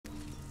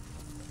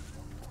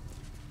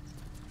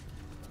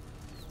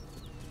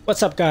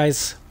What's up,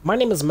 guys? My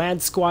name is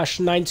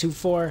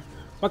MadSquash924.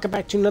 Welcome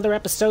back to another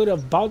episode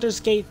of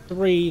Baldur's Gate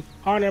 3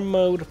 Honor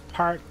Mode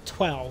Part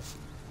 12.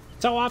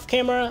 So off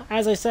camera,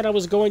 as I said I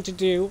was going to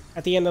do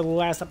at the end of the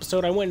last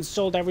episode, I went and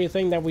sold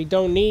everything that we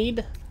don't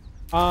need.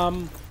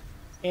 And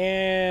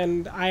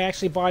I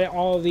actually bought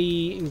all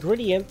the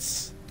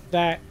ingredients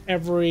that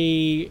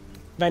every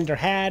vendor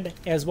had,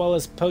 as well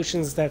as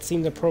potions that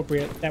seemed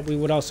appropriate that we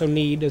would also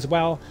need as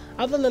well.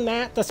 Other than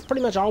that, that's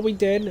pretty much all we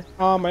did.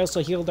 I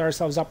also healed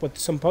ourselves up with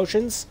some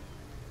potions,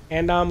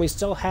 and we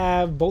still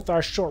have both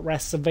our short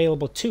rests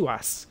available to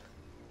us.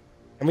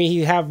 And we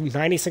have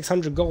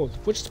 9,600 gold,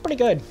 which is pretty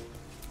good.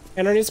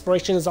 And our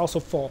inspiration is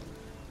also full.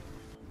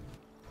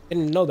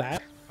 Didn't know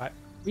that, but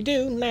we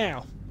do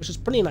now, which is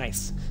pretty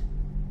nice.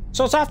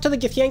 So it's off to the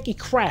Githyanki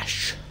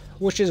Creche,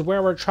 which is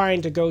where we're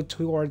trying to go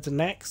towards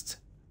next.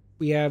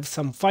 We have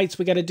some fights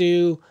we gotta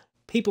do,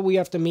 people we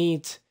have to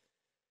meet.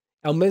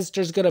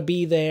 Elminster's gonna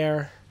be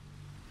there.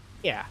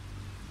 Yeah.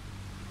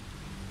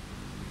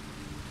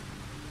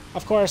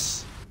 Of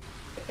course,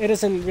 it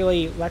isn't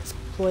really let's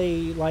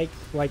play like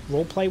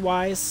roleplay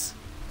wise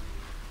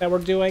that we're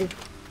doing,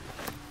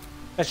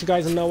 that you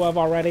guys know of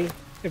already.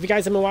 If you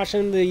guys have been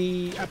watching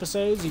the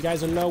episodes, you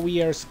guys will know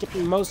we are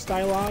skipping most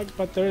dialogue,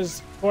 but there's,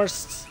 of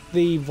course,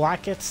 the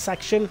Vlaakith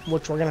section,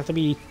 which we're gonna have to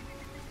be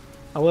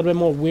a little bit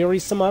more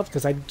wearisome of,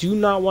 because I do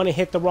not want to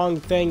hit the wrong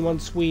thing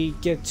once we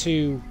get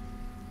to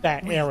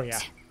that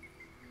area.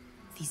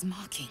 These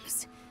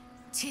markings.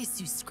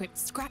 Tirsu script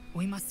scrap.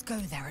 We must go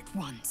there at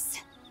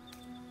once.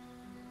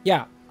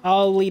 Yeah,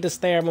 I'll lead us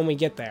there when we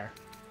get there.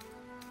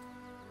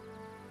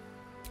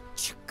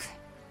 Chuk.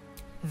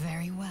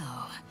 Very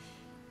well.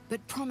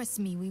 But promise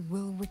me we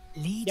will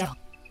lead on.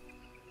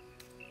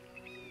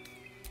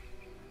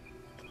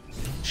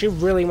 She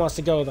really wants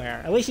to go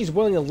there. At least she's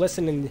willing to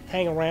listen and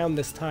hang around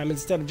this time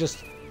instead of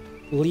just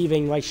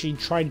leaving like she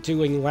tried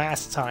doing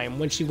last time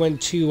when she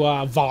went to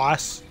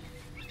Voss.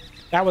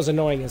 That was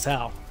annoying as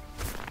hell.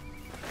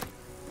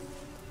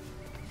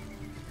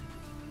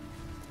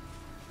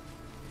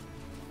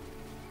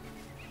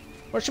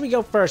 Where should we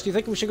go first? Do you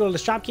think we should go to the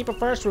shopkeeper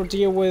first or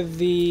deal with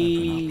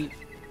the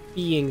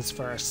beings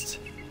first?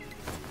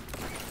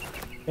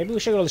 Maybe we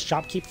should go to the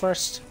shopkeep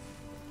first.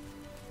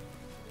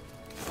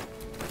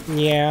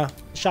 Yeah,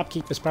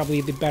 shopkeep is probably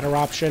the better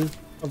option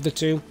of the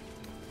two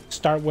to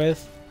start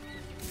with.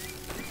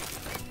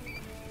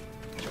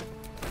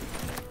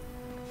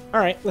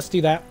 Alright, let's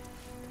do that.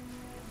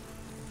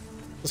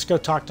 Let's go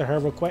talk to her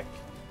real quick.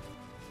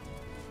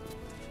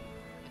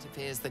 It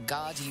appears the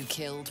guard you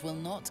killed will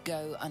not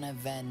go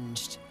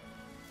unavenged.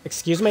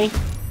 Excuse me?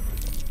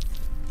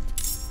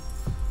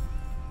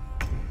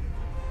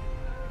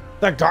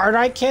 The guard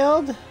I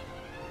killed?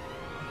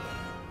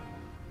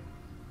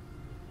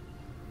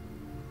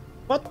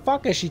 What the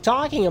fuck is she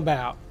talking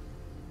about?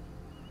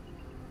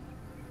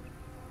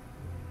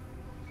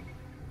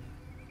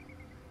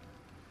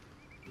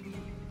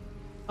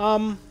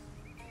 I'm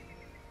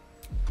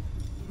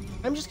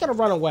just gonna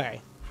run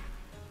away.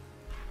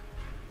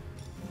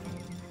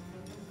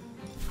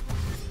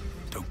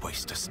 Don't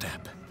waste a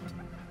step.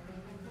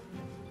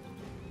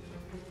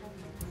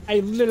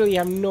 I literally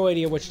have no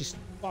idea what she's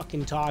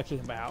fucking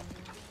talking about.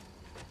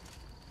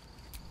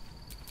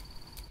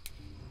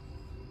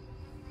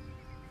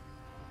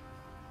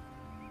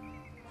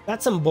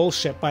 That's some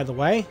bullshit, by the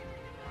way.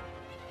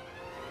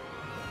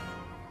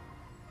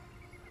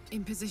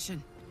 In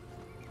position.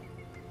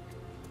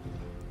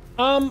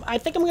 I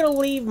think I'm gonna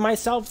leave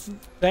myself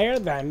there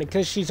then,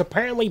 because she's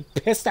apparently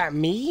pissed at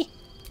me.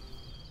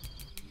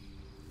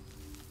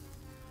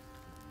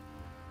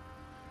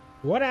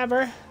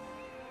 Whatever.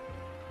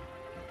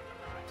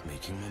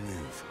 Making my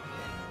move.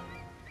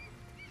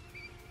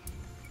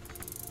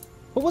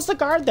 Who was the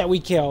guard that we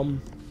killed?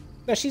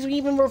 That she's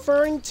even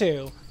referring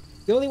to?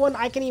 The only one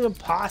I can even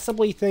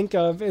possibly think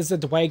of is the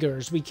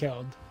Dwagers we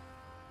killed.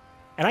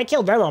 And I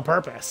killed them on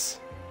purpose.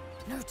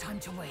 No time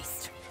to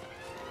waste.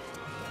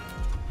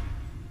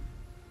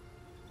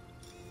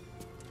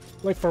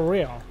 Like, for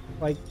real.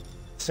 Like,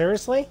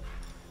 seriously?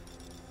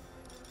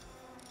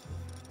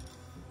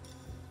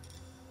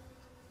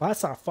 Well,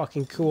 that's not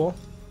fucking cool.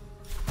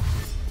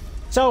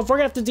 So, if we're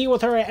gonna have to deal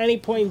with her at any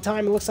point in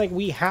time, it looks like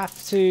we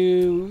have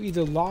to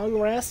either long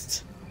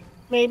rest,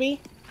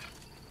 maybe?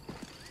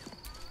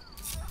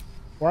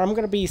 Or I'm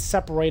gonna be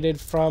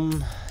separated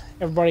from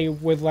everybody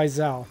with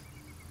Lae'zel.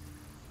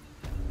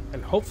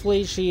 And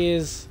hopefully she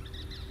is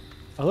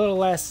a little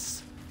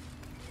less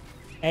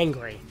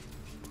angry.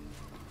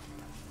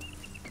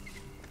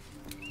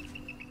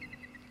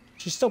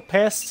 She's still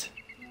pissed?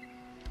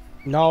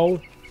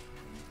 No.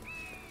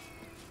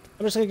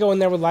 I'm just gonna go in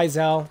there with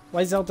Lae'zel.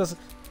 Lae'zel doesn't...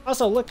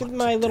 Also, look at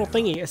my little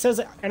thingy. It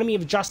says enemy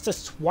of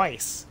justice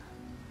twice.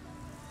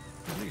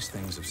 At least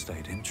things have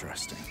stayed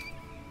interesting.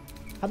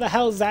 How the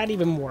hell does that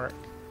even work?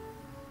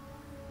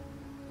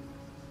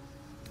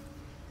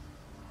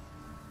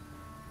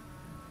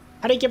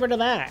 How do you get rid of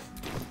that?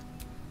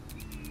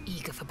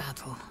 Eager for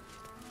battle.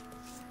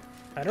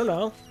 I don't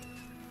know.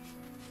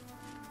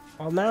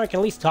 Well, now I can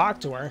at least talk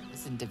to her.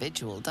 This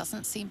individual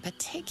doesn't seem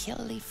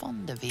particularly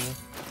fond of you.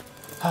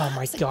 Oh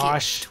my Perhaps a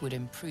gosh. gift would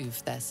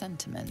improve their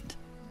sentiment.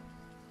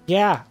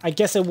 Yeah, I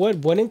guess it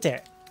would, wouldn't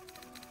it?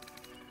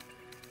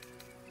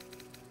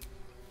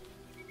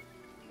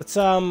 Let's,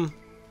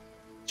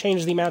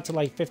 change the amount to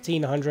like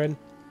 1,500.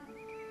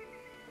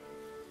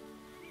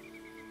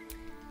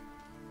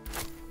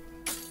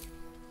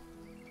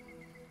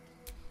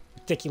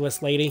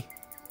 Ridiculous lady.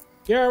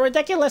 You're a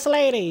ridiculous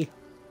lady!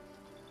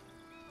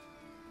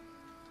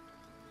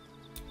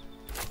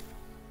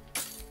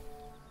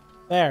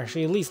 There,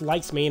 she at least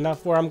likes me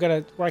enough where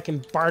I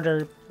can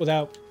barter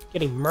without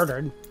getting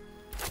murdered.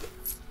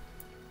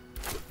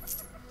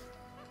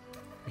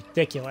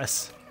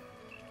 Ridiculous.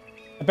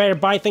 I better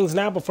buy things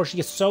now before she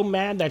gets so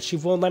mad that she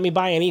won't let me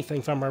buy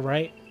anything from her,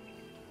 right?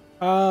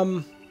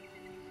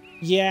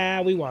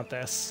 Yeah, we want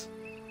this.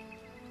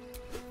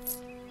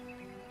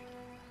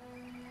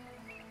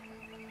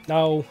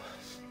 No.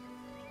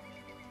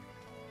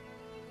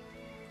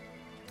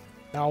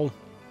 No.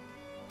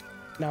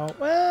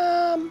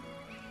 No.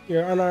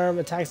 Your unarmed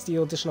attacks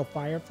deal additional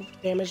fire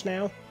damage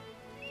now.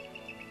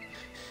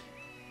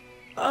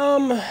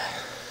 I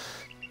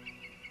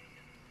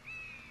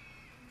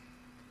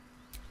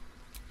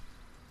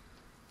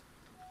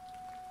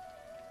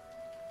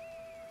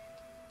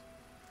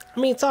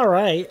mean, it's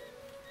alright.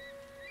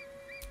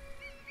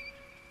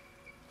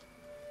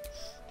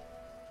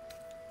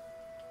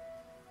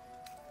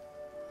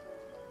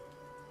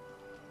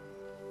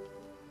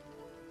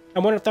 I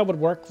wonder if that would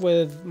work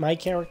with my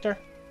character.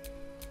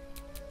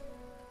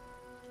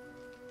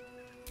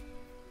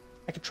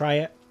 I could try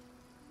it.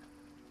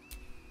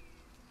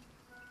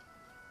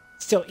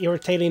 Still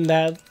irritating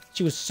that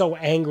she was so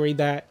angry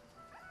that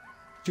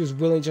she was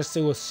willing just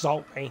to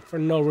assault me for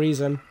no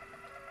reason.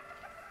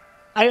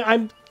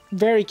 I'm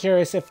very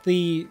curious if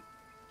the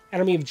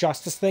enemy of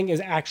justice thing is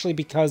actually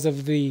because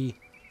of the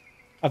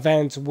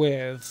event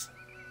with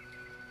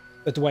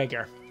the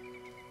Dweger.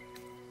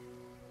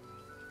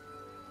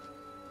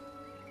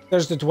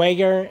 There's the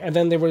Dweger, and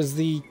then there was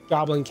the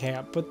Goblin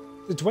Camp, but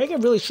the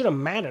Dweger really shouldn't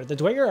matter. The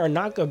Dweger are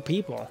not good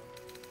people.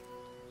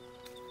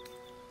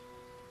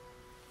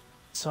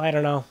 So I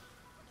don't know.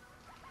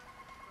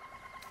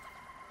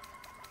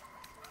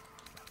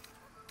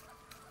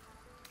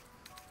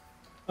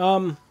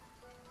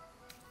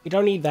 We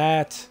don't need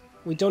that.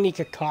 We don't need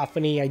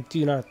cacophony, I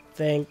do not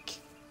think.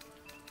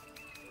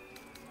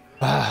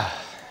 I'm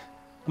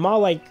all,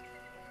 like,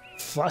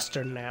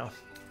 flustered now.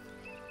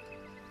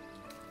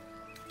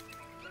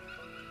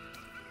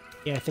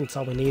 Yeah, I think that's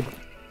all we need.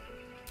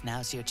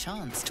 Now's your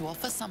chance to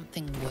offer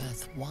something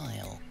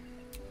worthwhile.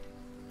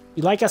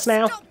 You like us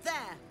now? Stop there!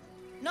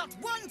 Not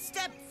one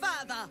step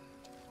further!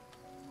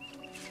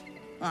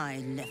 I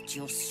left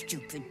your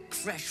stupid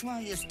creche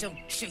while you're still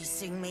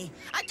chasing me.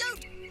 I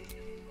don't...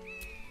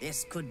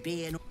 This could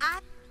be an...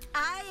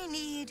 I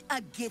need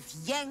a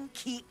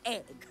Githyanki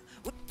egg.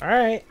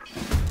 Alright.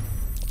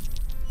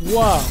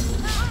 Whoa.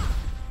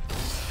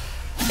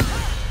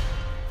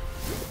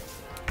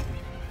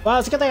 Well,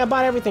 it's a good thing I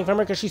bought everything from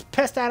her because she's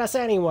pissed at us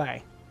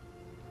anyway.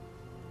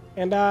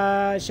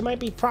 And, she might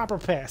be proper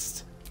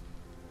pissed.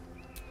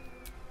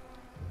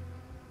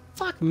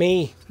 Fuck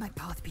me. My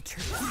path be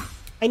true.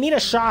 I need a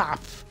shop.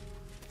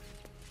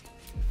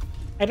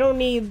 I don't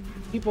need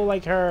people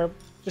like her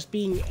just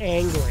being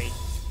angry.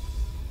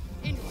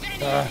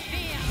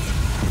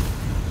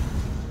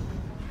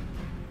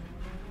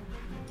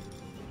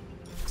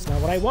 It's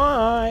not what I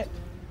want.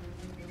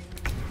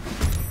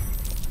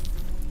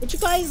 Would you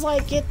guys,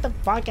 like, get the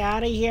fuck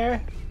out of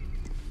here?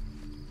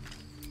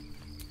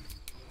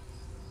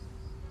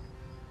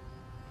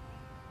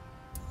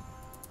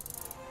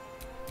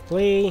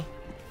 Please.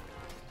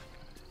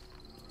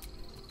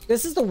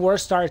 This is the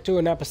worst start to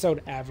an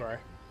episode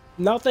ever.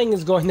 Nothing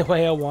is going the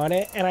way I want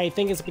it, and I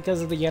think it's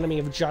because of the enemy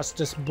of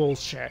justice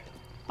bullshit.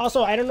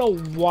 Also, I don't know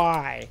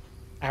why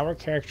our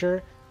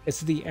character is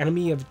the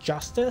enemy of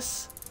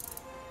justice.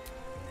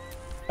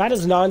 That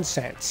is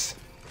nonsense.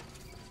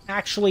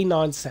 Actually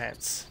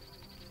nonsense.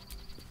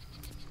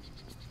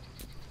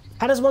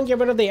 How does one get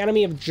rid of the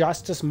enemy of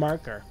justice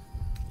marker?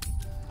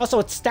 Also,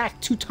 it's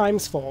stacked 2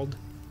 times fold.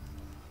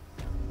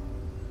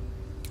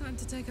 Time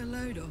to take a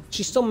load off.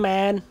 She's still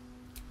mad.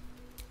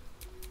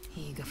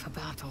 Eager for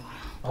battle.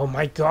 Oh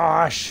my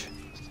gosh.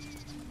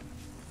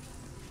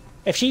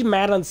 If she's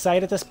mad on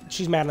sight at this,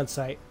 she's mad on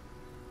sight.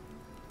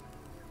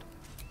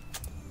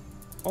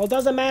 Well, it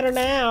doesn't matter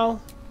now.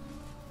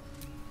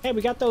 Hey,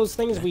 we got those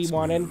things we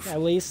wanted,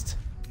 at least.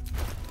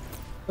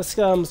 Let's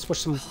switch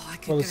some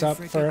clothes up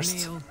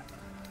first.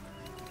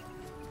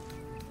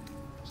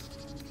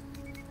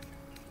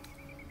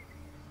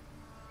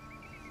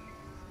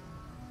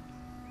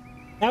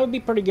 That would be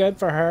pretty good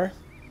for her.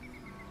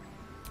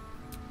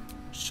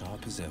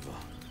 Sharp as ever.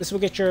 This will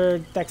get your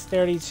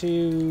dexterity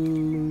to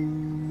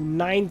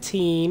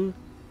 19.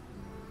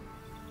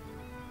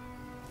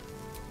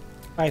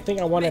 I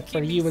think I want it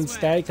for you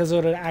instead because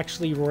it would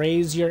actually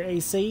raise your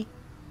AC.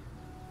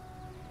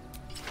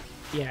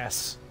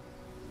 Yes.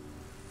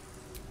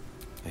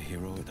 A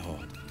hero at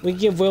heart. We can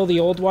give Will the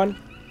old one.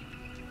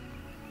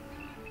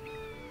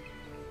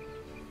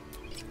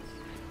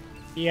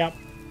 Yep.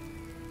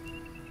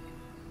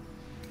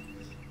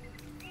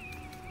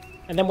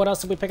 And then what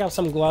else did we pick up?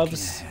 Some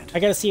gloves. I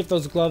gotta see if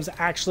those gloves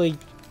actually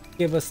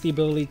give us the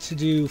ability to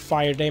do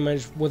fire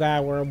damage with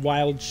our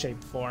wild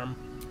shape form.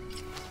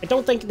 I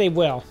don't think they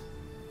will.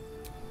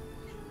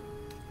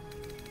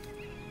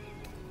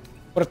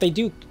 But if they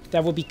do,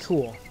 that would be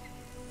cool.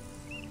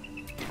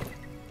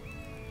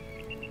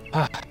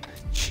 Ah,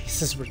 jeez,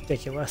 this is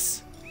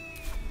ridiculous.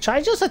 Should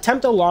I just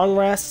attempt a long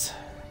rest?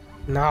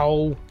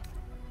 No.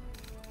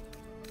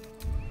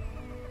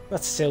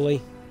 That's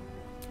silly.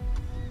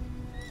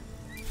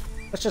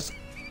 Let's just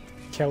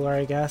kill her,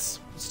 I guess.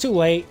 It's too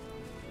late.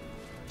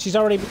 She's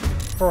already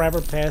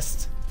forever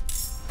pissed.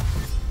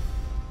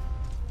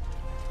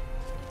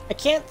 I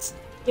can't,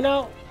 you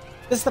know,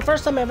 this is the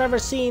first time I've ever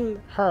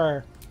seen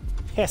her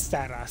pissed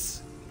at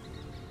us.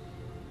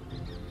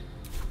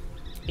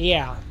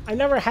 Yeah, I've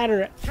never had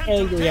her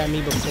angry at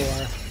me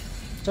before.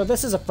 So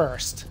this is a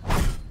first.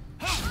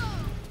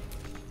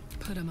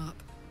 Put him up.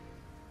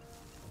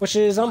 Which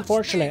is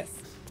unfortunate.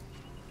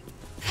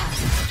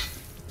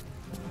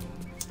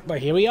 But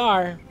here we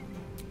are.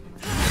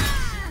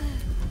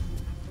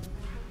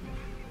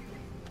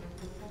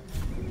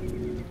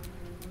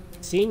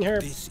 Seeing her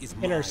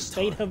in her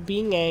state of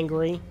being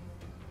angry.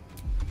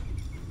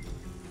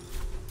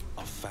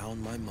 I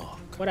found my mark.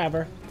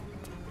 Whatever.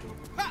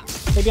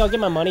 Maybe I'll get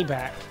my money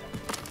back.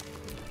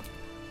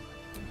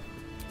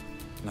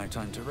 No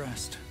time to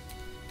rest.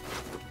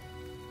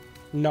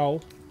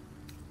 No.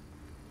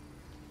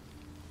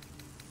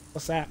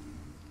 What's that?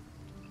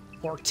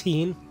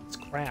 14? It's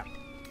crap.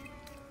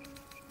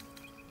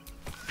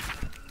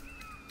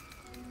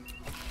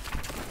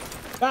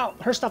 Well,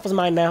 her stuff is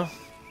mine now.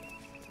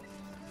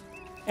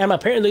 I'm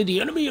apparently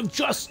the enemy of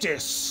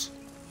justice.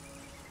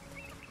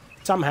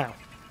 Somehow.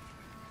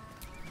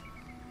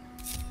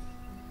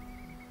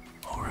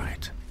 All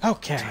right.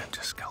 Okay. Time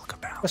to skulk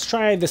about. Let's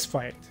try this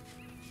fight.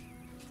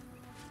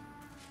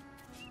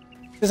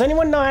 Does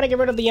anyone know how to get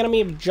rid of the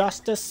enemy of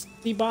justice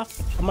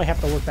debuff? I might have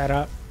to look that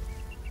up.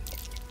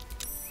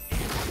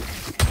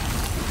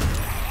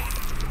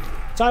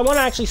 So I want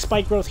to actually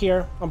spike growth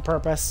here on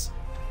purpose.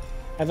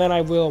 And then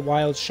I will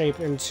wild shape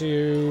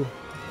into...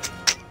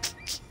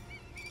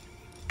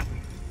 I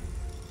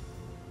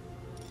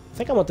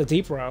think I want the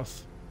deep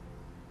growth.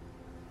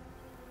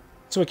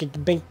 So we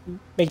can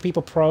make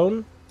people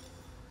prone.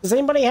 Does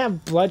anybody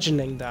have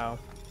bludgeoning, though?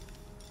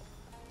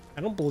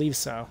 I don't believe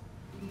so.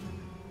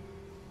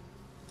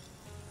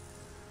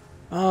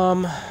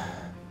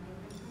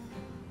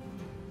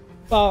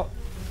 Well,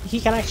 he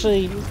can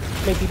actually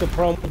make people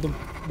prone with the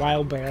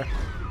wild bear.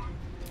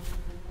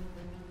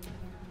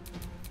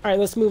 Alright,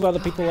 let's move other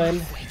people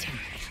in. Waiting.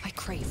 I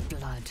crave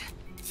blood.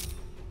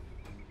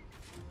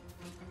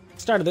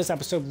 Start of this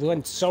episode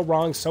went so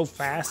wrong so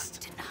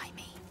fast. Deny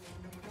me.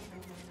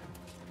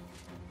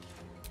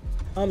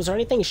 Is there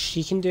anything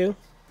she can do?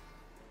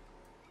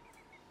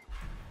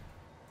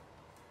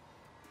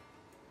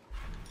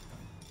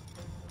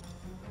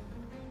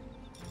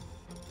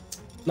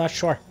 Not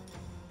sure.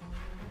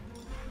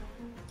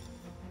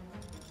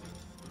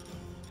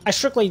 I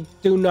strictly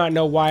do not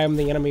know why I'm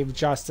the enemy of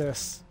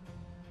justice.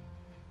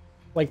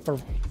 Like, for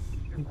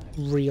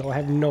real, I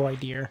have no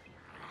idea.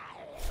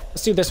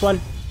 Let's do this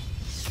one.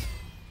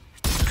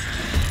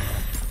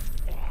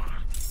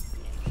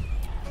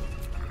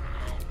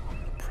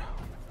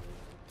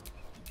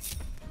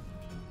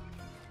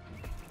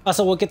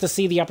 Also, we'll get to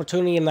see the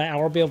opportunity in the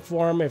hour build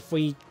form if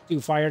we do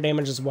fire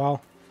damage as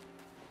well.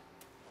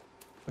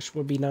 Which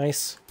would be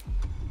nice.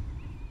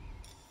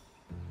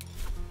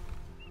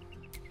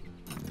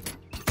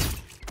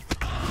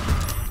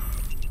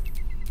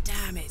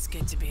 Damn, it's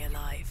good to be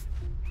alive.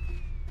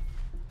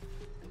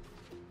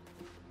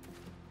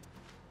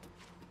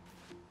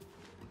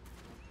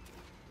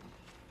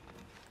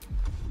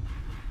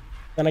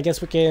 Then I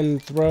guess we can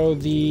throw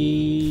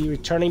the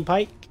returning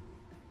pike.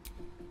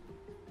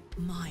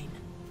 Mine.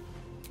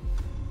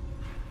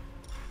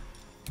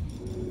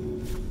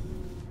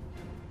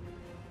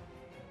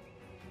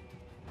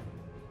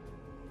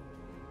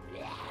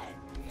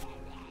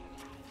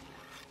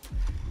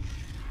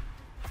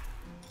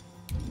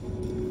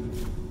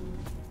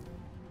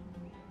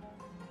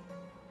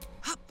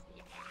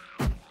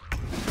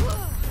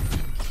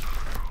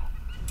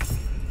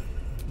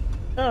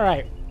 All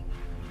right.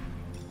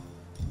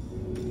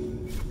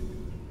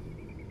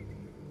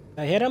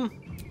 I hit him?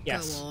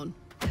 Yes. Go on.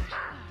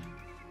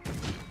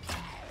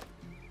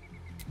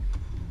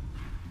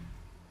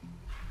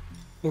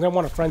 I'm gonna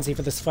want a frenzy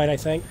for this fight, I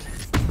think.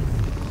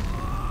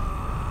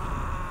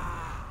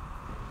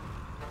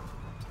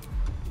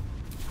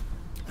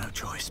 No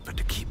choice but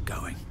to keep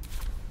going.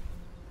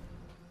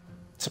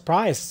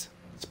 Surprised.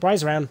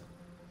 Surprise round.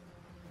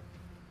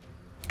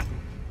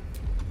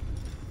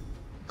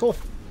 Cool.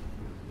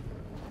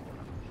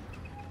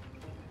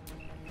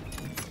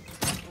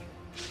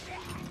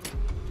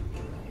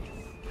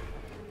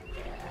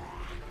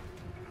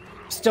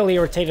 still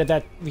irritated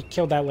that we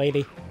killed that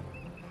lady.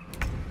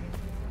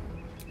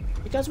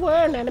 Because we're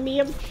an enemy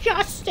of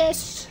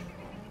justice!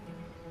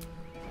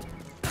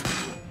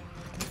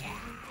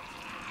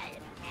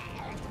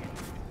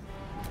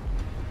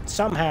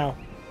 Somehow.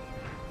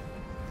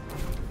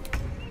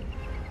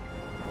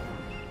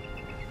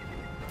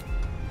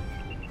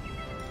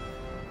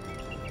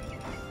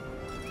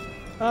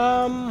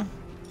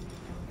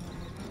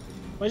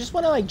 I just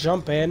want to like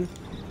jump in.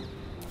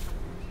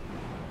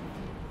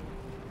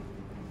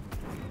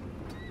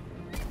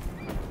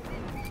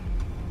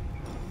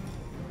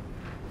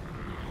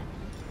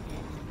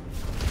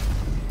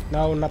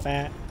 No, not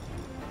that.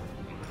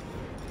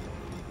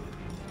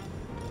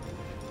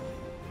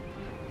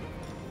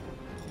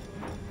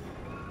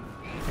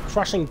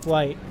 Crushing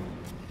flight.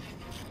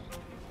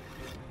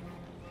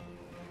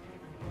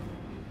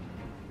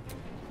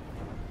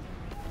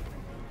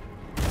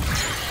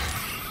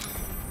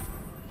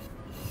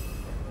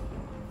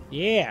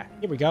 Yeah,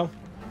 here we go.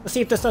 Let's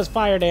see if this does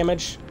fire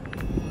damage.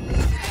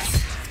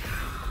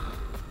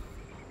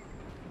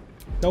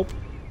 Nope.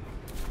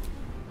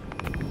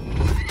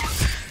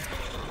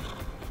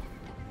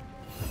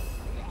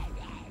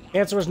 The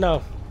answer is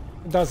no.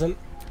 It doesn't.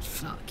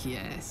 Fuck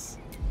yes.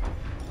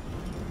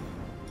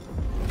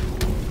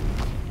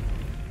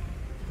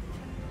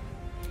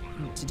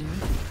 What to do?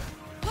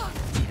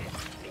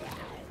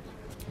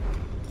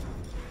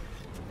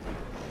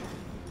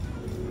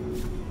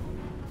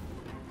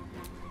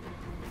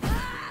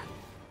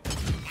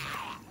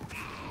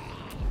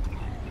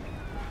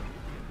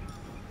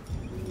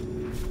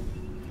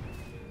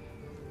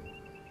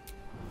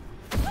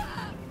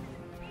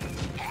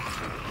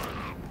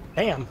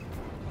 Damn.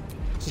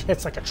 She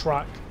hits like a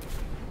truck.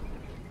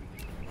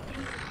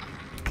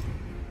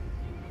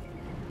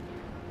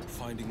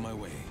 Finding my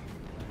way.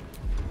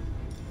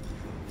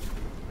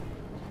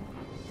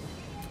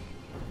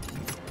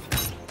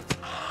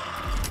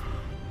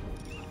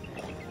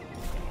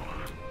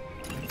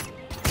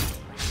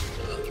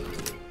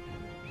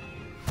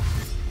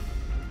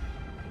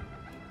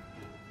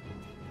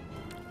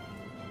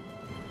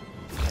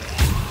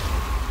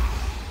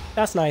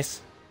 That's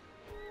nice.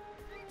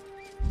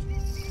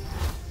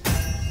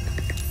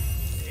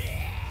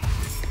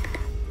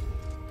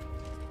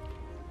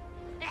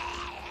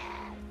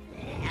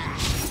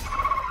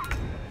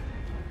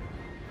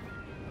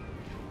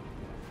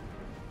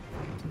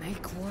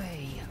 Make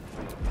way.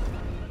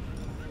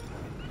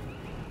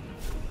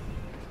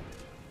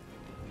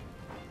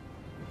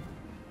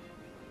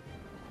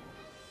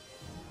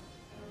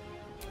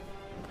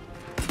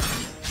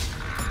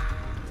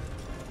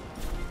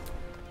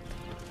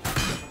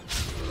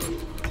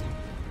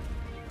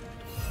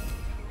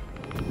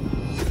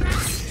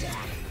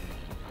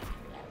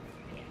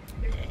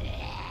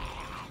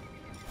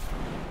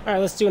 Alright,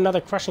 let's do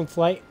another crushing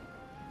flight.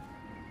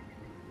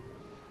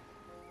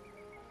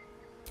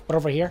 What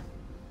over here?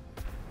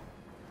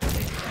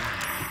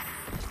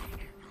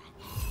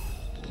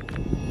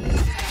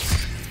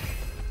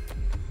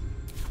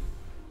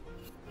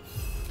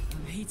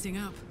 I'm heating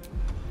up.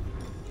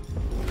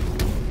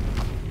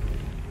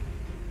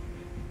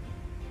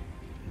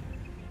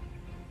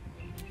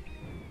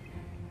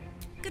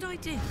 Good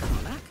idea,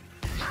 Karlak.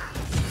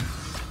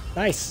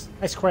 Nice.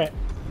 Nice crit.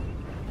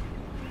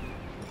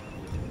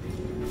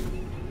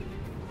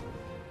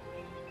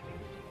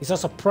 He's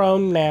also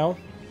prone now.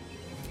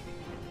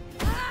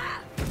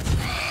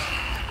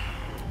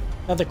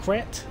 Another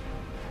crit.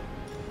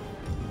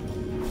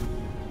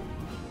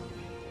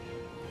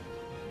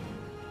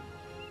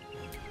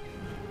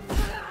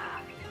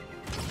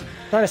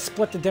 Trying to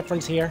split the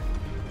difference here.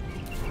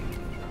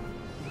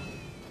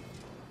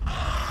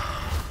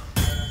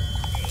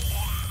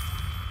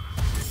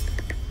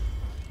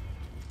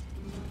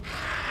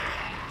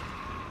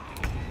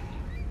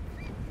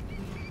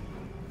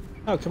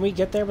 Oh, can we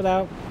get there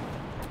without...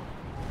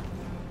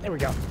 There we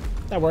go.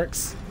 That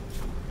works.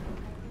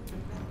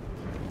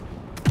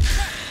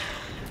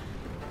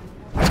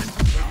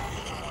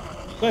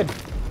 Good.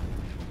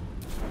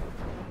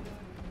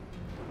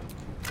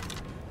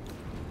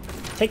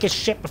 Take his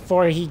shit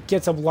before he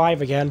gets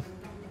alive again.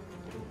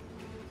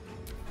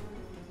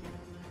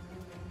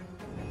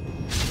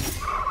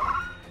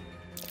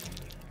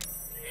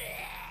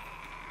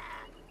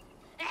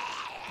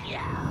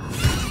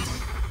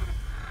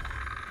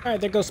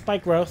 Alright, there goes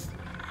spike growth.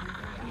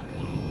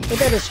 They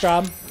did its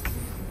job.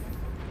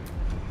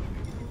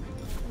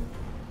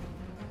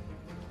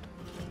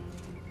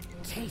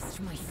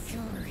 Taste my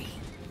fury.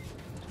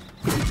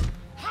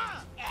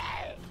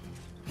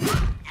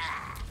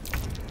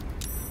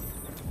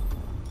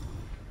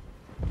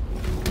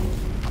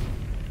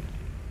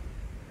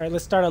 Alright,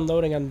 let's start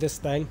unloading on this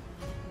thing.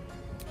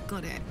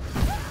 Got it.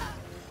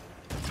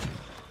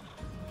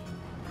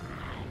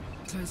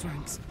 Close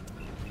ranks.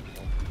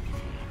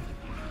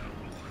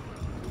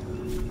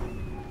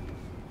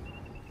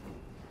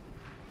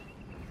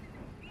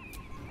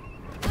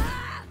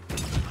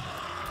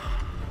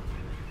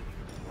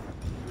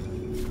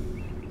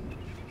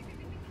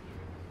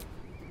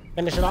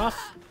 Finish it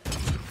off.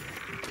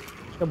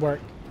 Good work.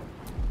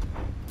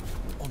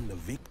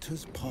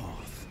 victor's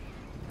path.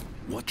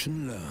 Watch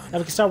and learn. Now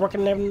we can start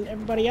working on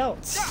everybody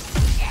else.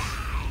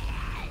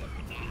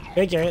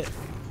 Figure it.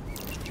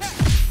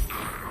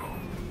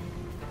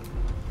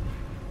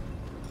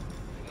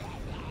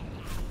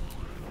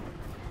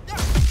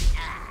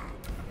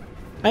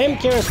 I am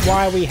curious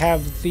why we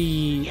have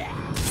the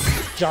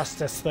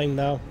justice thing,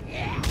 though.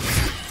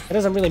 It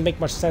doesn't really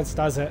make much sense,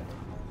 does it?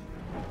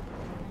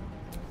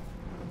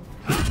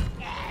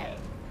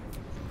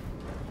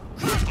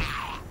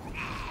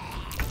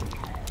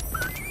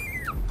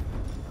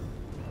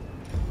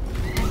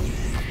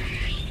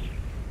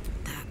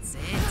 That's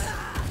it.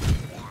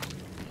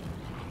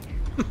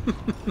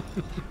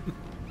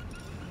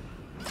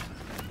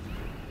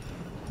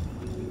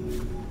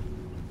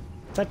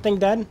 Is that thing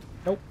dead?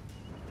 Nope.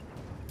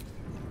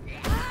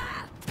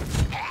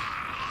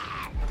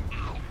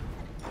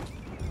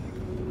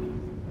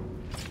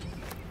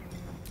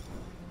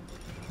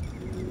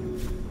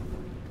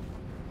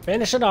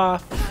 Finish it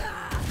off.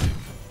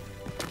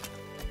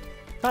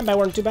 Combat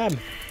weren't too bad.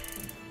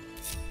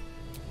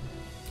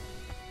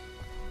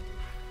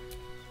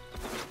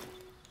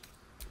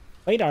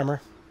 Plate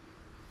armor.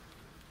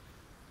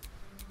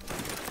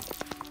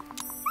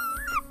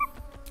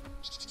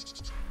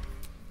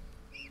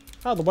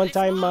 Oh, the one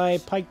time my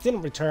pike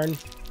didn't return.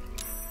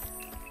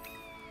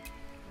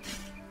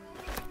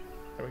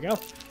 There we go.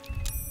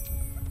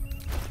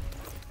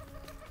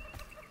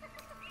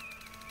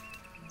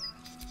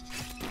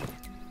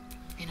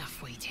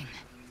 Enough waiting.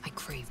 I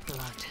crave blood.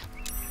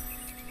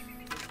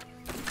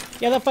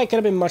 Yeah, that fight could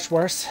have been much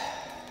worse.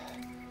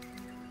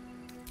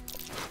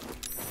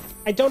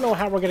 I don't know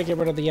how we're gonna get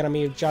rid of the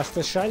enemy of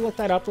justice. Should I look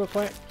that up real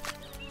quick?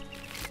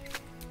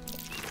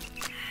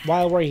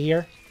 While we're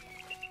here.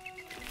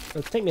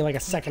 It'll take me like a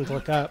second to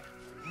look up.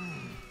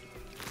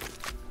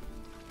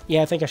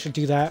 Yeah, I think I should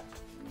do that.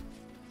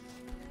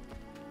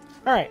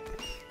 Alright.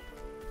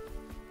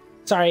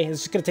 Sorry,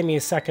 it's just gonna take me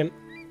a second.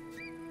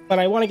 But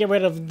I want to get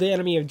rid of the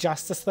enemy of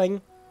justice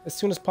thing as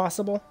soon as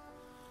possible.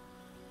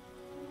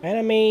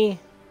 Enemy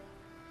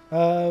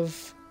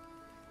of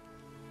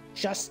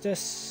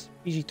justice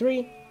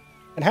BG3.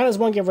 And how does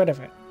one get rid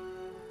of it?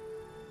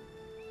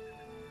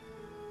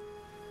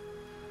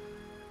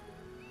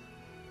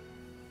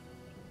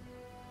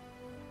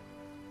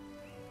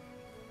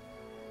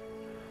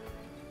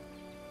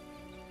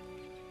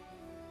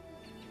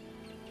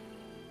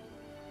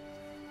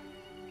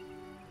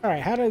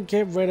 Alright, how to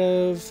get rid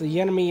of the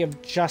enemy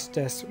of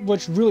justice,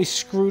 which really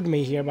screwed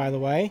me here, by the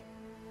way.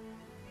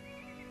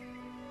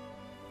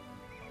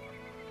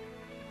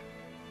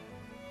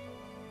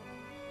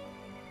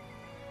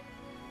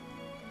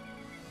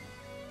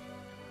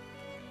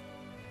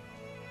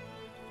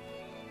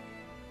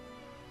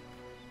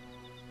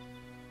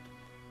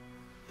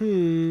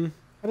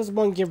 How does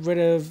one get rid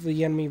of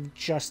the enemy of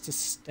justice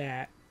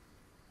stat?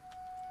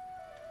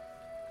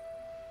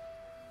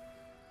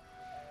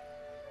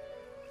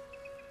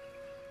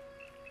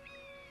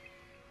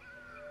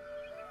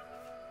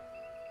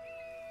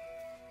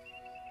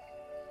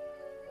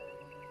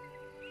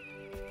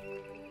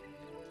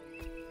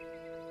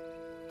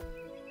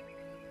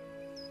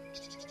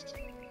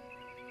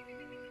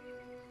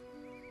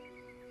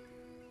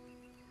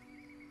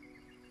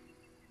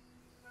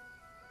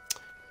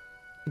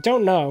 I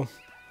don't know.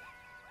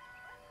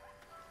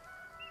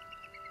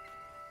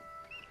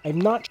 I'm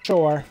not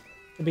sure,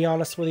 to be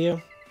honest with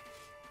you.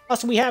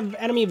 Also, we have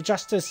enemy of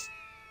justice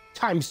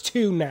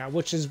 ×2 now,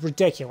 which is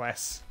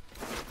ridiculous.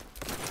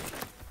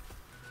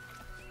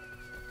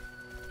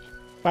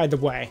 By the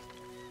way.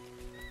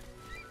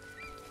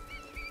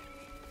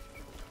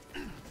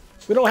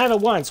 We don't have it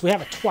once, we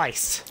have it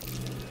twice.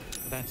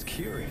 That's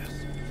curious.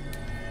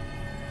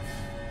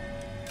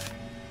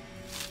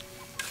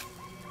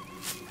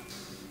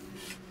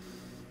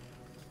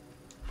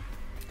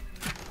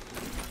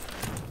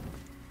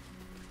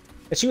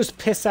 And she was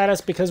pissed at us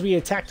because we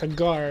attacked a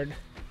guard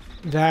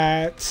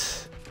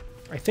that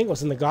I think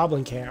was in the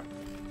goblin camp.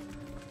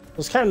 It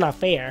was kind of not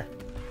fair.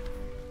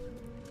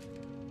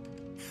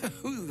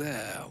 Who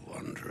there,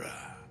 wanderer?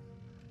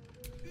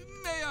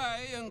 May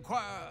I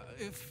inquire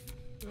if...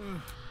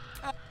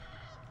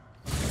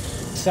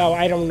 So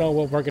I don't know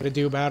what we're going to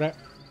do about it.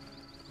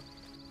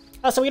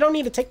 So we don't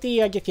need to take the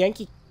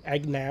Githyanki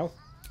egg now.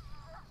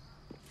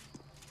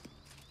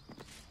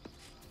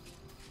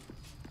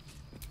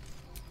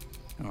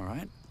 All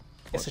right.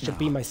 Guess I should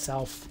be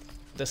myself.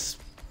 This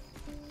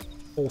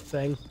whole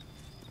thing.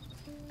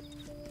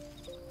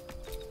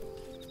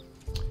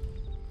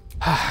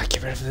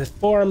 Get rid of the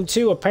forum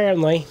too,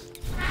 apparently.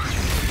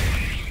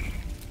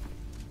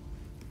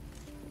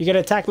 You gonna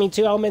attack me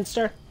too,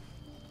 Elminster?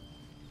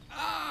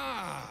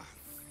 Ah,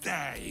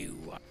 there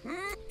you are.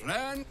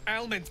 Plan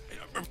Elmin.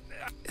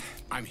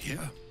 I'm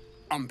here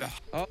on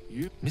behalf of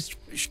you,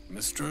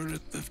 Mr.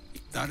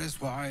 That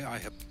is why I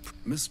have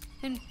promised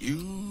you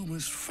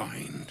must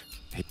find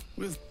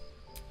with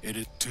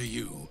it to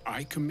you.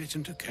 I commit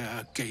into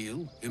care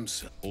Gale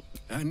himself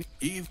and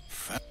Eve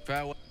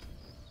farewell.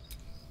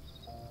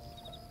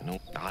 No,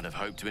 I'd have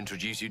hoped to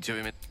introduce you to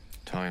him.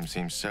 Time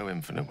seems so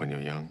infinite when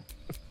you're young.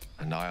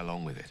 and I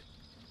along with it.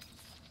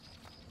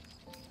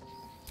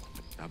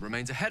 That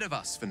remains ahead of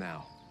us for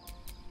now.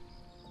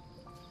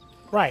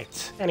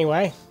 Right.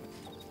 Anyway.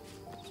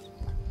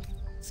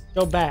 Let's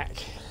go back.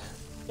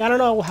 I don't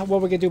know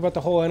what we're gonna do about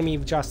the whole enemy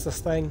of justice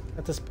thing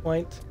at this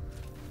point.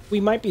 We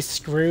might be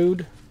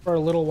screwed for a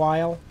little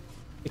while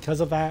because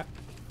of that.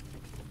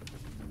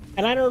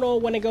 And I don't know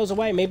when it goes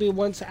away. Maybe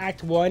once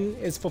Act 1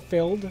 is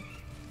fulfilled,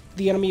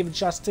 the enemy of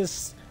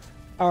justice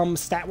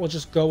stat will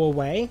just go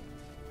away.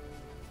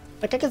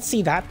 Like, I could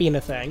see that being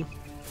a thing.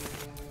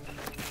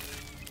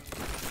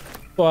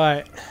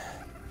 But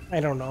I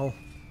don't know.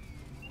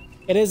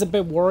 It is a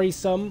bit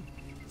worrisome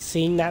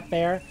seeing that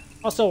there.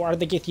 Also, are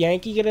the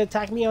Githyanki gonna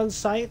attack me on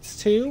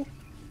sites too?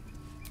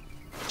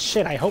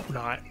 Shit, I hope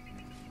not.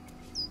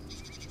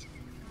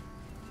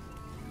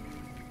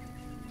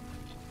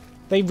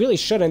 They really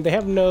shouldn't. They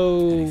have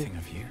no Anything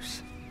of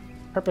use?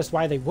 purpose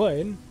why they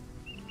would.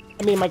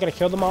 I mean, am I gonna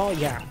kill them all?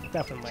 Yeah,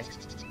 definitely.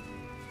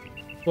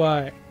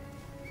 But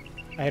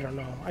I don't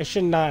know. I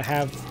should not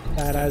have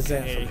that as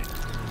a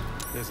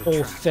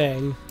whole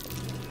thing.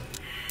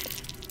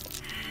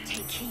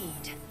 Take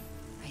heed.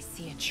 I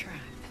see a trap.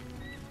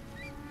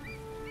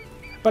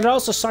 But it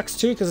also sucks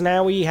too, because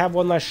now we have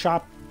one less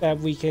shop that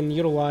we can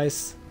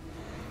utilize.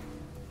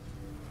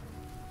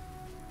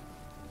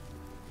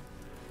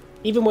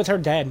 Even with her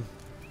dead,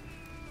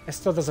 it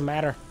still doesn't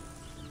matter.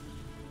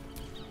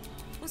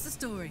 What's the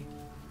story?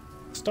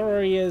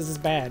 Story is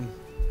bad.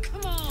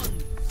 Come on!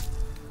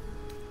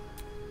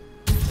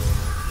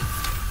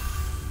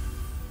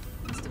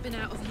 Must have been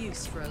out of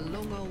use for a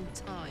long old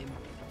time.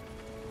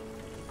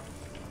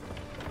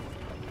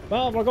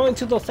 Well, we're going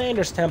to the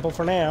Thander's Temple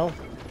for now.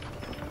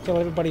 Kill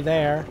everybody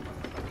there.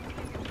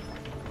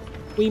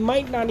 We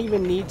might not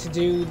even need to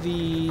do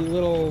the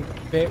little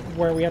bit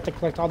where we have to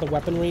collect all the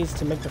weaponries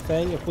to make the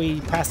thing if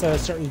we pass a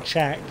certain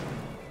check.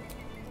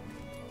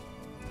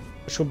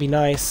 Which would be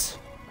nice.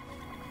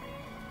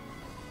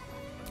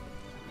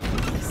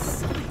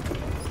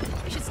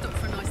 We should stop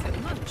for a nice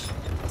little lunch.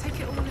 Take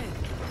it all in.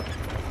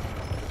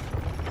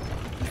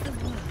 Is the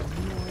world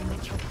gnawing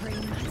at your grey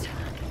matter?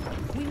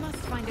 We must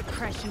find a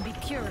Creche and be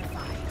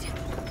purified.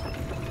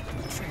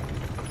 True.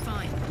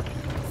 Fine.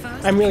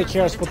 First, I'm really purify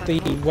curious what the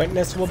temple,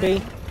 witness will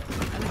be.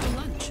 then a little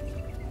lunch.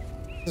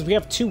 Because we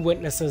have 2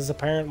 witnesses,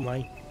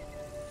 apparently.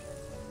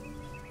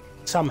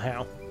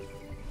 Somehow.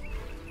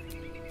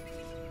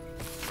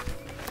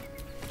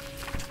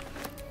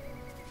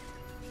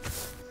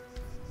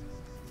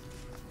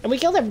 And we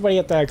killed everybody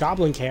at the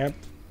Goblin Camp.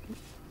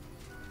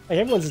 Like,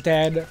 everyone's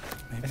dead.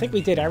 I think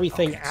we did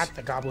everything at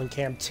the Goblin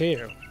Camp,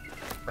 too.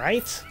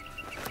 Right?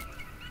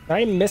 Did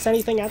I miss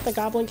anything at the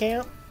Goblin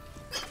Camp?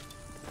 I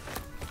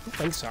don't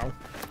think so.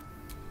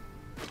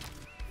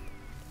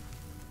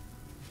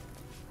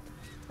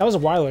 That was a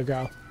while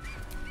ago.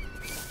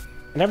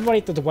 And everybody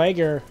at the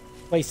Dweger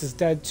place is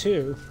dead,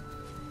 too.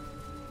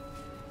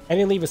 I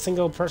didn't leave a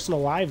single person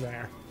alive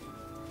there.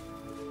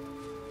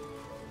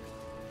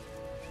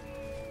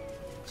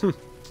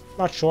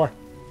 Not sure.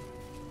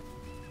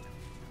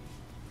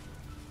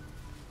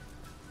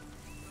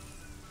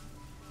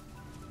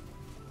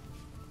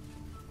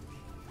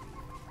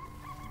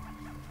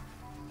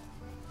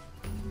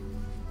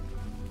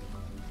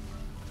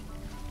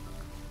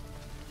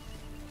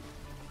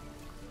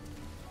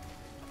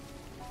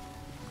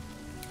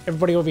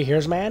 Everybody over here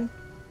is mad?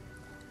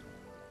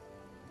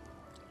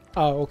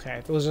 Oh,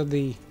 okay. Those are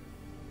the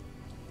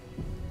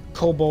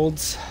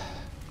kobolds.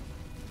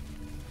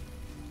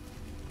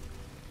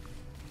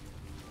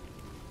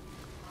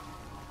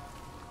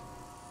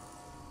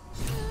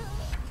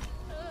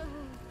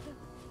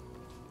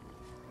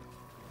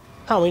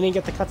 Oh, we didn't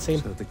get the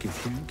cutscene. So the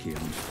Githyanki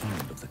aren't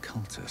fond of the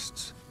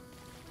cultists.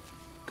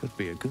 Could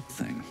be a good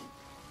thing.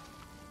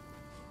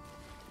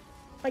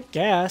 I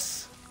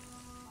guess.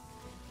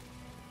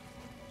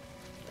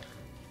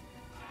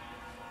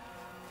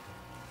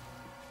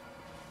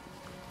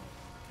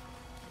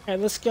 Alright,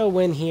 let's go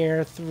in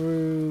here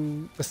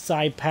through the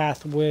side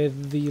path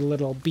with the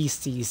little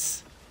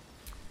beasties.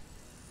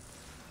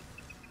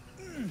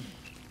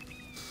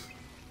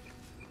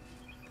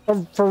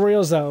 For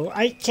reals though,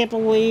 I can't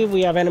believe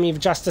we have Enemy of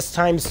Justice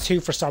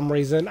 ×2 for some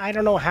reason. I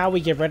don't know how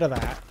we get rid of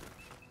that.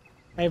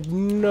 I have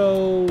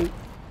no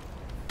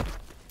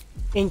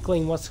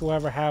inkling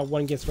whatsoever how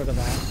one gets rid of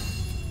that.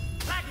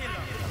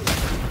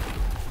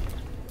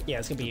 Yeah,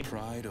 it's gonna be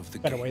a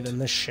better way than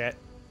this shit.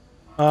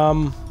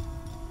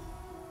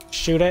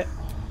 Shoot it.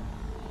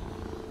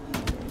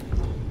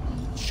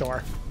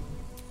 Sure.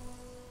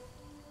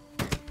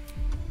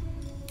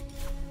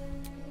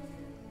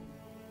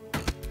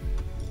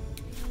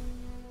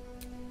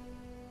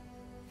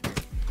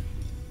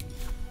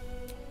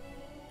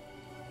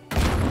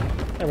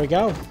 There we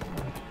go.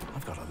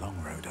 I've got a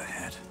long road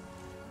ahead.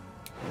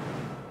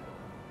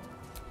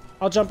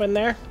 I'll jump in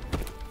there.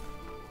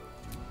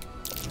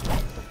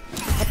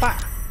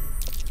 Hoppa.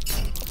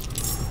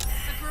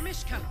 A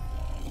Grimishka.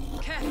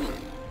 Careful.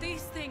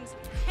 These things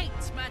hate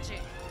magic.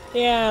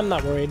 Yeah, I'm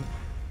not worried.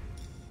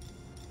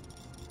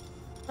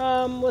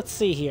 Let's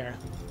see here.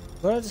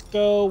 Let's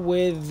go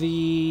with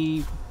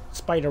the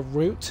spider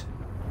root.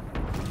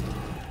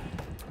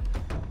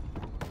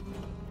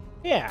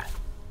 Yeah.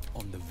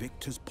 On the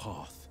victor's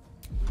path.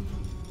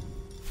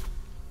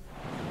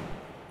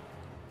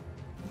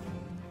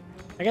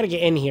 I gotta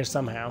get in here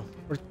somehow.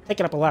 We're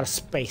taking up a lot of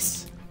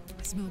space.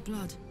 I smell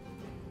blood.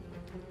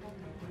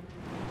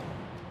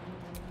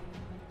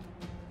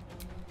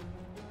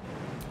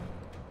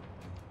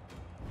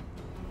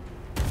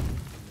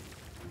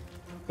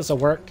 This'll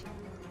work.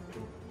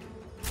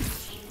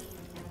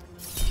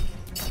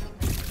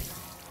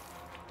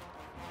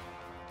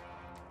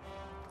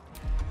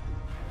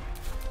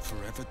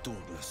 Forever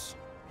dauntless.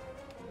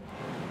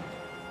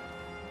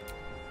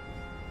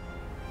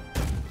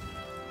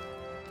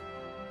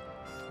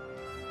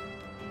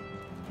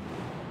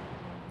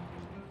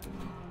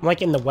 I'm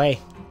like in the way.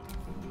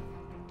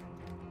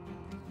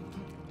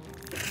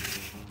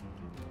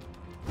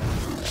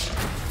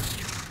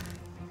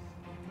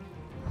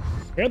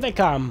 Here they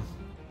come.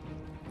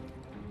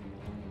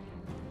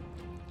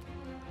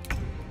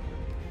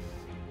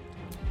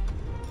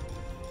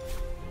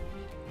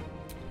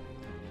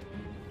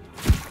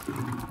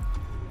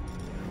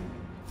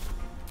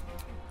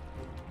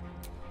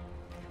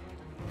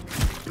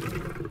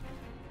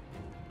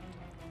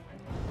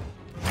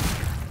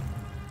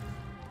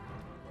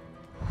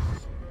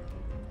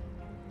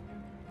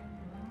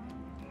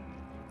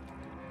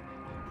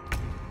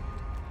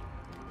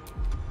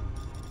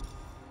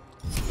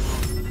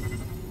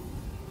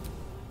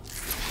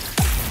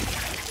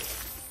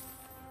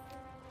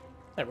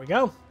 There we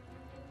go.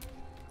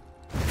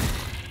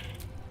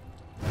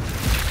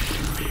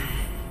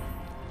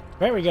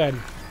 Very good.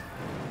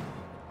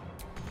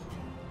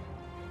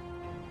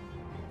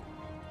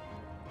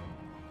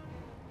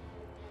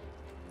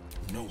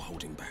 No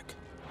holding back.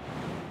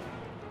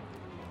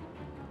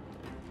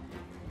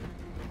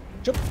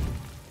 Jump.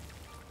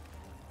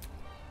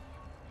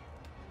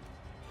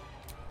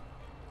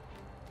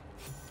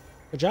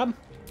 Good job.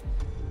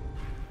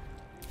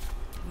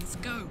 Let's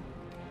go.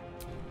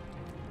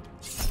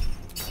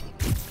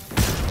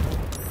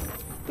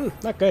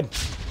 Not good.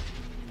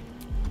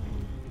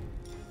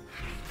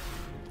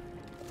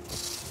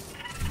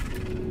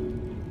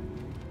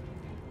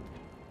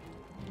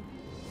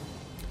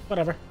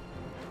 Whatever.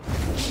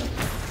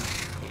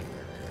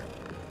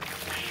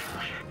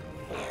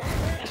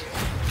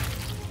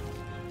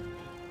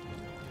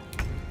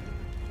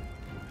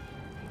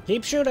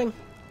 Keep shooting.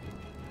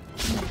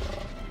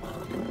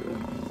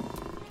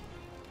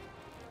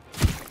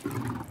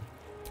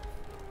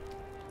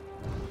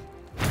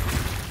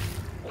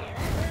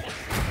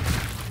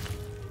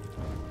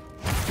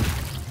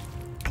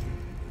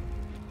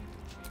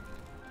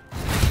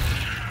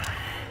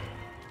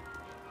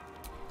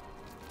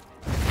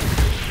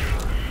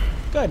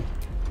 Good.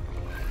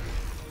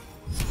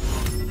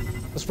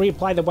 Let's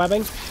reapply the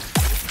webbing.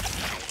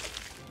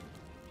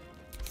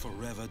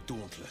 Forever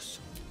dauntless.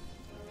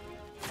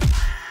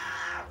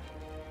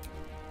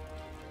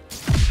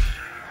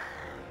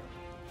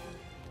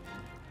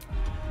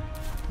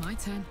 My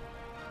turn.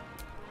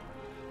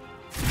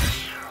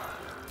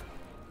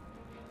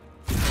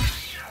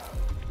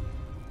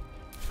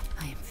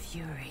 I am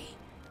fury.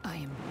 I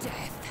am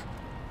death.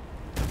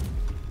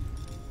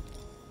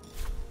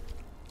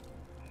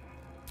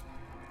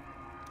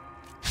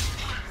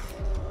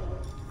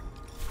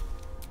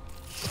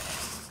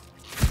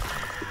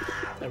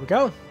 There we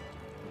go.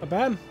 Not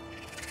bad.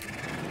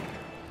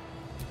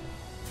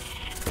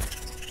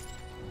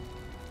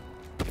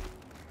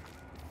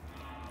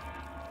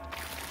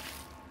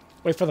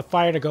 Wait for the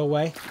fire to go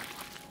away.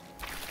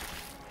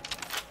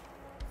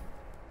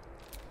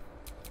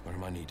 Where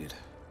am I needed?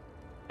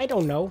 I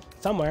don't know.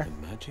 Somewhere.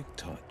 The magic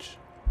touch.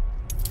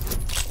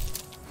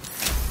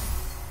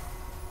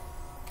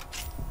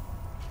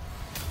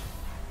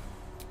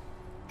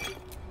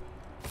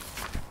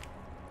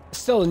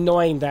 Still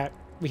annoying that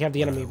we have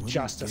the enemy of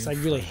justice. I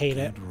really hate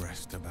it.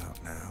 Rest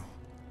about now.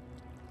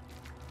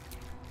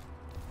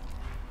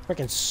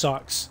 Freaking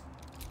sucks.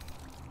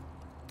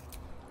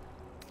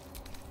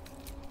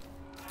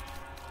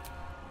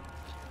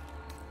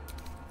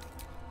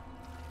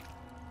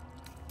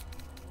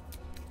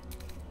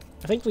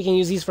 I think we can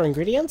use these for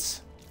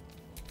ingredients.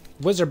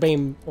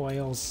 Wizardbane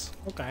oils.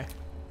 Okay.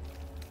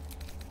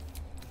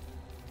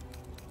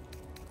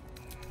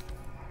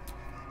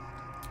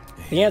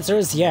 The answer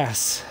is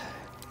yes.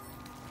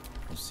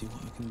 I'll see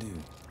what I can do.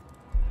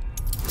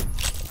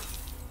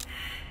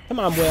 Come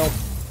on, Will.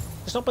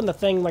 Just open the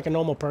thing like a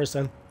normal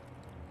person.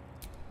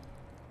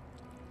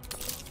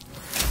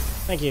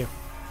 Thank you.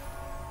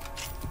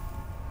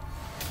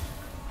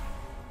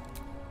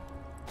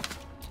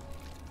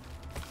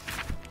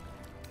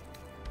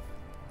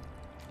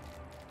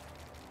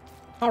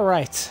 All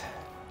right.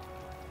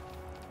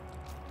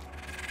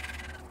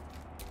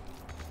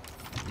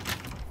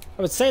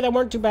 I would say that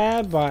weren't too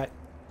bad, but it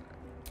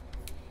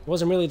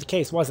wasn't really the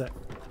case, was it?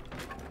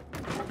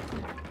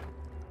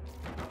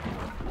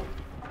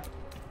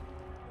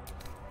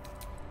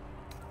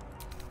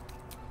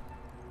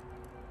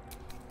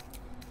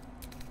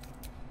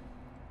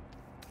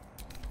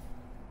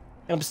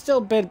 And I'm still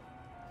a bit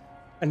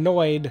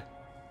annoyed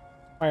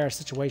by our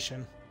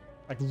situation.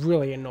 Like,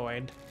 really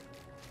annoyed.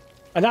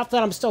 Enough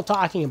that I'm still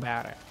talking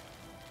about it.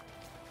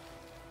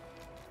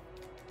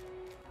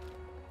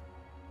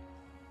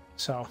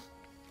 So,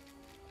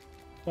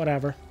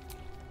 whatever.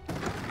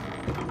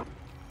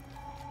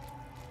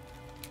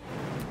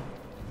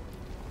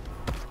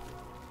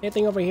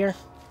 Anything over here?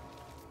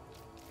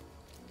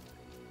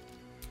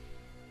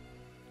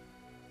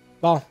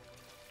 Well,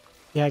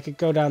 yeah, I could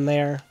go down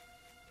there.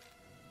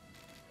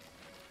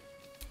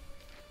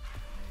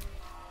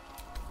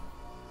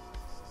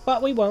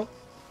 But we won't.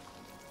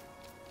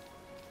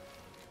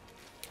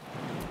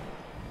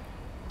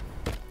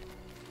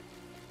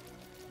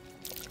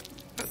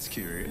 That's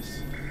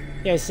curious.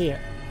 Yeah, I see it.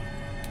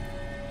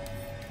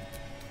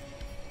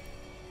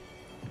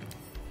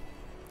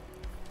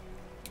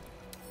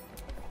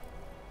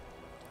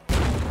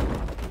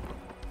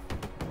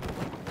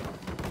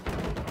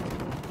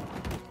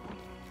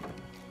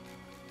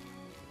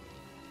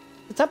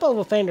 The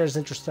Temple of Lathander is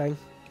interesting.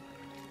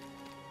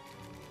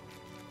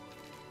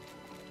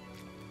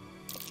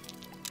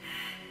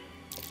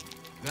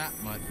 That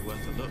might be worth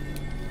a look.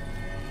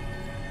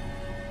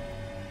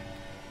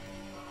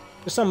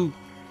 There's some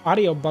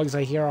audio bugs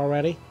I hear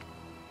already.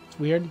 It's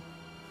weird.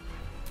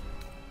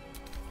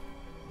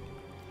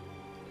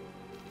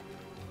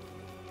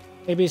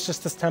 Maybe it's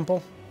just this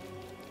temple.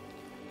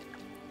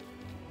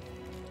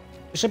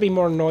 There should be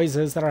more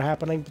noises that are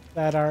happening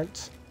that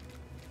aren't.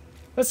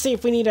 Let's see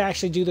if we need to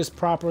actually do this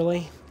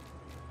properly.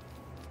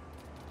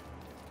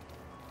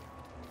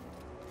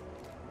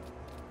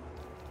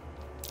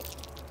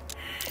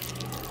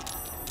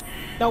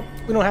 Nope,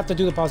 we don't have to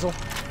do the puzzle.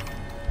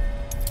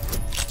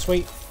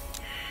 Sweet.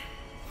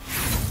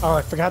 Oh,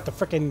 I forgot the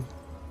frickin'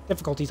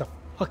 difficulty's a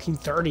fucking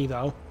 30,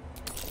 though.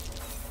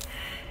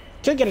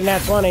 Could get a nat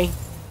 20.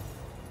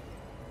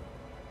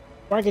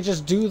 Or I could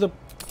just do the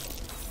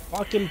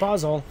fucking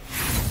puzzle.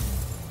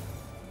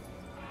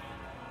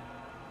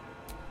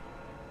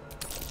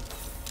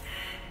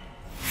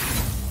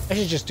 I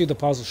should just do the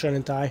puzzle,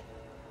 shouldn't I?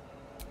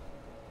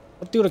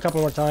 I'll do it a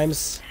couple more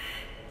times.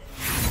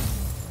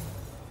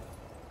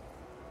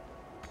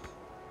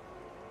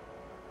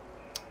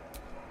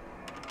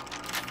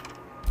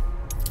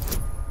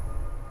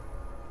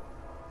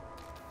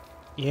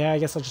 Yeah, I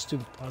guess I'll just do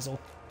the puzzle.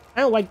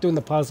 I don't like doing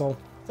the puzzle.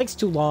 It takes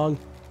too long.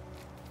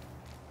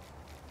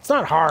 It's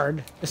not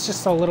hard. It's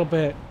just a little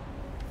bit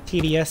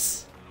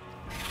tedious.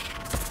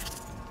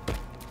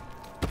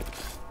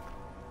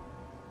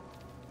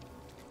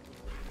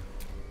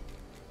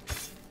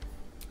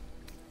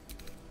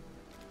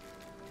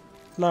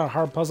 It's not a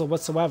hard puzzle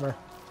whatsoever.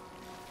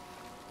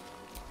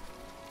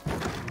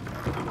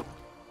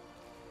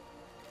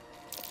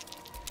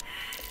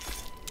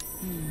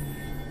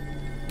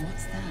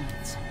 What's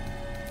that?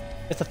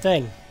 It's a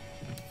thing.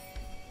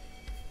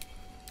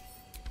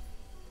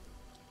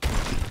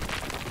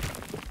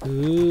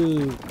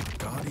 Ooh.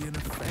 Guardian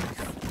of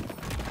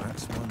Faith.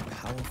 That's one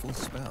powerful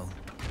spell.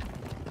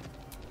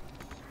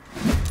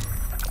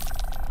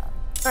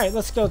 Alright,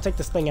 let's go take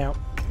this thing out.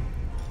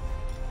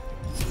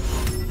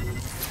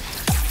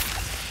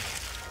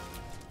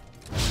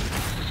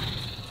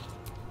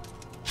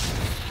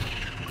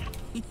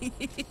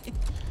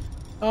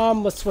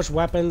 Let's switch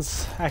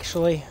weapons,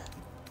 actually.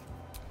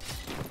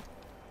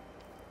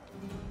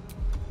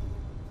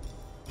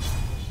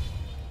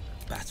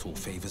 Battle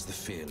favors the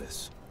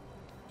fearless.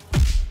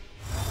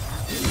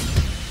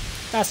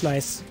 That's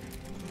nice.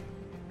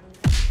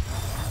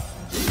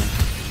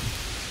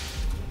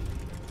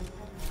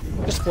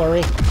 Just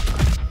flurry.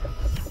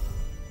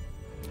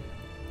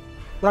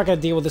 We're not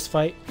gonna deal with this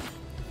fight.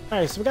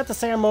 Alright, so we got the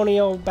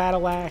ceremonial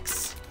battle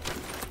axe.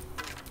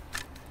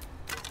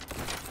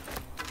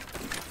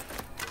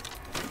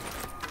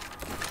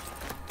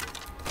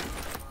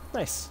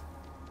 Nice.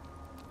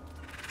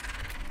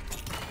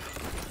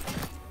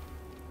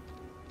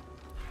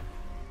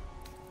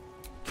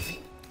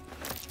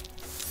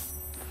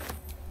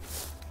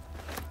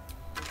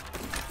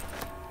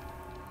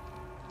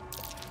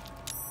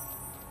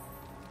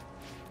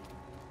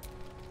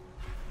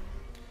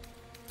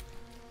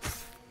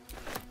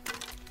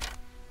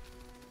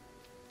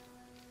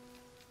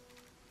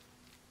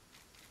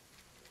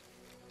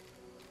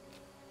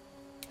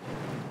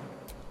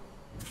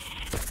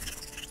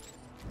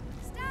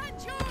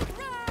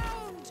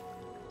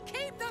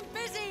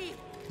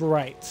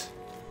 Right.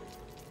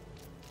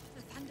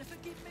 The thunder,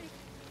 forgive me.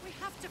 We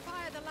have to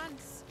fire the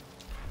lance.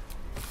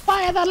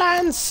 Fire the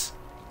lance!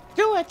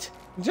 Do it!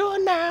 Do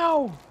it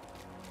now!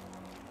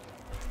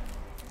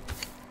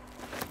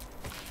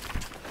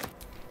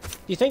 Do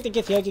you think the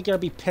Githyanki are gonna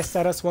be pissed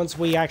at us once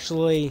we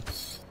actually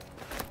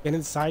get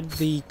inside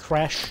the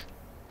Creche?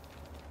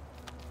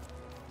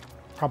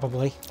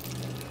 Probably.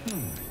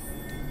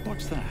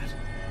 What's that?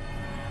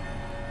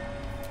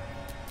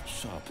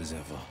 Sharp as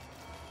ever.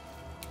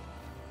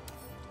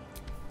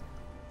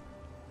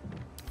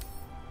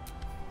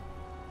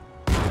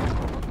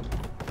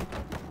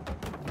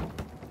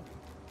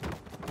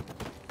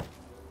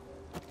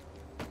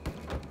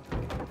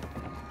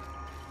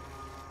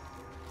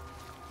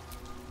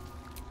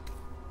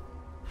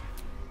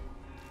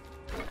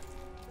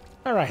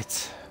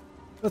 Alright.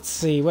 Let's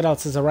see, what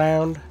else is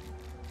around?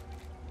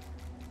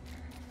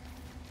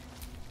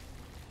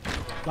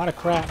 A lot of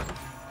crap.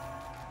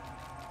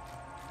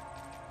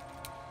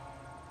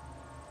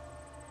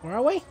 Where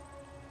are we?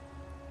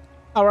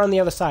 Oh, we're on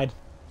the other side.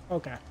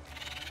 Okay.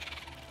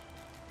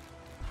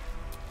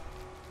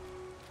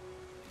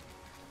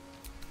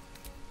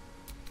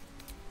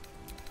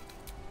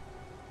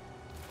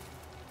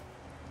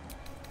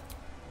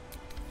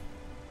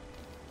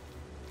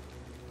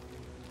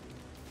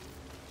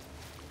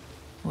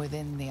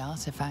 Within the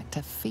artifact,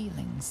 a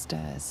feeling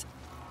stirs.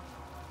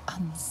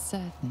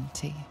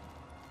 Uncertainty.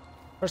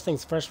 First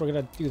things first, we're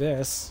gonna do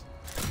this.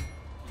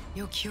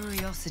 Your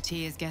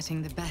curiosity is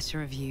getting the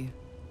better of you.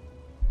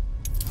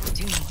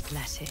 Do not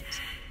let it.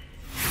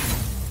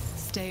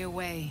 Stay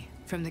away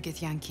from the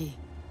Githyanki.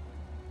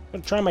 I'm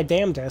gonna try my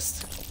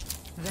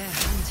damnedest. They're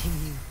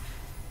hunting you.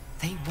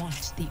 They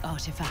want the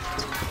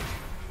artifact.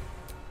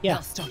 Yeah.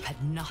 They'll stop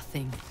at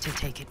nothing to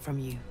take it from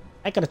you.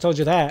 I could have told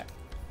you that.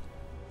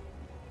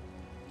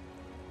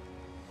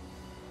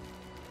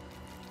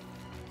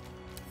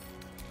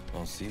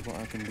 I'll see what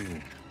I can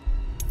do.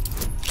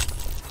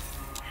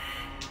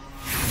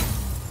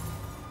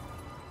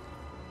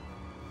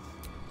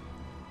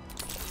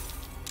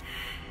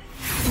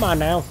 Come on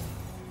now.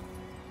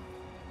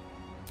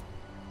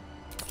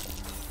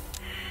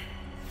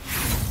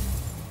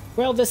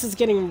 Well, this is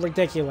getting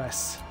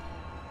ridiculous.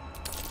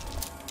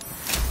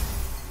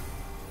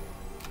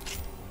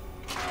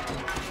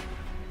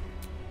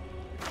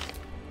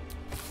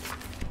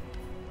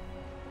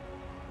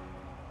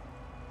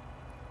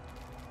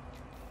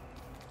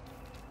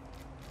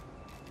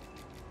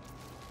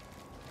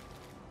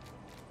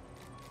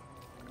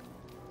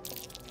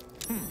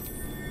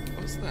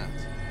 What's that?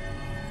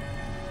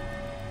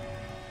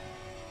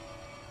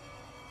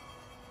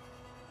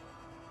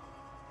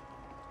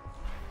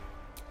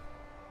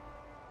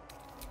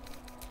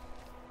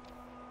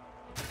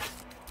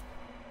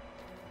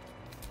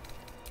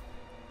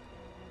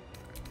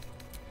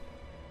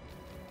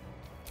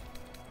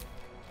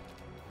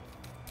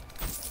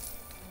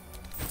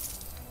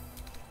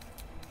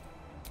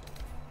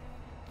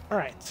 All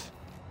right.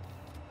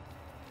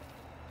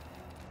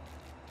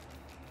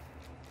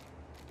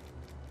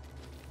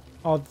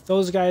 All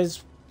those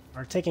guys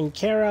are taken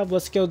care of.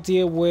 Let's go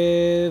deal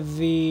with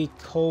the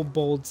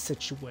kobold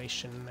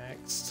situation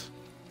next.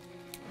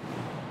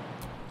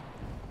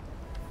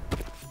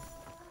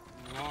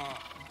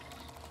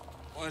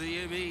 What do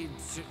you mean,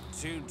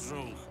 too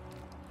drunk?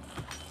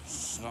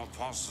 It's not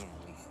possible.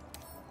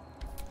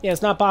 Yeah,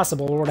 it's not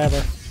possible or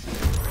whatever.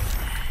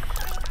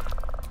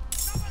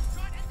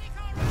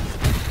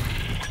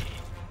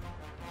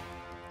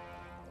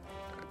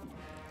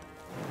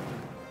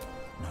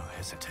 No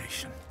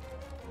hesitation.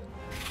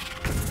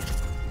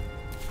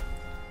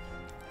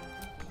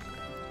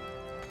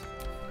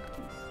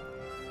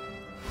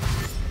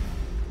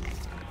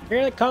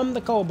 Here they come,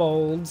 the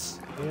kobolds.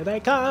 Here they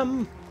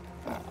come.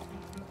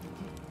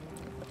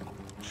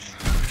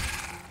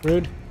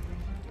 Rude.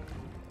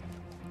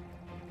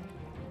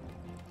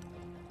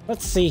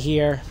 Let's see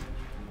here.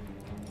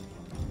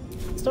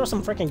 Let's throw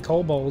some freaking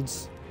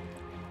kobolds.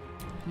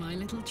 My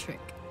little trick.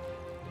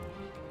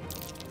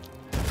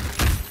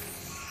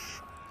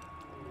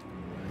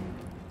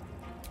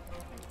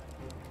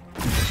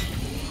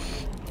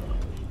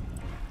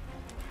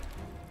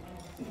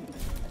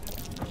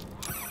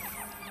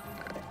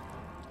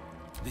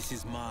 This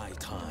is my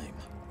time.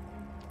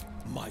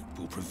 Might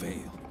will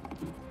prevail.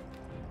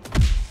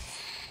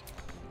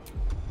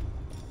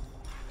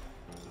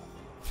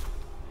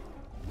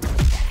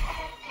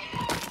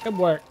 Good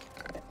work.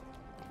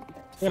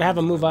 We're gonna have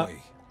him move up.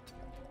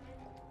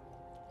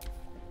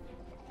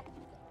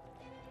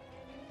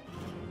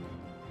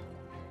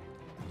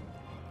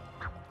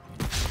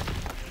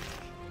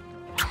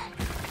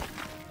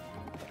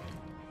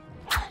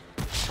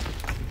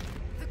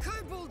 The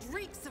kobold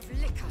reeks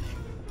of liquor.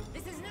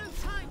 This is no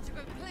time to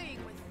go playing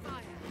with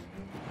fire.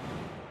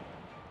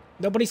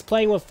 Nobody's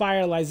playing with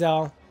fire,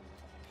 Lae'zel.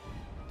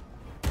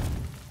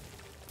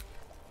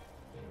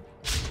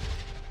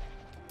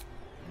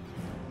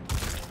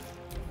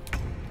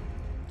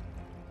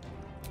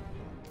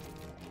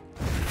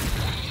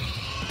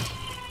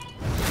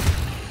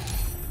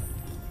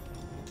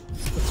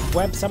 Let's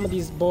web some of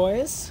these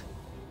boys.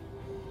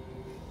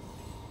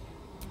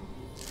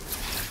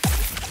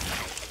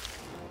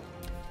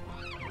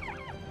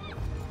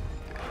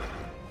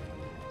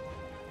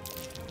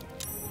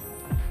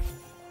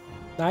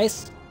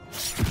 Nice.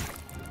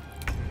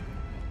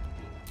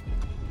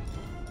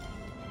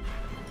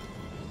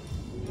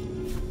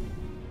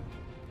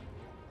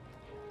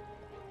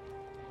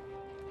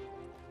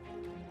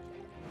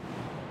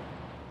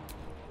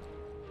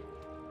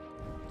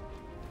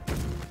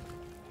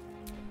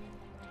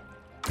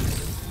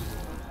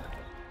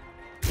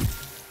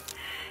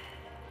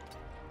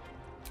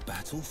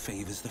 Battle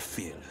favors the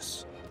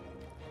fearless.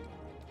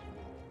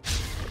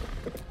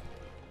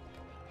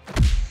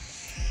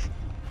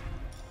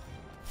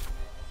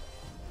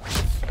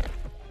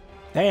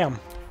 Damn.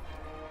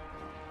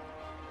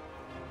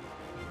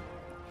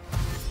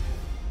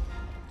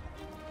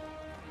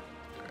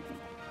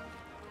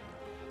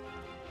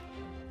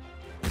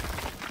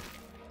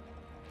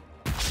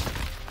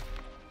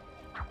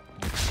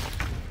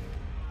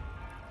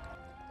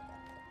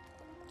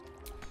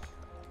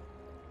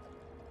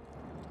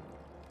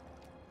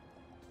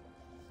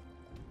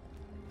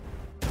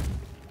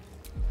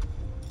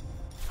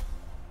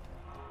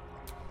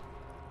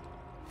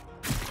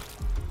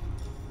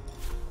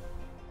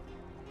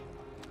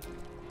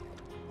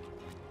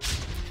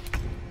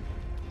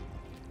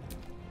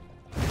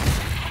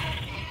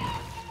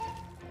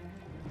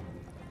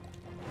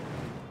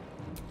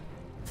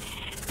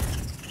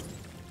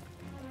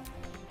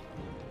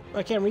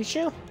 I can't reach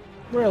you?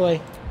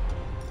 Really?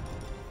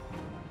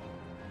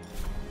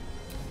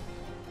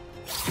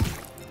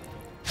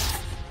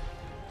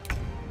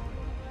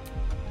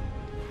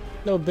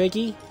 No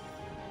biggie.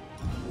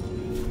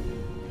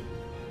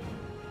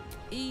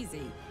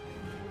 Easy.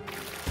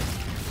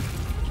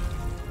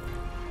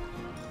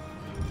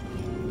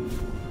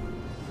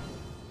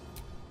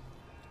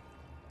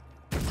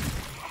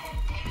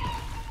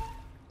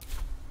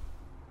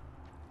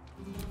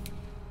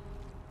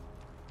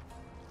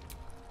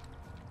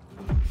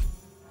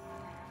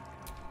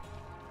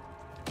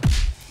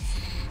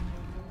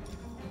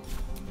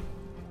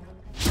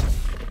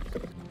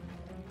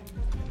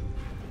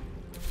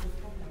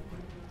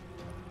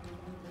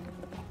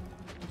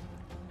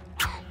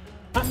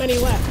 Not many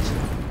left.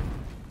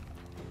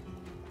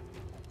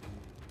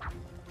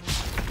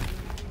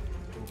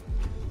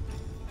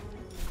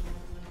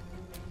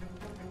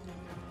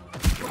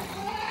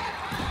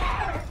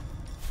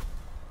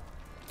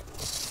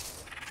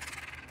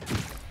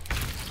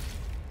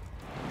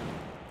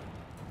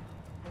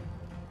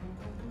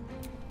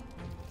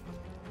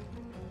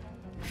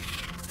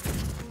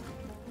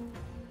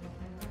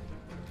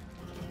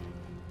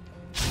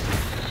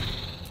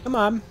 Come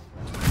on.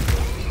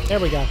 There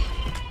we go.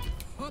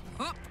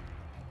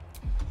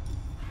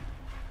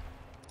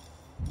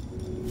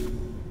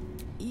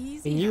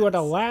 And you are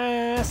the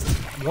last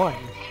one.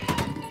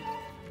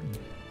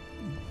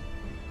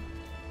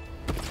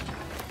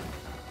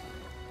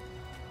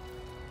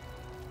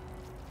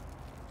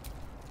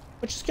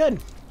 Which is good.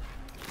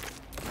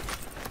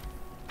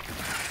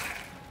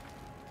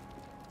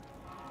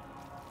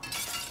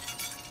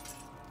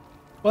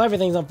 Well,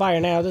 everything's on fire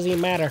now. It doesn't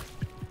even matter.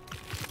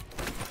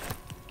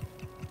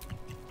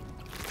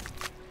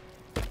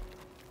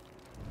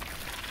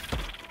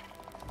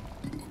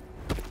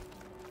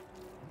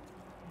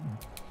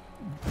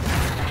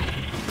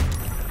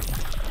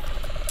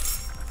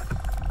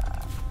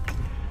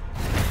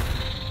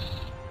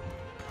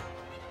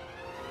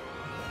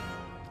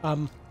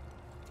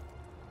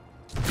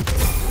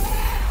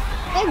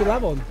 Hey, we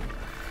leveled.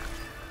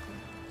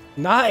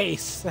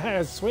 Nice.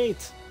 That is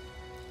sweet.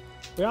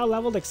 We all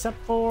leveled except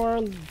for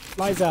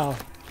Lae'zel.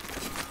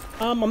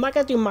 I'm not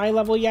gonna do my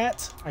level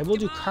yet. I will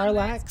do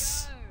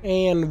Karlach's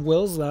and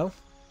Will's though.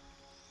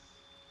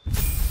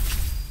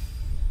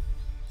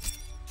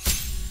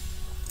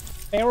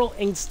 Feral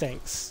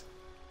Instincts.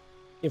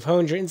 You've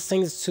honed your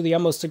instincts to the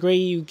utmost degree.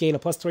 You gain a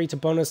 +3 to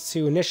bonus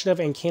to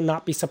initiative and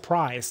cannot be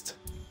surprised.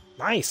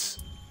 Nice.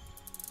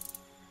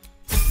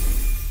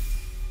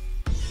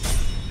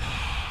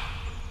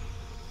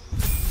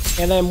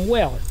 And then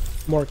Will.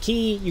 More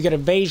key. You get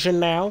evasion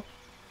now.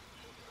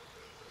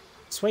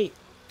 Sweet.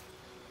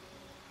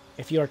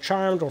 If you are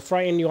charmed or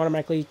frightened, you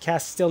automatically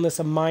cast stillness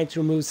of mind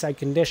to remove said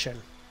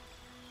condition.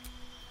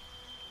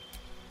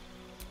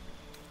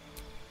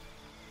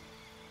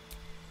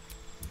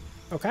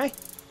 Okay.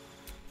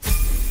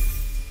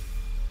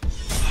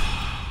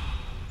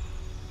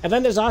 And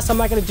then there's us. I'm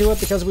not going to do it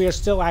because we are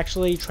still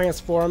actually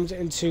transformed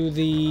into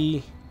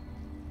the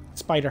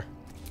spider.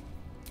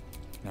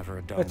 Never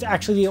a dull That's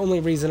actually the only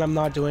reason I'm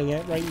not doing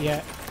it right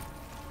yet.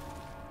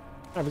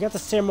 Alright, we got the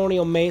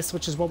ceremonial mace,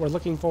 which is what we're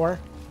looking for.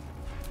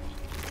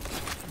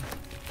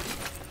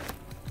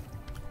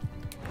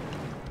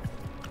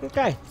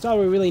 Okay, that's all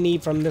we really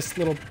need from this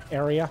little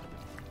area.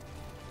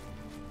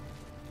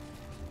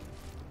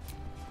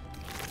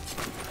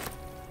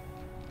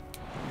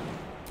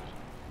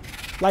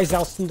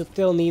 Lae'zel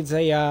still needs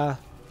a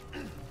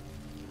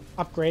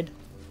upgrade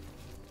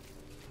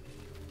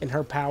in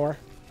her power.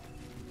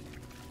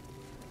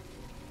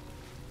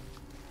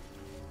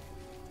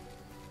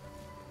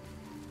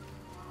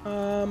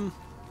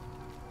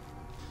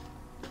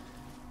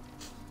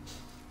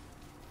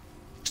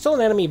 Still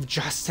an enemy of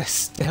justice,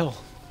 still.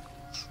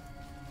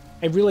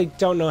 I really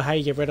don't know how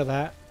you get rid of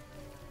that.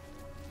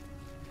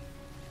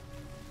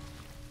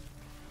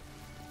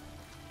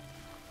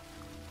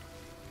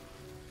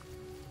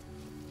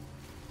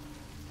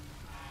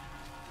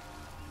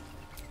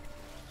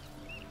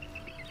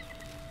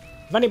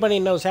 If anybody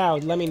knows how,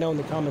 let me know in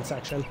the comment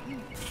section.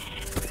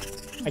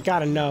 I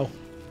gotta know.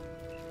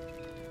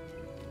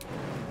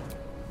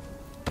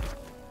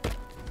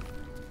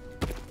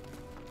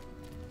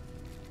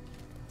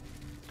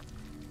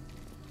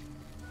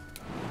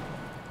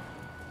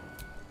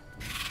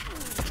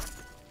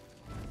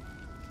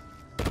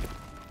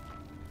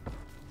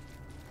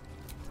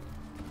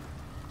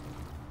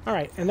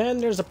 Alright, and then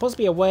there's supposed to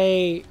be a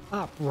way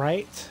up,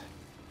 right?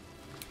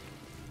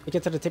 To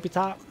get to the tippy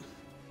top?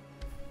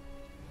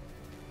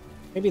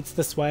 Maybe it's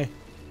this way.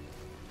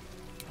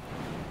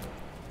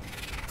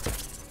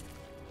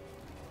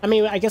 I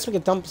mean, I guess we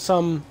could dump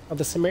some of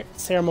the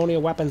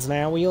ceremonial weapons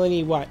now. We only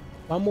need, what,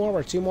 1 more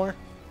or 2 more?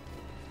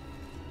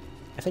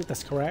 I think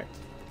that's correct.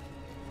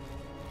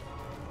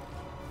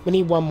 We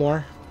need 1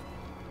 more.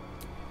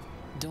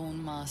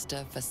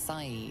 Dawnmaster for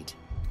Said.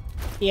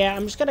 Yeah,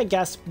 I'm just gonna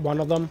guess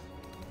 1 of them.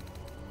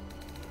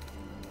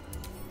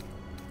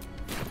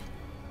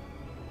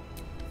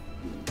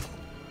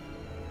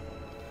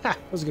 Ha!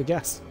 That was a good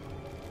guess.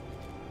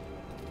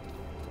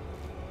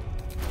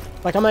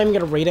 Like, I'm not even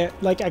gonna read it.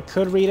 Like, I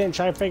could read it and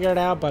try to figure it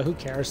out, but who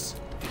cares?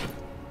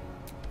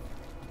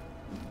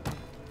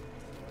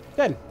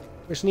 Good.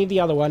 We just need the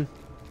other one.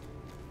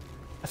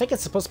 I think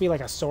it's supposed to be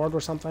like a sword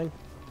or something.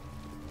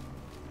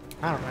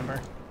 I don't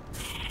remember.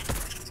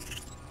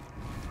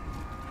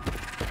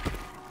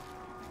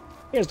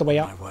 Here's the way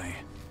up. My way.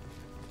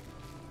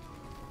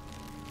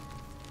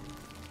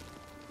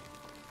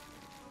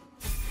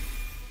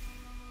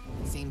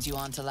 Seems you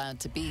aren't allowed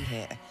to be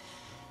here.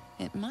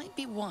 It might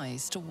be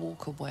wise to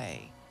walk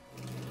away.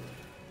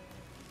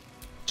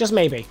 Just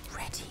maybe.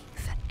 Ready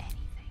for anything.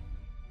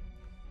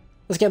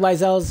 Let's get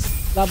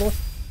Lae'zel's level.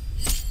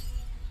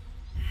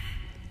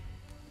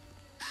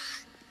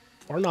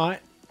 Or not.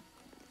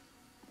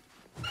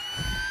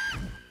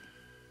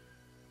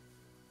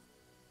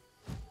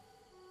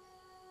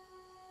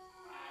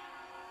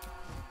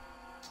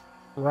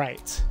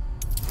 Right.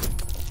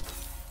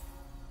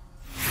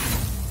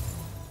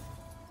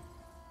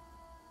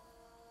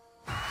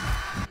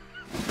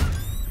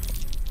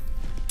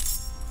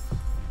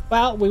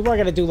 Well, we were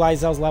gonna do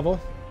Lae'zel's level.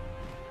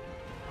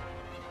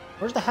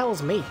 Where the hell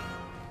is me?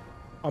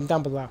 Oh, I'm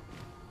down below.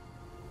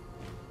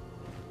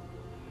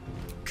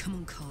 Come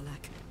on,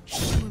 Karlach.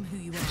 Show him who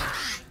you are.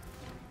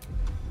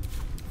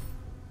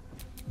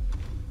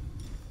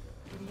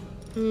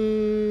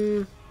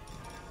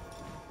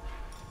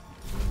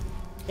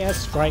 Yeah,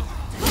 strike.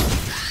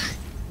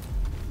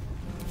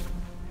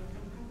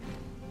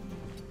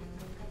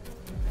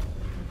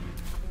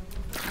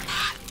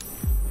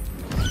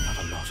 I have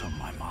a lot on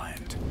my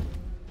mind.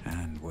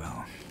 And,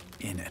 well,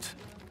 in it.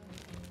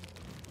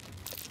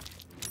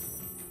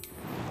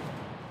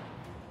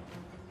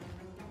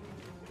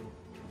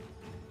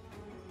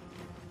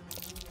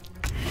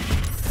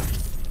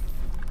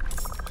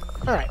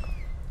 Alright.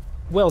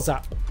 Will's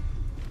up.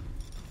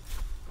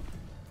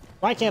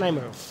 Why can't I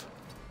move?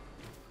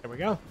 There we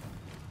go.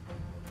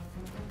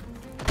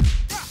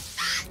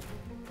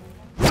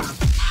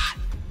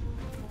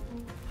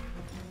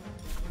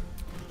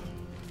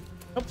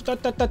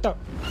 Oh,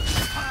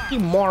 you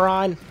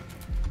moron.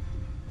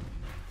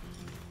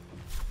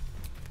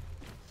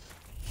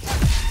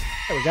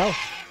 There we go.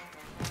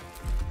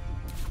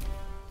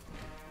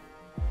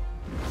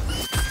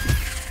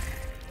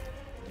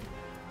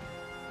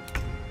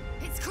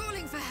 It's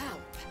calling for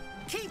help.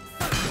 Keep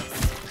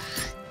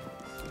focused.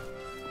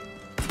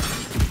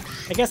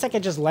 I guess I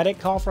could just let it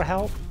call for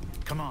help.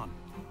 Come on.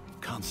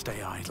 Can't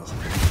stay idle.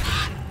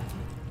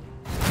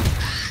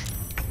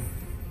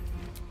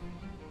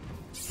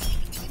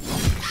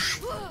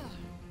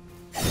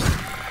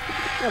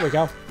 There we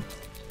go.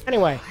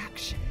 Anyway,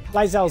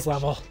 Lae'zel's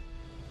level.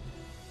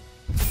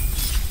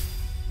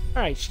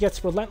 Alright, she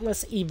gets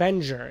Relentless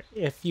Avenger.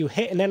 If you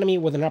hit an enemy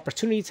with an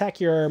opportunity attack,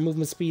 your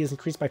movement speed is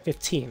increased by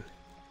 15.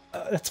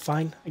 That's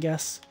fine, I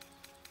guess.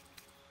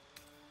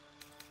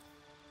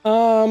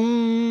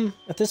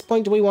 At this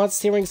point, do we want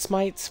Searing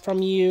Smites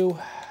from you?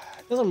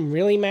 It doesn't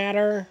really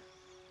matter.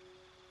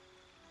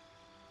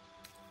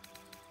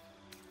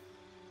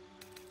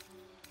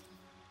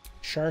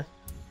 Sure.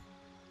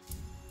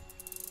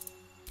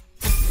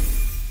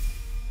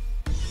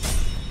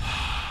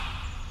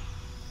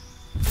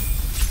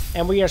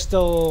 And we are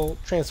still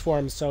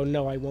transformed, so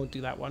no, I won't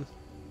do that one.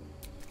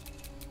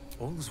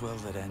 All's well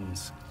that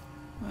ends.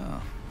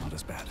 Well, not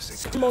as bad as it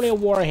could. Ceremonial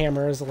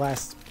Warhammer is the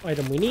last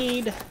item we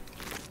need.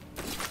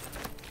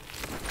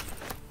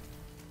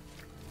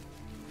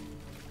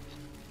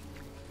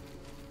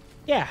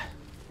 Yeah.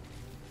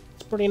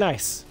 It's pretty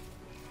nice.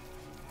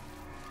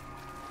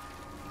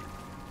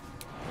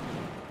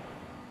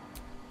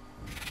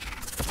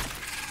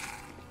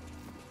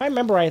 If I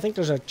remember right, I think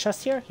there's a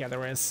chest here. Yeah,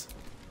 there is.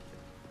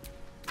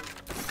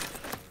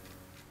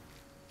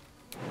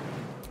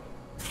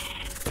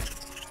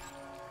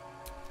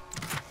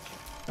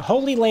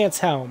 Holy Lance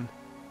Helm.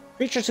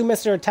 Creatures who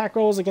miss their attack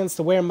rolls against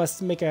the wearer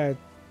must make a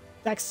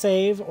dex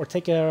save or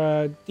take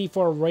a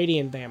d4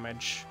 radiant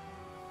damage.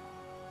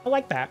 I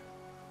like that.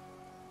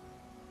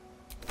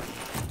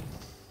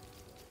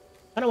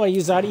 I don't want to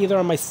use that either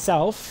on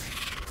myself.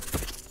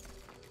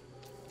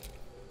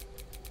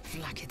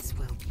 Flaggots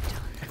will be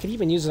done. I could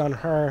even use it on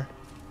her.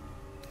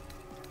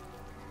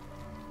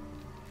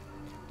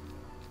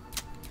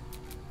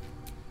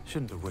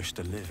 Shouldn't have wished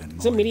to live in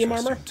Is it more medium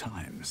interesting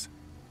armor? times.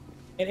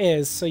 It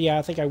is, so yeah,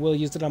 I think I will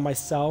use it on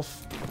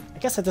myself. I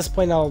guess at this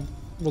point I'll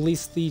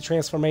release the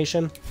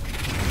transformation.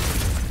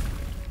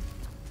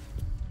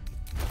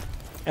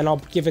 And I'll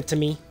give it to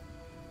me.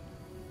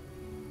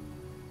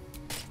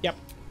 Yep.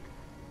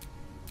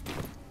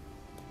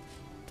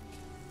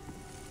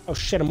 Oh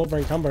shit, I'm over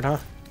encumbered, huh?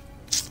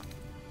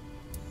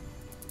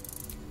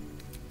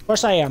 Of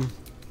course I am.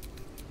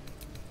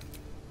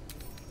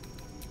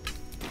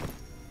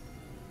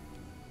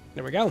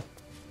 There we go.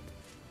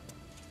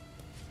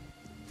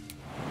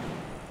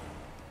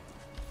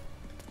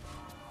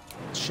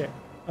 Shit.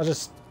 I'll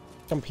just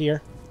jump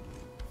here.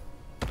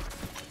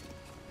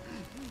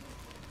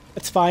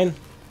 It's fine.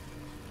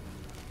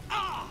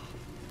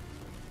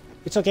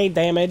 It's okay,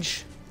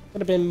 damage.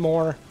 Would have been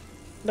more.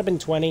 Would have been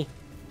 20.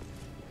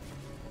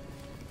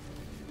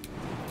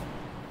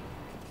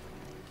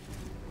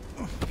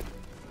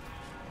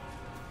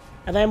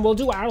 And then we'll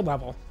do our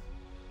level,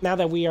 now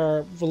that we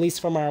are released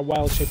from our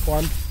wild shape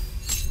form.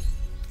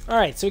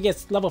 Alright, so we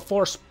get level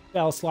 4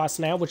 spell slots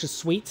now, which is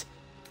sweet.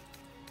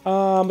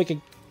 We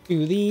could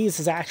do these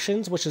as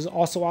actions, which is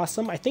also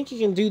awesome. I think you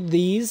can do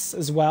these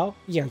as well.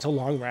 Yeah, until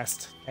long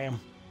rest.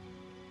 Damn.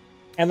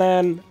 And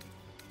then,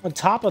 on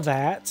top of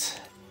that,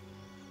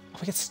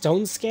 we get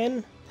stone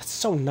skin. That's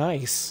so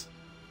nice.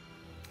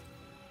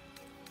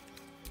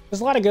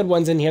 There's a lot of good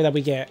ones in here that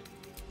we get.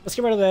 Let's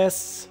get rid of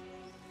this.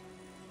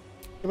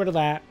 Get rid of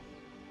that.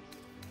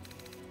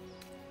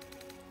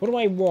 What do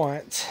I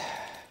want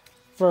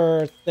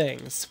for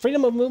things?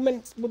 Freedom of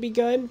movement would be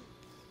good.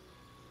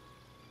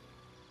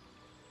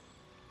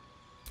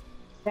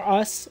 For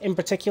us, in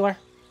particular.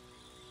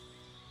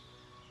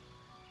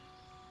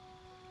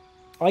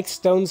 I like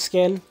stone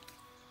skin.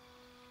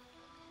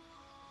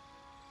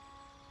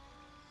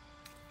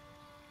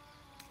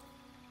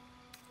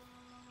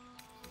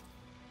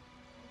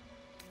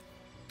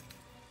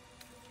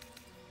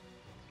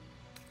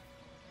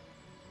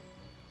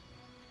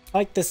 I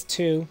like this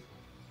too.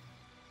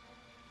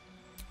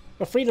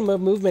 But freedom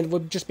of movement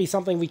would just be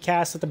something we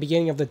cast at the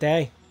beginning of the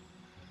day.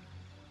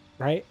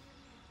 Right?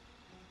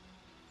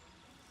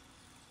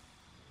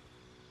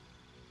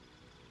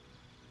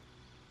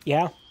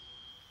 Yeah.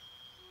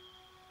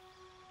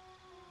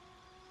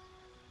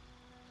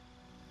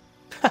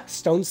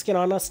 Stone skin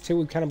on us too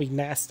would kind of be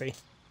nasty.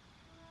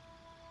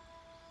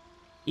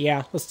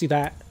 Yeah, let's do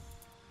that.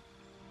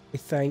 I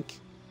think.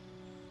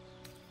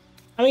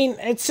 I mean,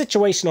 it's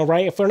situational,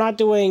 right? If we're not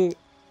doing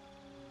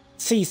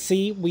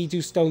CC, we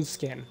do stone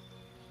skin.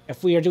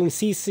 If we are doing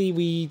CC,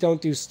 we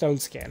don't do stone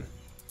skin.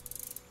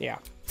 Yeah.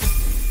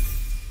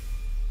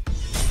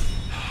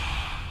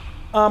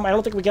 I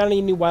don't think we got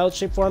any new wild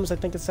shape forms, I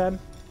think it said.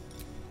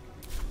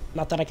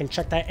 Not that I can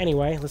check that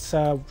anyway. Let's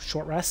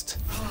short rest.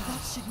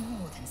 That should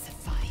more than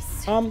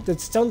suffice. Did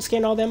stone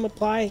skin all them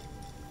apply?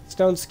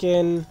 Stone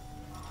skin,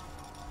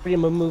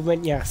 freedom of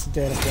movement, yes, it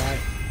did apply.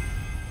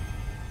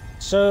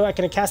 So I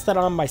can cast that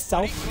on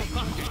myself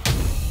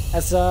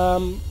as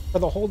for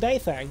the whole day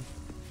thing.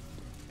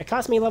 It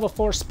cost me a level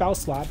 4 spell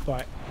slot,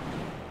 but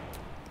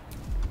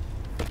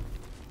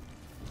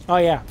oh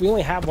yeah, we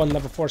only have one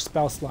level 4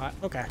 spell slot.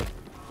 Okay,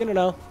 good to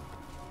know.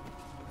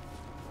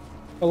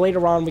 But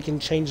later on we can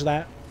change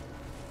that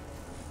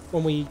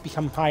when we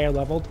become higher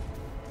leveled.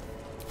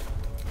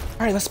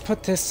 All right, let's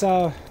put this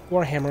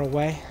warhammer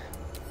away.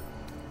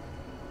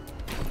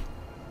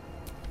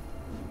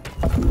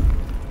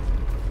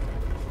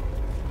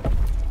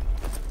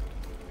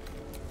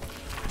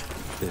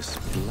 This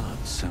blood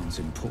sounds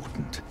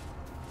important.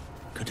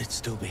 Could it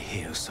still be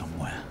here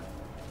somewhere?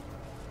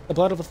 The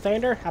blood of the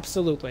Thunder?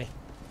 Absolutely.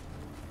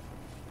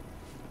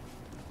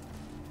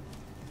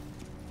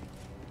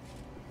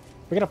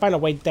 We're gonna find a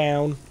way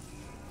down.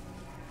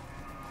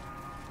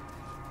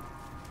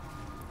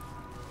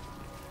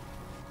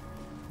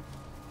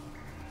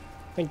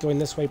 I think going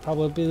this way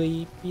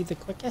probably be the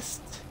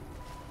quickest.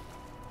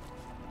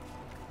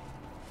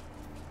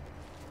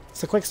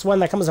 It's the quickest one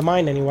that comes to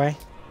mind anyway.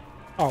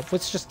 Oh,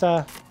 let's just,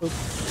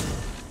 oops.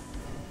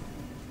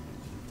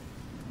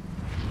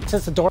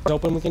 Since the door's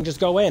open, we can just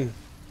go in.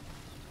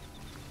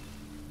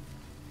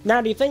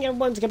 Now, do you think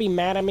everyone's gonna be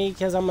mad at me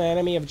because I'm an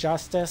enemy of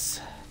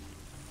justice?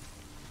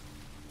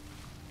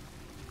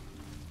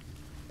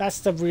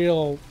 That's the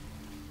real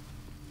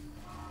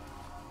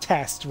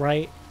test,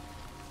 right?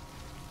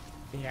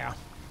 Yeah.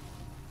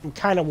 I'm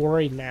kind of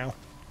worried now.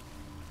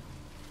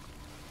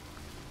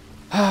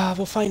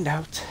 We'll find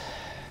out.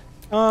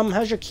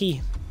 How's your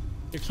key?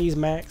 Your key's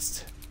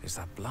maxed. Is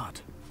that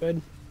blood?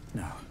 Good.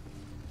 No.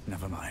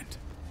 Never mind.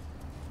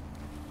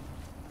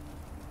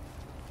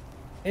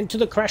 Into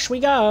the Creche we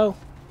go.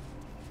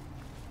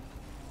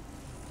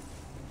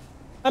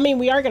 I mean,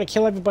 we are going to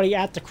kill everybody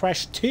at the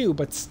Creche too,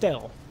 but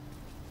still.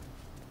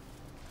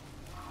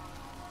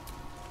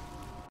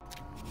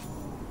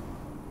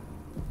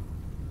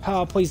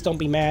 Oh, please don't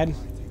be mad.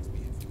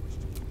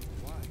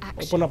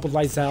 Action. Open up with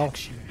Lae'zel.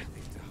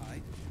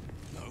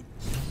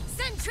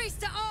 Sentries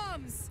to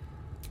arms!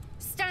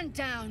 Stand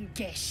down,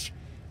 Gish.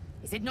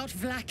 Is it not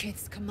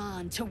Vlaakith's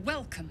command to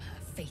welcome her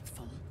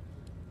faithful?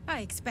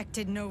 I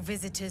expected no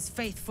visitors,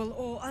 faithful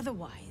or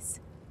otherwise.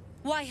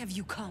 Why have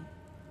you come?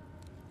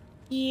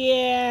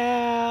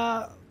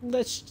 Yeah,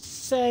 let's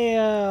say,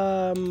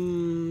 yeah,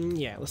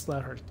 let's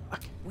let her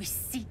talk. We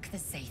seek the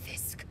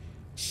Sathisk.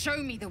 Show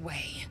me the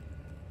way.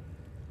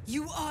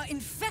 You are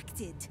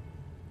infected.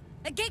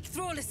 A gate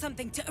thrall is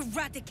something to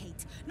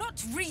eradicate,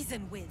 not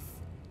reason with.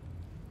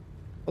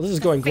 Well, this is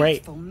going great.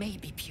 Faithful may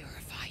be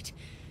purified.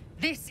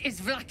 This is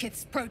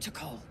Vlaakith's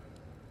protocol.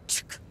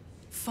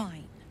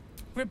 Fine.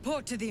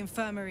 Report to the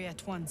infirmary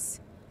at once.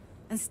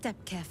 And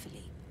step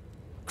carefully.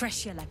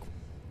 Creche like.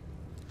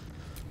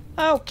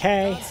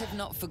 Okay. Guards have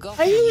not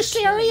forgotten Are you killing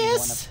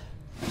serious?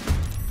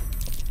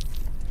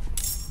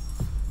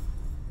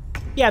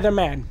 Yeah, they're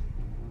mad.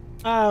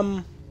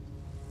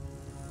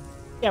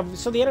 Yeah,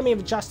 so the enemy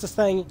of justice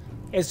thing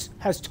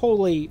has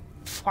totally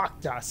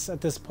fucked us at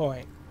this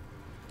point.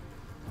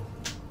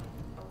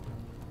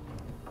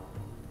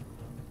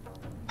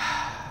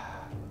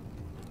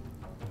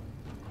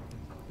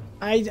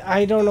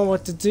 I don't know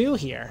what to do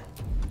here.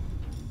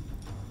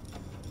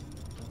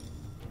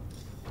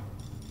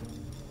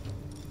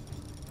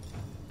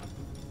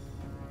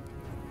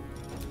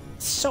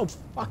 It's so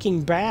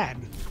fucking bad.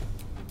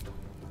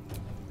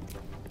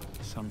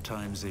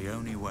 Sometimes the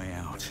only way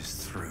out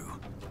is through.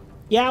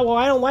 Yeah, well,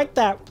 I don't like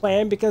that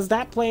plan because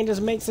that plan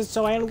just makes it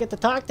so I don't get to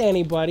talk to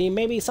anybody.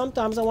 Maybe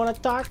sometimes I want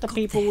to talk to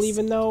people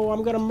even though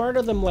I'm gonna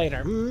murder them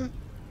later.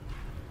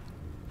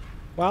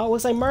 Well, it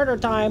looks like murder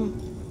time.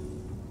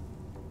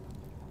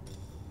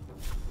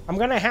 I'm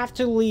gonna have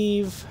to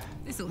leave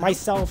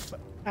myself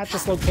at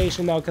this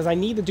location though because I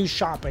need to do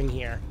shopping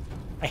here.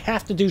 I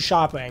have to do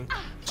shopping.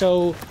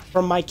 So,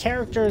 for my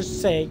character's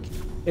sake,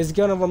 is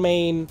gonna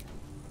remain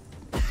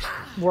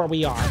where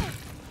we are.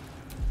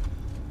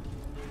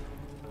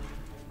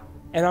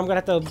 And I'm gonna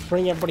have to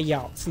bring everybody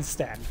else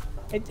instead.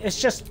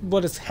 It's just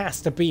what it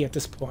has to be at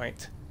this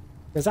point.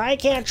 Because I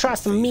can't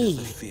trust me.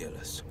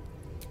 Fearless.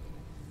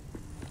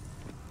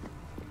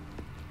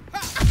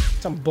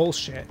 Some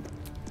bullshit.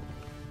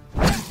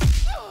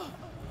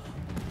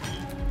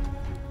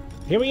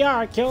 Here we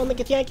are, killing the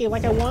Githyanki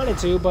like I wanted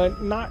to,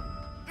 but not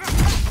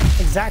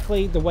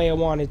exactly the way I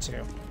wanted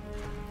to.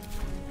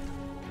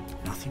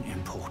 Nothing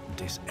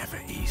important is ever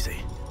easy.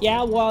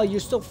 Yeah, well, you're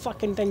still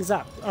fucking things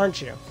up,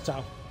 aren't you?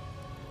 So,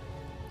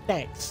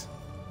 thanks.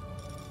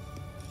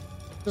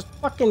 Just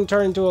fucking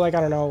turn into, like, I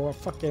don't know, a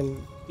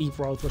fucking beef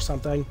roast or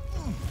something.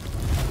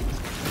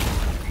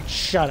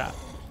 Shut up.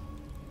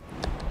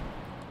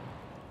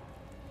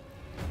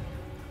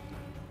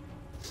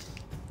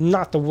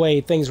 Not the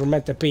way things were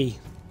meant to be.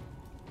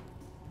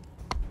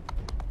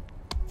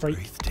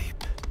 Breathe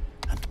deep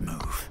and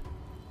move.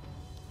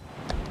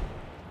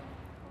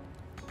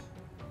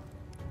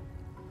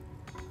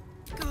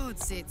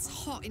 Gods, it's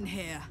hot in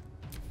here.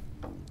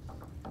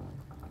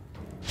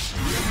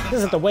 This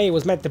isn't the way it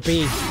was meant to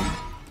be.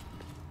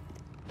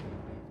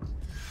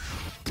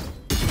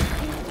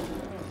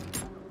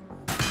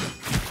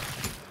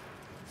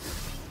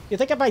 You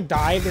think if I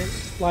died,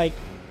 like,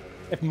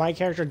 if my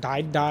character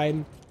died,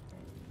 and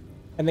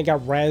then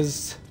got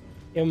rezzed,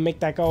 it would make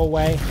that go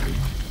away?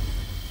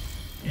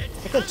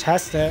 I could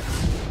test it,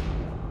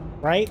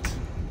 right?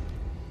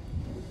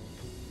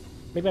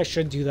 Maybe I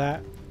should do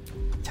that.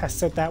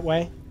 Test it that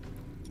way.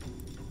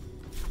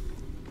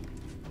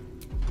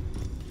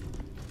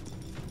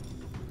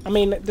 I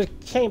mean, there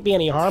can't be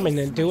any harm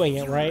in doing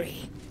it, right?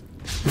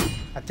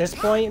 At this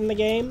point in the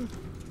game,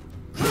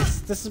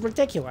 this is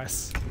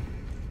ridiculous.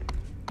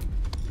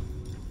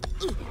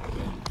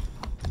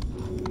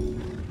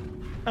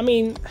 I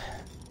mean,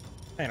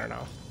 I don't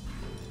know.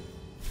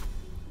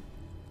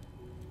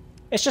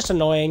 It's just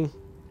annoying.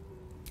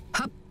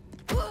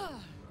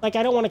 Like,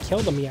 I don't want to kill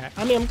them yet.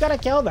 I mean, I'm gonna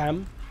kill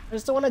them. I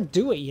just don't want to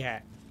do it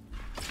yet.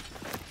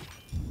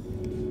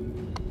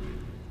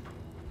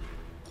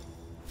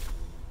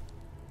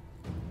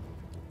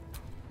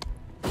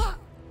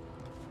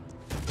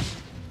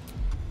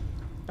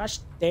 Gosh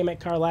damn it,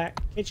 Karlak.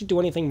 Can't you do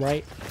anything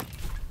right?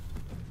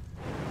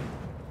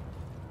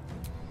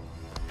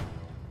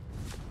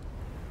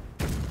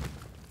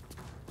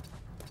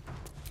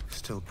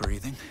 Still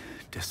breathing,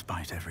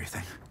 despite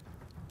everything.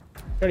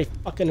 Already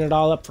fucking it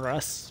all up for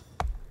us.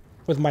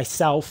 With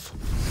myself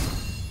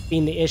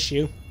being the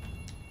issue.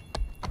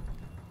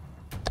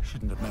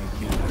 Shouldn't have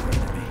made you their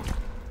enemy.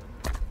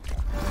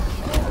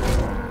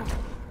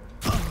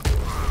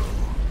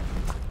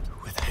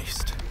 With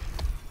haste.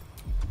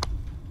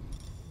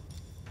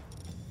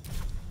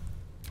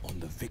 On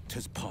the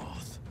victor's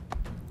path.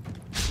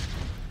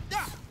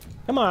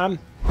 Come on.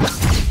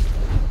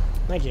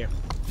 Thank you.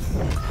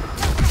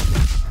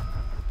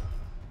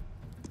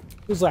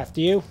 Who's left?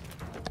 You?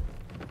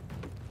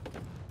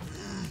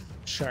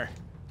 Sure.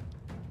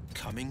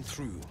 Coming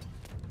through.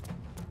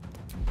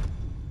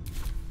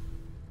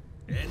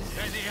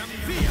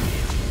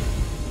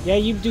 Yeah,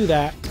 you do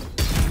that.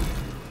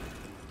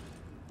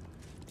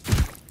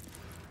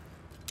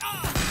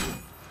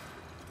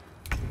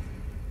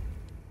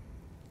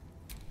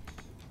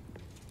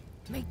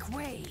 Make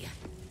way.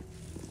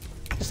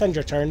 Just end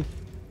your turn.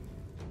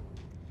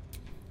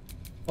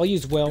 I'll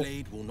use will.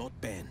 Blade will not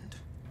bend.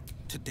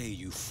 Today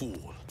you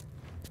fall.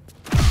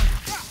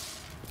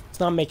 Let's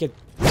not make it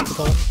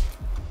difficult.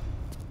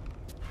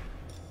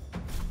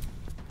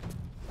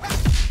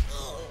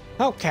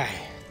 Okay.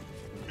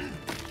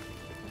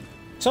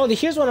 So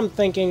here's what I'm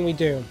thinking we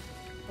do.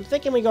 I'm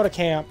thinking we go to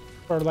camp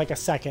for like a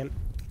second.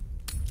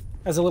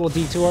 As a little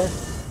detour.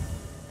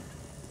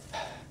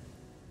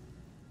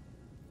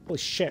 Holy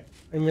shit.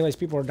 I didn't realize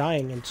people were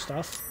dying and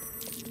stuff.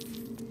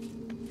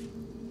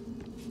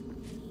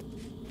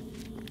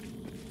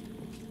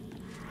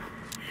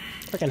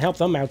 I can help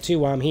them out too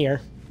while I'm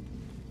here.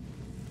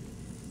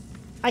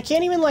 I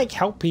can't even like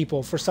help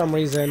people for some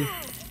reason.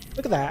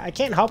 Look at that. I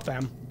can't help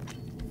them.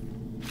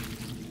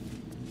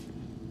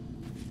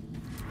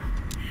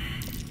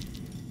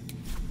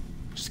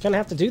 Just gonna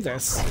have to do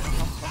this.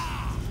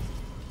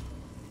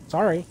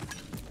 Sorry.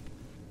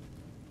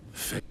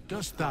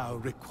 Dost thou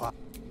require...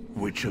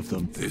 Which of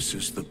them? This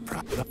is the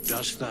problem.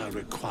 Dost thou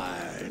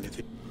require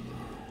anything?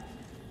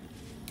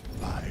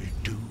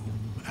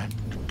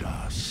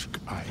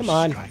 Come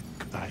on.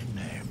 Strike thy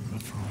name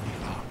from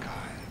the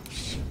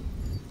archives.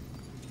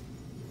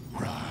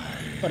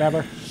 Rise.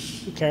 Whatever.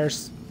 Who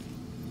cares?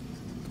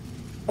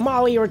 I'm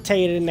all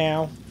irritated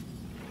now.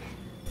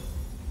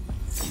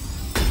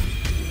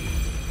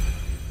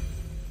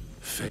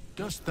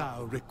 Dost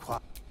thou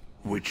require?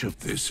 Which of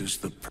this is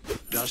the?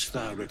 Dost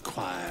thou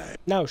require?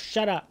 No,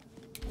 shut up.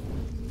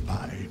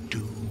 By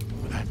doom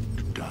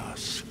and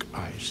dusk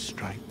I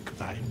strike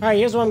thy name. Alright,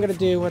 here's what I'm gonna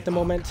do at the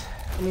moment.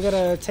 I'm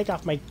gonna take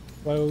off my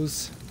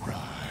clothes. Rise.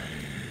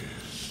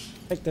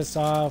 Take this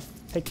off,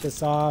 take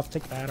this off,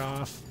 take that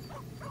off.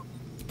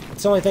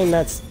 It's the only thing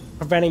that's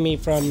preventing me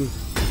from,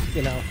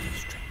 you know,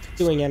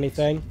 doing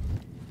anything.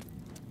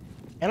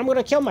 And I'm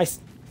gonna kill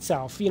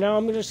myself, you know,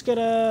 I'm just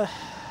gonna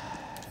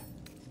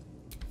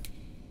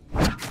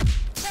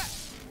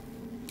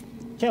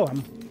kill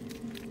him.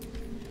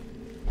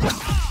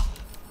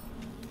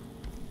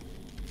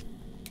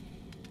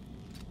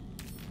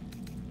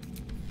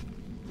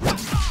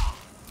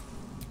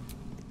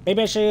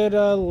 Maybe I should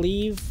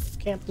leave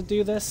camp to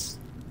do this.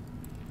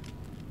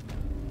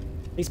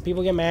 These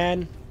people get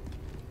mad.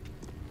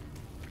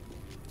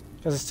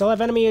 Because I still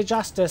have enemy of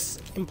justice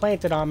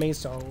implanted on me,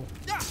 so...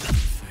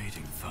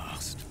 Fading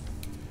fast.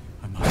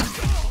 I must...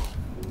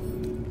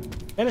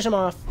 Finish him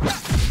off.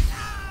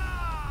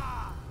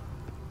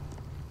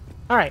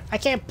 Alright, I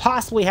can't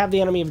possibly have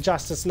the enemy of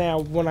justice now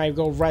when I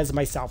go res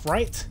myself,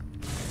 right?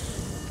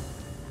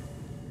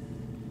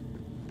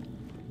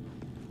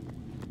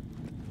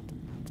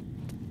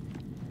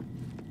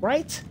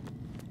 Right?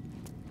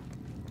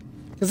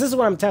 Because this is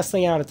what I'm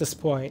testing out at this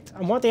point.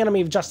 I want the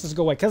enemy of justice to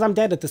go away, because I'm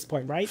dead at this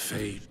point, right?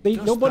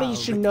 Nobody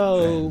should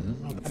know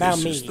about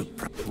me.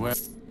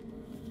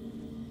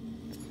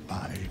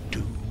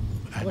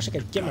 I wish I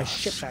could get my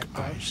shit back,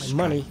 though. My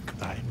money.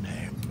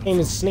 Aim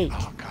and sneak.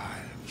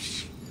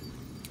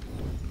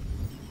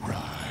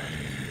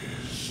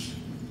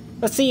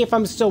 Let's see if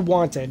I'm still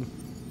wanted.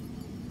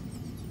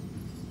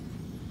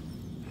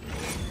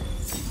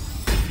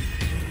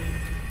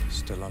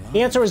 Still alive?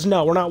 The answer is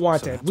no, we're not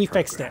wanted. We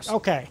fixed it.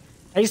 Okay.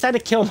 I just had to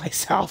kill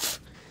myself.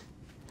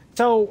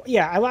 So,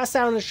 yeah, I lost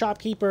out on the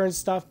shopkeeper and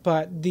stuff,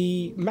 but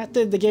the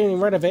method to getting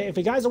rid of it, if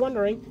you guys are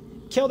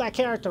wondering, kill that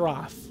character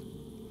off.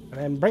 And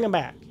then bring him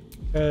back.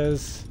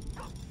 Because,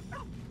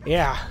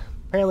 yeah,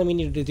 apparently we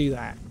needed to do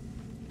that.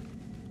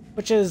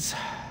 Which is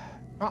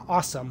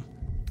awesome.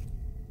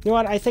 You know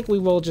what? I think we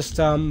will just,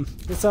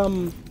 let's,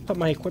 put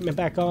my equipment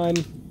back on.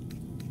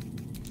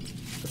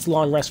 Let's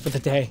long rest for the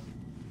day.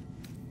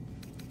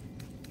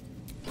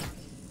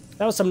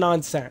 That was some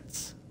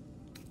nonsense,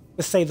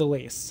 to say the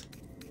least.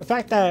 The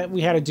fact that we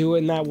had to do it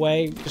in that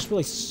way just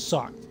really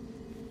sucked.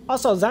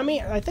 Also, does that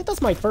mean... I think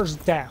that's my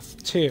first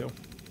death, too.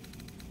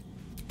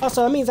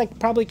 Also, that means I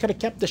probably could have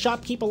kept the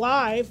shopkeep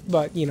alive,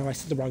 but, you know, I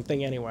said the wrong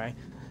thing anyway.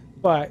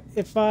 But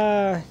if,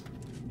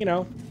 you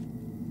know...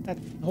 that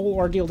whole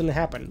ordeal didn't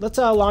happen. Let's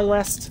long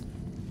rest.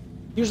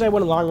 Usually I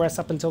wouldn't long rest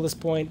up until this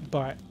point,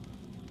 but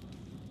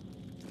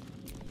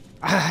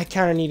I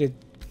kind of need to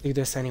do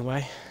this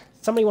anyway.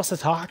 Somebody wants to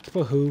talk,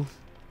 but who?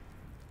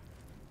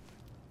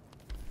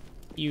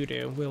 You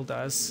do. Will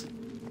does.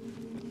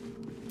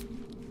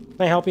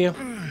 Can I help you?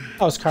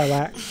 Oh, it's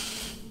Carlat.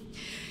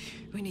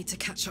 We need to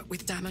catch up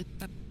with Damon.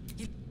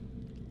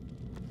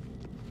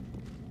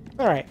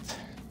 All right.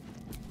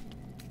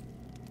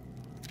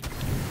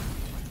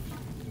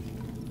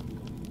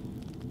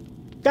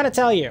 Gotta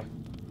tell you,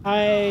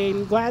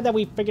 I'm glad that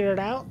we figured it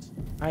out.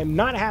 I'm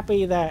not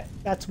happy that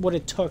that's what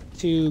it took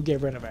to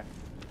get rid of it.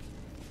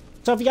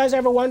 So if you guys are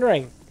ever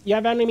wondering, you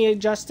have enemy of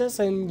justice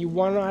and you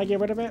want to get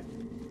rid of it,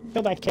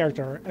 kill that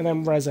character and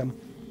then res him.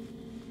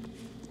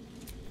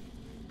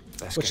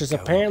 Which is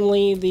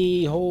apparently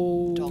the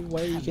whole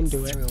way you can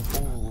do it. Through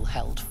a ball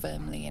held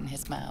firmly in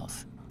his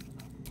mouth.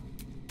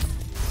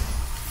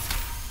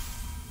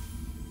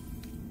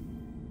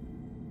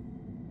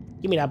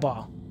 Give me that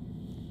ball.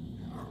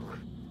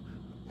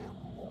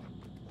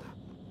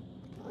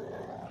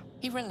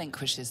 He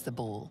relinquishes the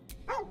ball.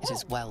 It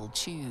is well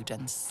chewed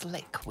and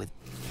slick with...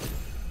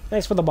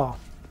 Thanks for the ball.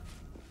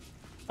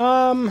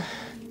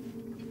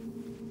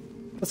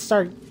 Let's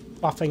start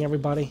buffing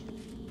everybody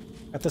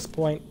at this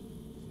point.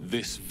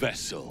 This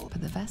vessel.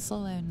 But the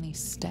vessel only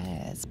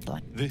stares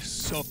blank. This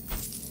soul.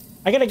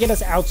 I gotta get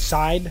us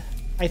outside,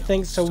 I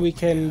think, so we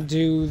can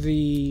do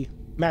the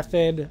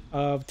method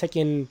of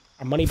taking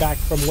our money back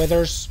from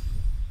Withers.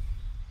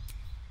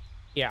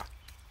 Yeah.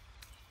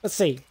 Let's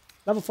see.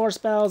 Level 4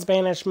 spells,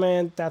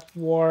 Banishment, Death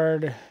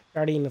Ward,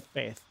 Guardian of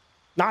Faith.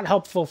 Not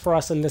helpful for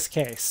us in this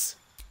case.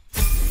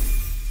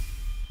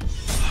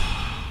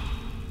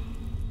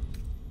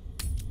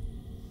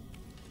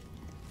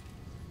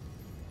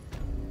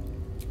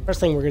 First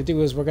thing we're going to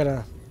do is we're going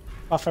to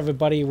buff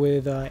everybody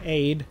with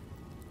Aid.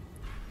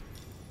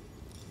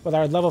 With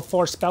our level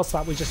 4 spell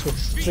slot we just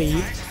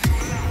received.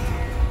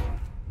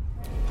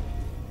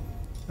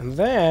 And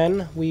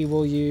then we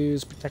will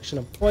use Protection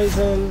of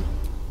Poison.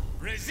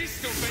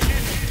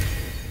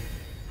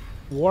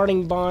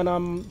 Warding Bond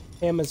on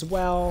him as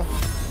well.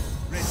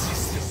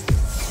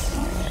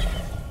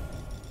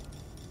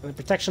 And the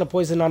protection of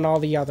poison on all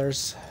the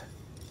others.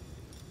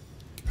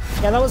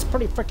 Yeah, that was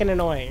pretty freaking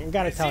annoying, I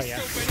gotta tell you.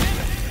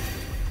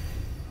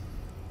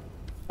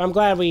 I'm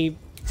glad we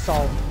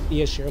solved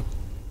the issue.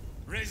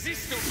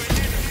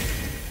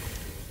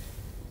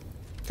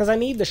 Because I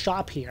need the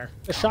shop here.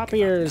 The shop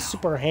here is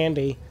super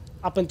handy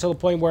up until the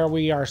point where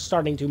we are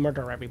starting to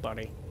murder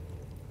everybody.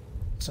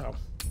 So.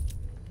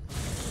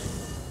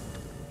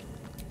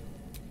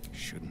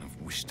 Shouldn't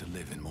have wished to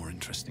live in more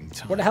interesting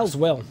times. Where the hell's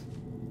Will?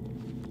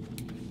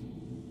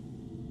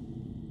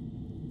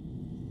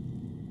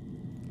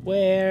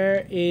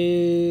 Where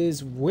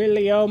is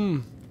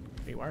William?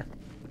 There you are.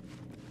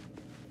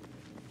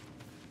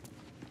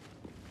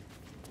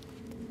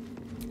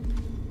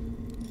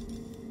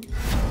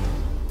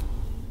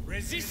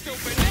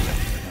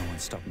 No one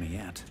stopped me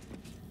yet.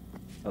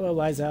 Hello,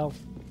 Lae'zel.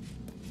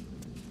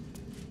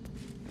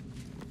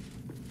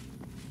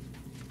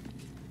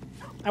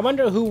 I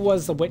wonder who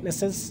was the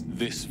witnesses.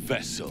 This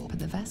vessel. But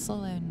the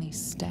vessel only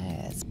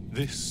stares.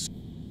 This.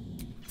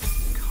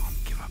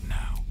 Can't give up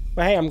now.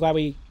 But hey, I'm glad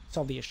we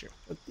solved the issue.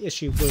 The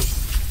issue was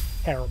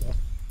terrible.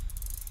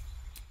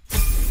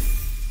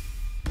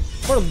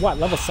 We're what,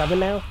 level 7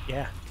 now?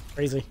 Yeah,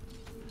 crazy.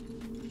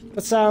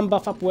 Let's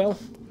buff up Will.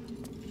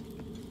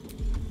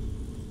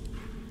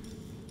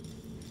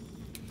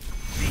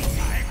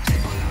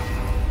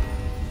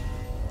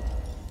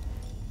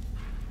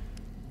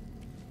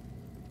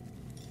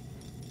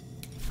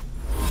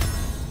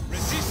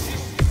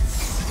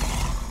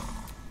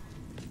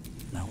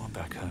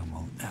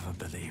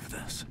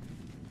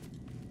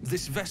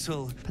 This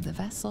vessel. But the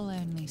vessel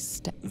only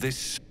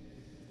This.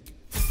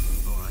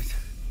 All right.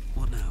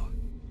 What now?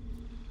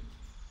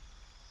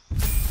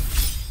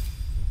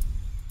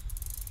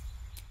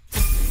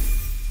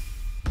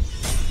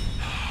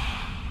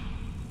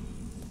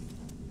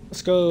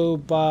 Let's go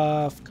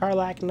buff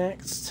Karlach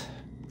next.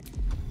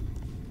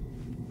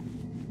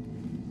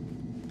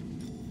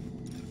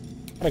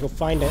 Gotta go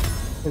find it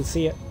and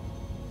see it.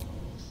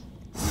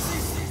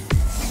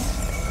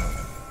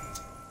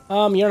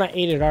 You're not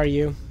aided, are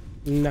you?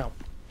 No.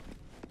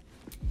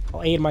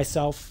 I'll aid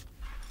myself.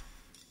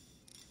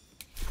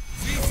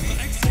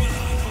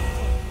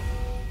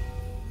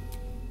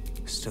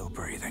 Still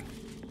breathing,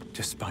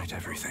 despite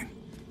everything.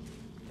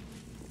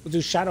 We'll do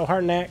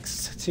Shadowheart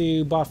next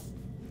to buff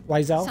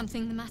Lae'zel.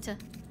 Something the matter?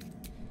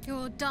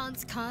 Your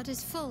dance card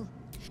is full.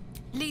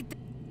 Lead the...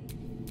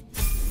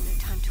 No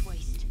time to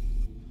waste.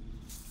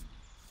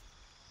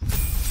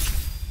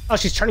 Oh,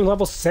 she's turning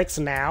level 6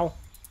 now.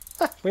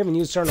 We haven't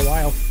used her in a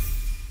while.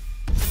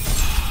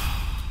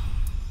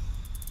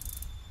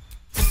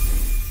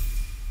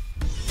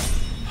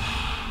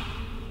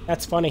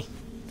 That's funny.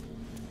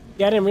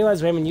 Yeah, I didn't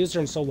realize we haven't used her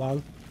in so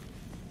long.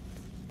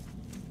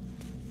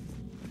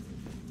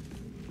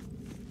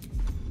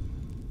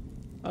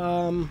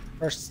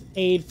 First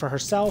aid for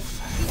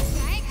herself.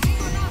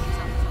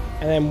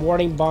 And then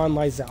warding bond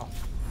Lae'zel.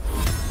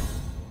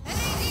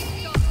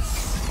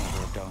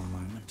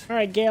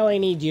 Alright, Gale, I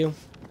need you.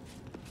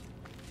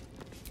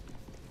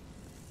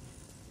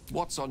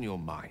 What's on your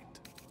mind?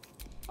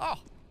 Oh,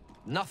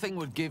 nothing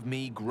would give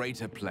me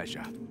greater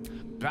pleasure.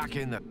 Back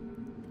in the...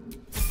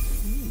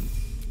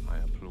 I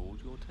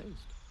applaud your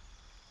taste.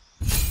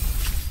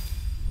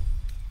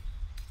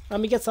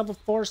 He gets level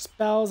 4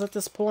 spells at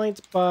this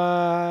point,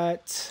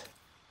 but...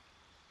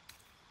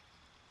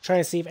 trying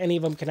to see if any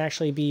of them can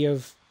actually be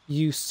of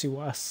use to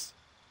us.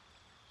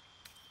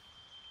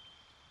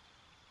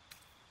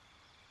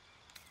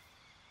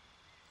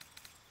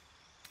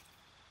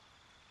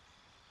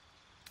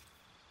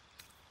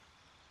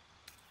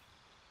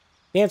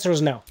 The answer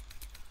is no.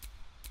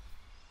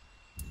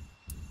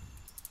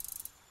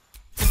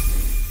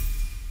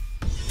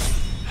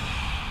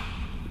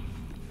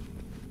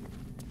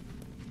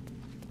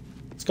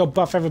 Let's go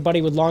buff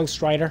everybody with Long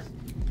Strider.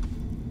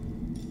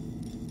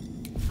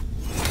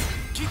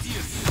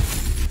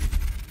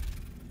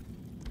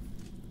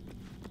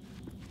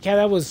 Yeah,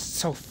 that was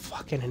so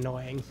fucking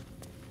annoying.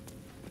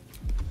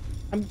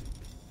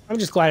 I'm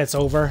just glad it's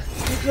over.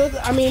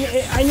 I mean,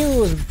 I knew it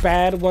was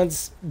bad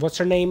once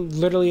what's-her-name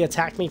literally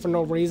attacked me for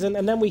no reason,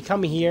 and then we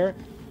come here,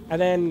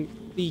 and then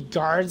the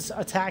guards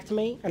attacked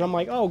me, and I'm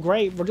like, oh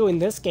great, we're doing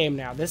this game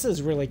now. This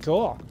is really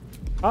cool.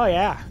 Oh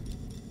yeah.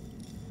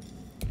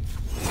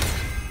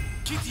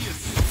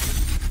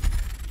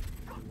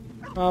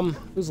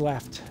 Who's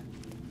left?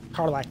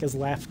 Karlach is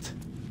left.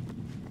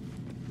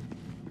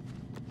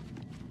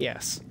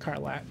 Yes,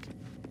 Karlach.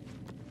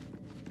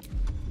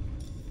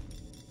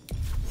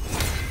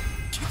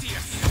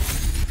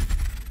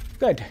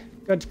 Good,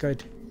 good,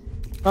 good.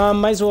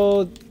 Might as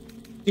well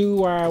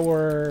do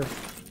our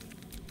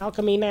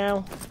alchemy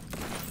now.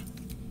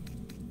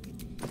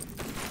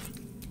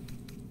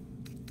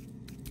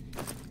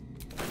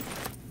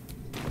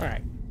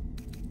 Alright.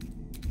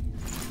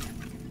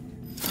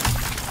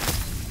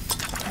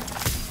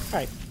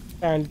 Alright,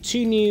 found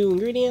 2 new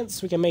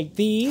ingredients. We can make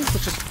these,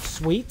 which is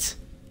sweet.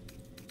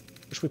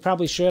 Which we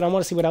probably should. I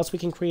want to see what else we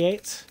can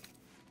create.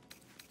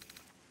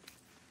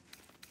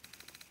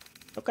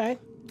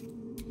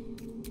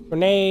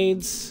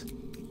 Grenades.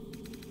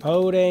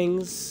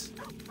 Coatings.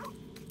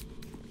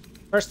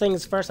 First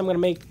things first, I'm gonna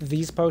make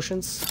these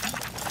potions.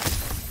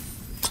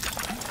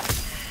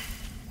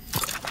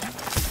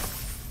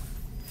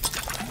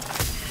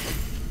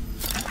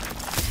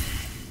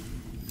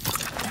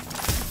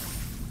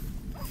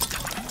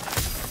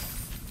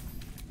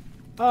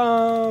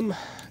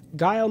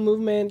 Guile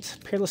movement,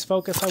 Peerless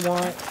Focus I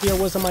want,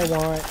 Fear Wisdom I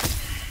want,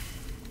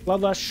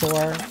 Bloodlust,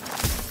 sure.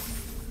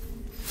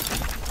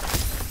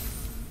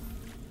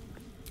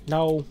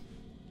 No.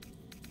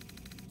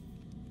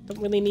 Don't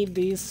really need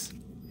these.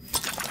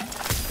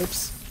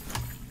 Oops.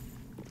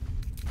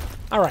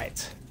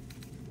 Alright.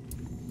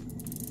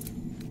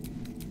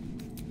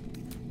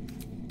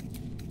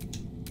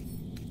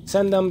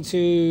 Send them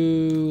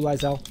to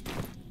Lae'zel.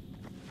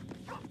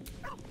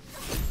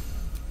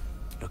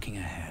 Looking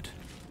ahead.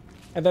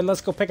 And then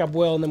let's go pick up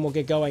Will and then we'll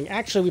get going.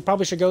 Actually, we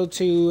probably should go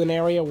to an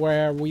area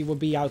where we will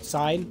be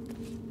outside.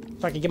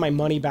 So I can get my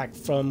money back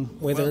from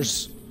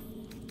Withers.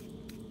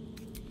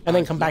 And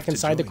then come back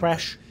inside the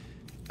Creche.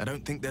 I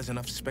don't think there's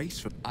enough space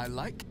for... I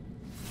like...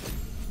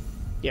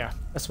 Yeah,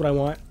 that's what I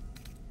want.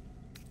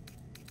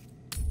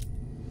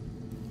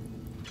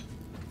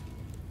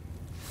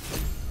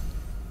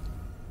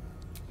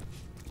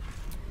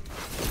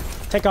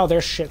 Take all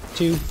their shit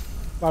too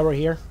while we're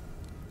here.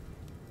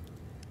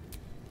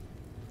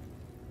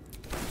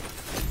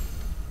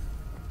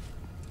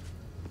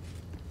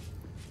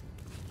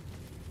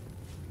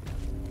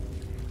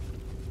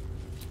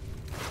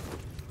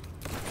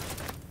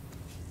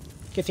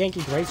 Get the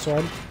Yankee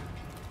Greatsword.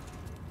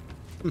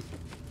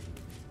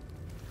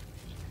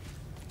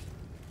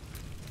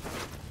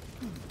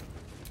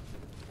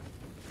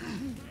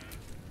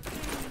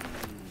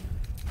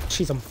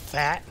 Jeez, I'm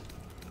fat.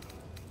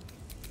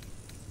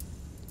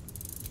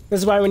 This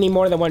is why we need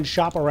more than one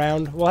shop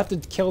around. We'll have to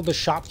kill the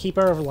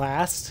shopkeeper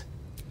last.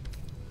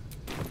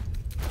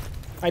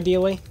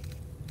 Ideally.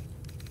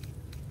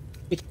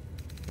 We can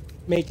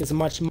make as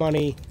much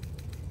money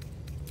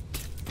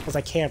as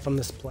I can from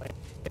this play.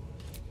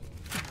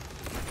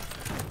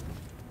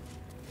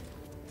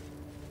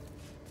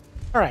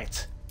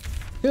 Alright.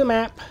 To the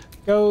map.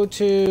 Go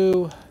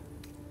to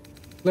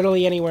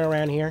literally anywhere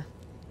around here.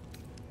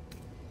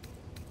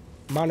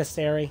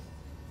 Monastery.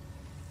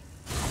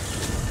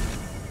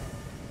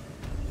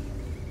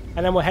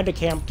 And then we'll head to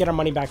camp, get our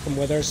money back from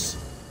Withers.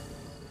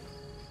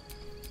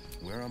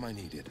 Where am I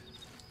needed?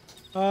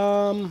 They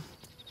won't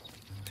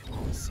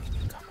see me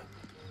coming.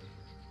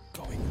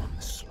 Going on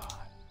the sly.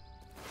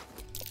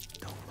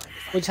 Don't mind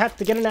if We just have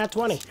to get an nat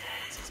 20.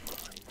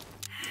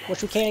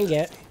 Which we can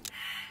get.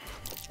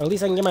 Or at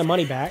least I can get my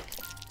money back.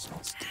 It's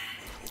not stealing,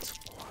 it's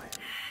acquiring.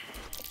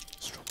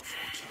 Stroke of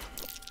fortune.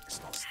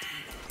 It's not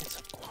stealing, it's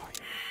acquiring.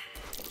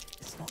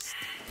 It's not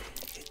stealing,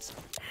 it's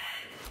acquiring.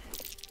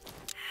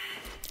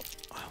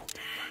 I'll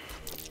take that.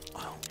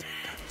 I'll take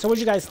that. So what'd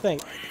you guys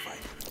think?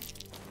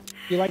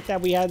 You like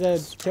that we had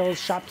to kill the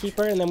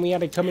shopkeeper and then we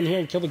had to come in here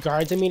and kill the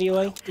guards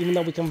immediately? Even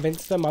though we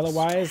convinced them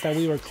otherwise that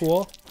we were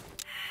cool?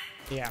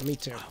 Yeah, me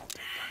too.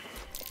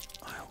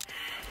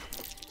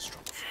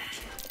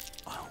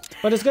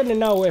 But it's good to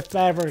know if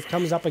that ever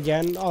comes up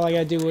again, all I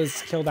gotta do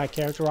is kill that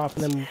character off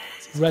and then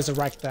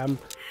resurrect them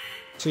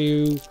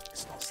to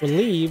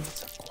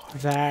relieve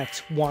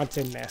that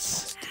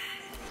wantonness.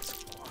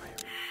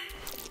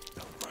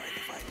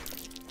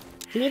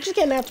 Can you just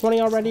get nat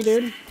 20 already,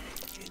 dude?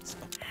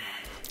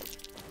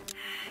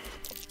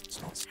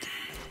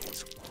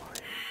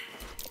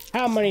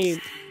 How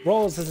many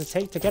rolls does it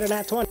take to get a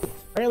nat 20?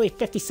 Barely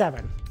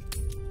 57.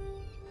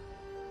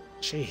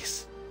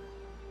 Jeez.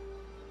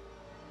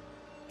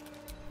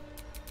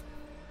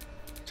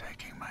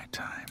 Taking my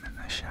time in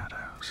the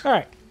shadows.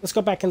 Alright, let's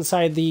go back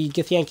inside the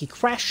Githyanki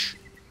Creche.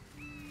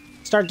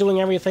 Start doing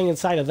everything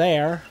inside of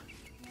there.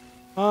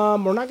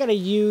 We're not gonna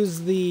use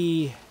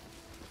the...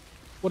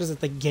 What is it,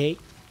 the gate?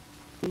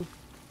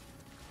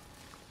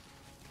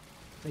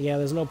 Yeah,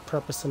 there's no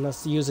purpose in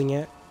us using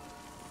it.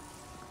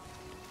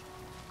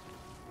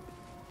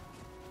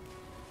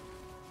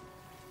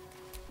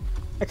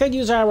 I could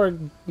use our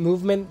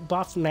movement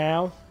buff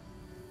now.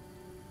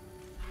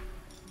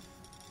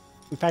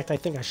 In fact, I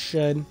think I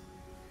should.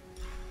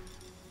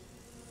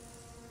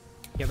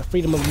 Yeah, the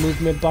freedom of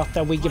movement buff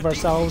that we give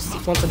ourselves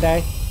once a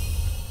day.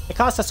 It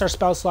costs us our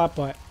spell slot,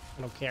 but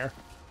I don't care.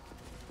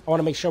 I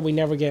want to make sure we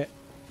never get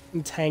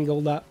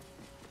entangled up.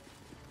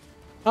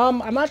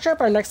 I'm not sure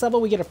if our next level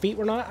we get a feat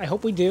or not. I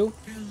hope we do.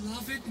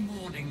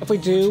 If we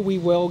do, we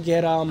will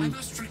get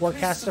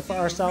Warcaster for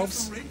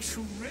ourselves.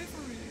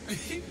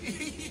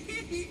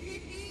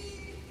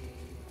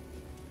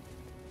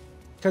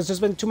 Because there's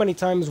been too many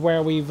times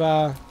where we've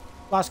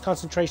lost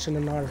concentration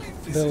in our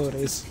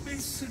abilities.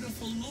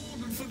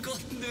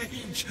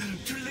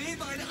 To lay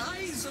mine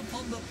eyes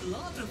upon the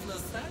blood of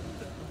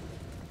Lathander.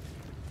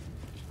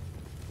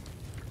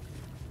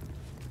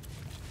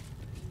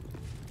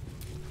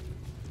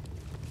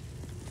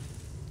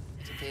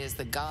 It appears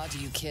the guard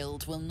you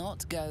killed will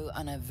not go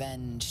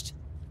unavenged.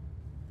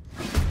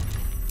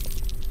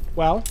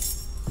 Well,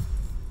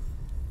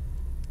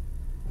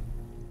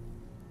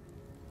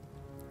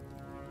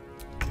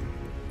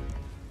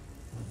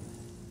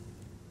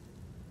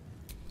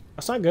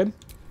 That's not good.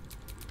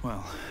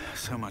 Well,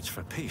 so much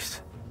for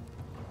peace.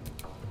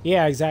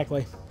 Yeah,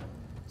 exactly.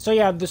 So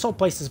yeah, this whole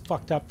place is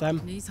fucked up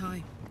then. Knees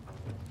high.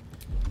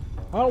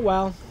 Oh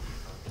well.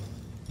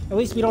 At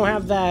least we don't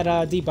have that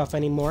debuff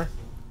anymore.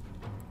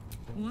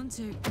 1,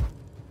 2.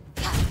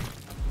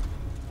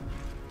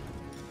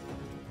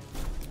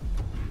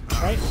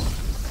 Right?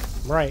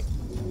 Right.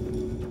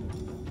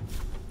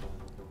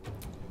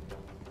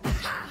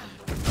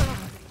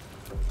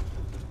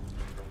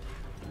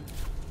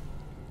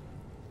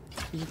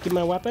 You give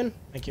me a weapon?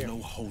 Thank you. No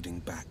holding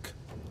back.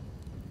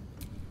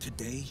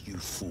 Today you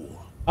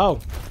fall. Oh.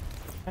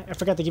 I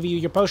forgot to give you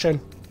your potion.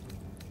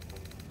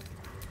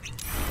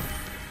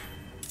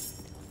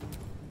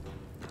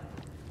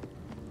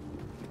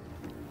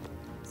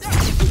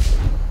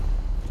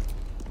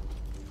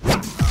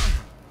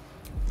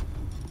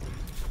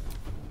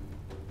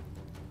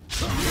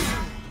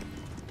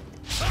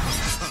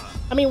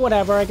 I mean,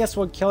 whatever. I guess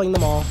we're killing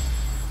them all.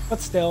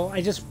 But still, I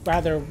just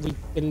rather we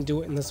didn't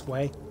do it in this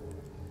way.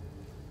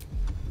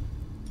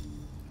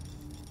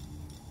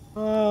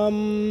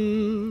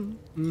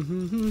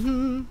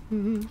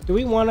 Do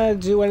we want to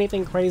do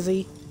anything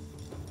crazy?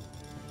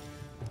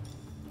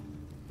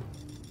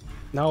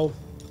 No.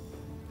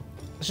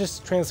 Let's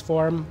just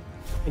transform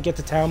and get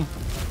to town.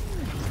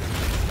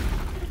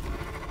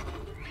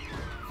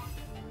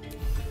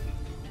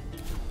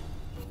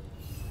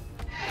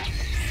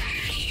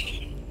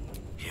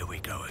 Here we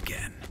go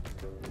again.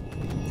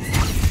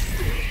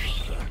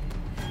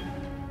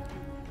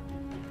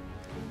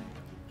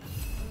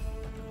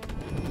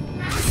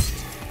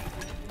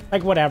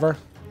 Like, whatever.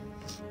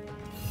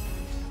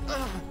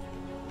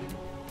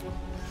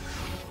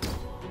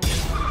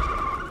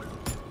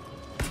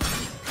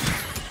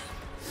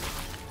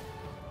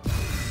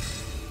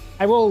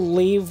 I will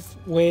leave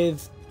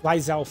with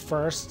Lae'zel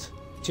first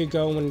to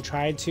go and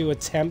try to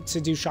attempt to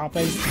do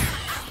shopping.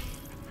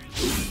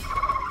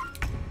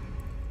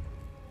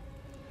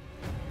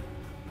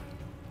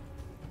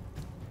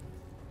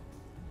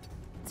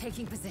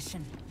 Taking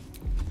position.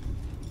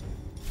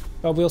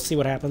 But we'll see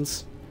what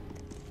happens.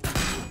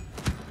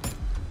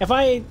 If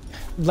I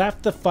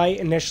left the fight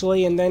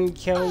initially and then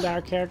killed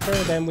our character,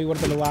 then we would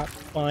have been a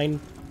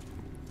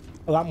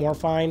lot more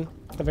fine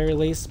at the very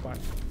least, but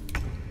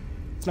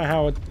it's not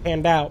how it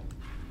panned out.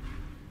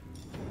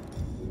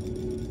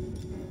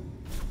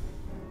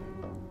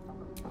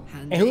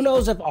 And who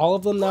knows if all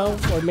of them though,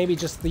 or maybe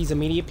just these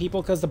immediate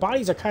people, because the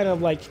bodies are kind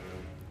of like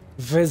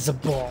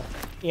visible,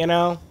 you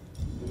know?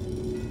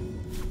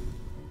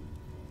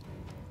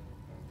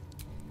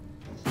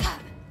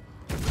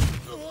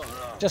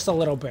 Just a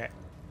little bit.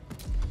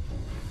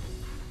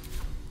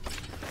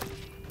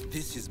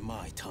 This is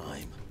my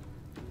time.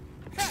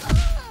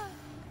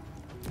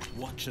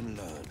 Watch and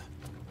learn.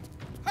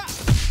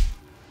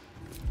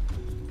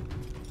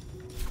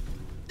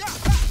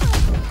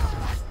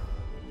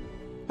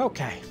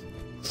 Okay.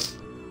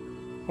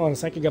 Hold on a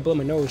second, I got blow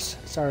my nose.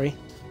 Sorry.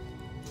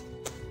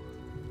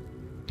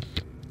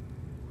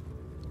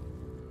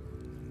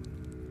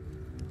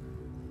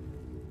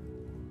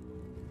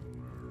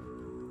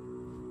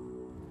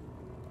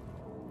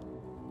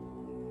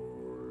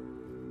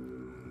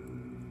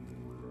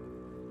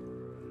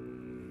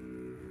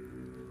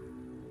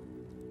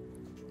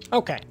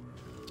 Okay.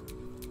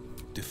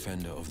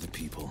 Defender of the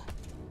people.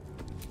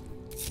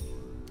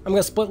 I'm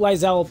gonna split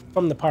Lae'zel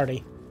from the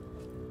party.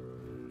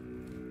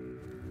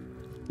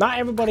 Not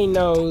everybody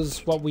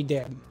knows what we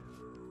did,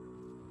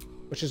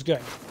 which is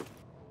good.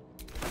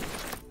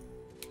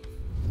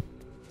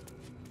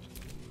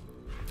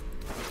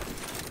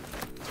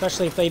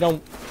 Especially if they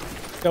don't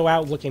go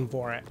out looking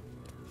for it.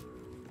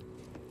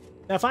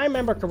 Now, if I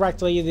remember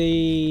correctly,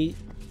 the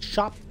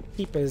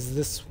shopkeep is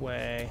this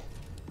way.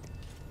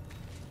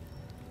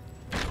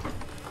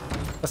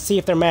 Let's see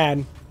if they're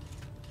mad.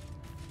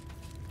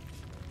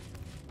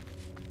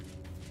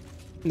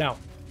 No.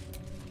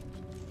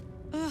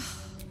 Ugh,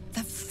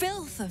 the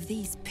filth of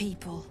these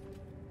people.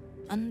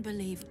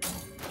 Unbelievable.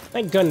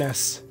 Thank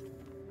goodness.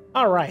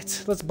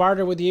 Alright, let's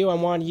barter with you. I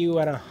want you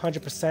at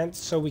 100%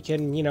 so we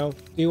can, you know,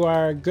 do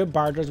our good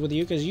barters with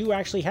you because you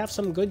actually have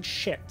some good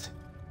shit.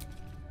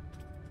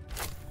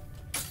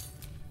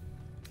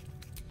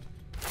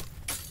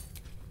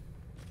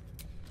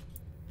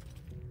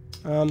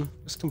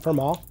 Let's confirm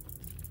all.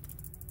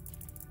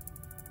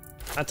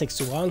 That takes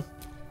too long.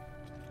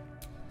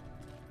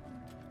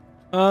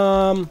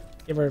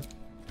 Give her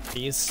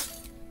these.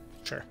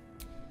 Sure.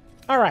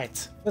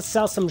 Alright, let's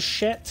sell some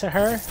shit to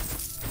her.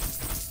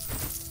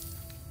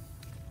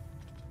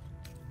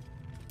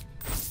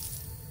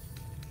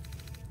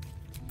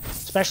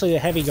 Especially the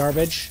heavy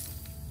garbage.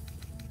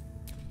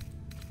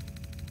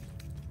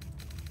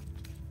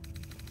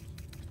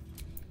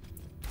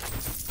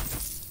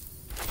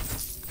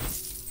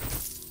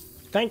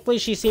 Thankfully,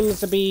 she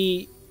seems to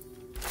be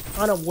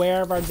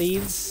unaware of our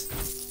deeds.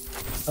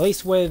 At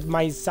least with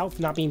myself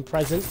not being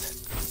present.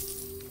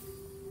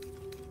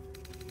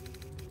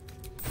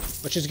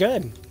 Which is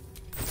good.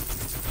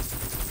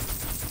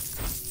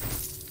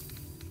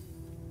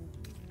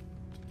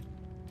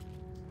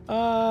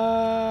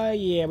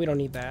 Yeah, we don't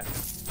need that.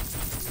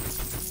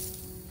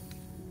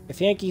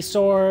 The Yankee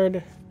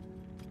sword.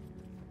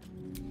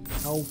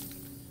 No.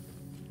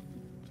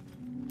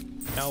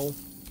 No.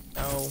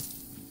 No.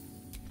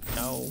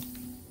 No.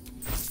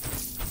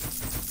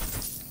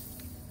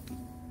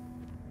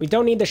 We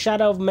don't need the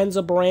Shadow of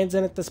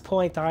Menzoberranzan at this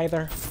point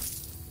either.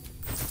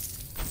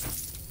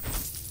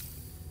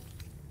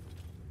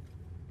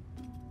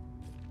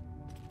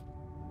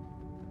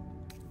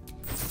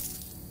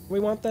 We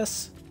want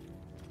this?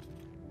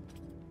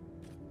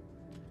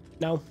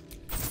 No.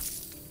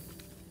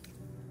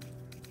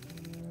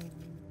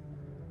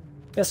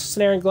 Missile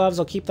snaring gloves,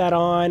 I'll keep that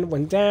on.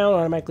 When down,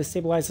 automatically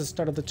stabilize the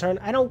start of the turn.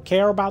 I don't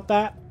care about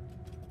that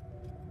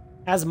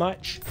as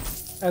much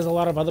as a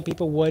lot of other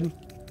people would.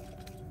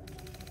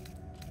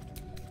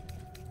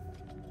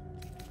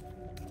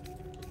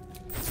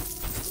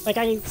 Like,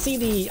 I can see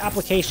the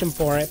application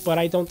for it, but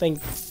I don't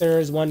think there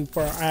is one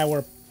for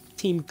our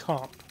team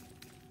comp.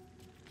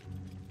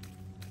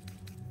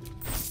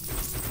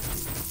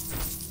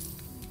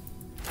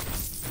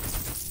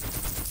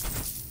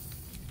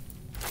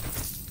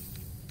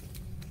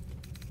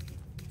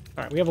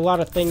 Alright, we have a lot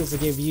of things to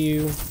give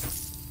you.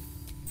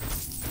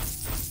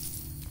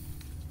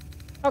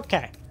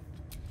 Okay.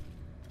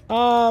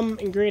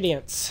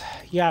 Ingredients.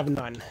 You have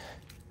none.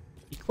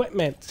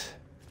 Equipment.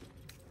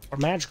 Or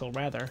magical,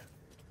 rather.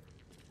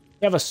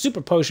 You have a super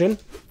potion.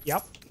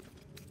 Yep.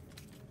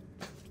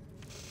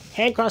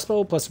 Hand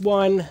crossbow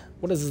 +1.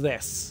 What is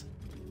this?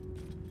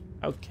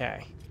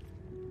 Okay.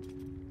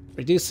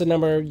 Reduce the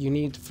number you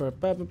need for...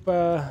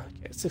 Okay,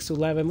 6 to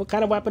 11. What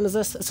kind of weapon is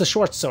this? It's a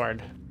short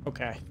sword.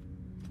 Okay.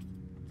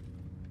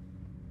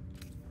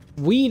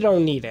 We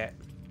don't need it.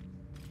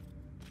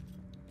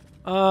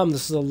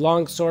 This is a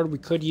long sword. We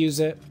could use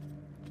it.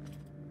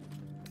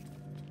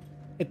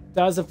 It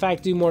does, in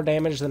fact, do more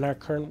damage than our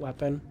current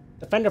weapon.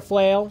 Defender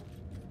flail.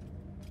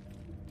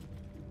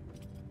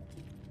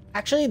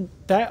 Actually,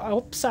 that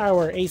ups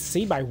our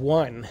AC by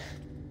 1.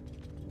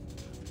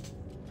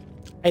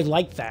 I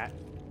like that.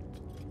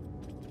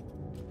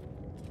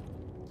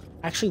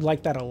 I actually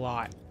like that a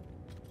lot.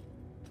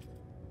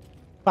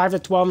 5 to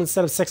 12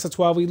 instead of 6 to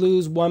 12. We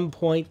lose 1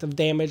 point of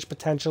damage,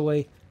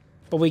 potentially.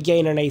 But we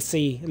gain an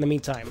AC in the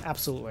meantime.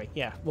 Absolutely.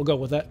 Yeah, we'll go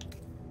with it.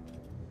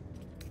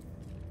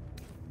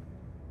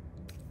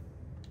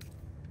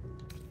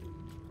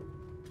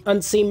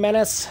 Unseen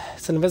Menace.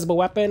 It's an invisible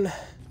weapon.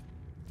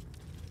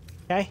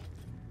 Okay.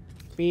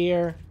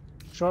 Spear.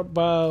 Short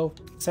bow.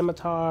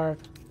 Scimitar.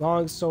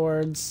 Long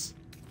swords.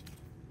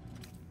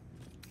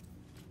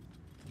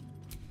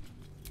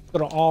 Go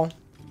to all.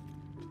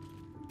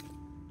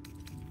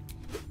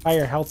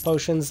 Fire health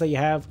potions that you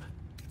have.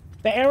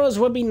 The arrows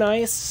would be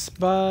nice,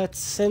 but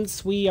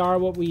since we are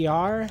what we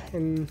are,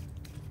 and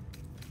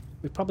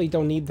we probably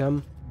don't need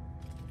them.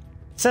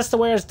 Sets the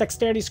wearer's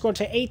dexterity score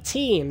to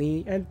 18.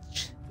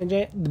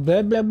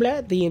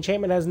 The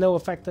enchantment has no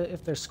effect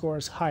if their score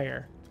is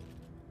higher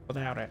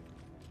without it.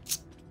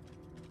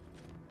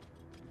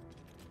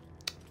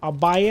 I'll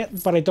buy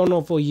it, but I don't know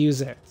if we'll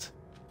use it.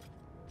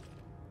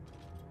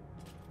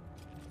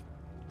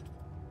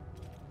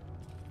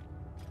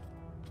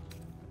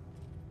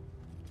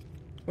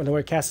 When the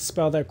wearer casts a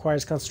spell that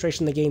requires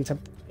concentration, they gain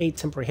 8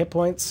 temporary hit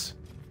points.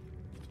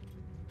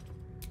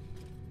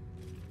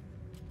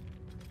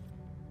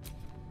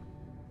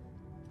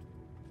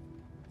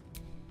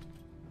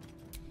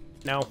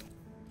 No.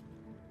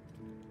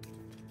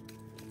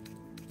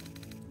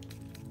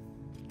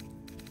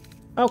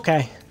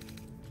 Okay.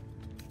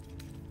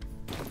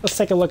 Let's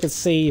take a look and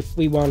see if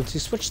we want to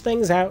switch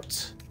things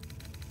out.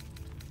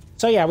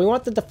 So yeah, we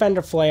want the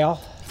Defender Flail.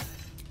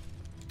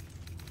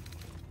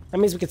 That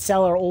means we could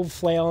sell our old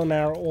flail and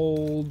our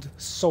old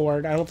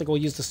sword. I don't think we'll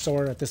use the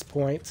sword at this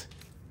point.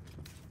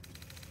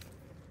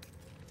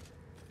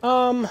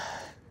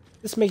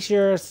 This makes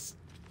your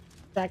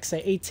stacks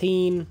at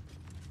 18.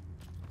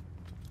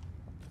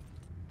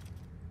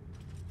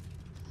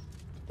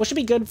 Which should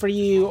be good for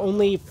you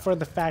only for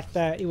the fact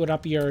that it would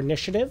up your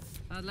initiative.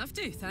 I'd love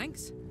to,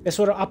 thanks. This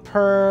would up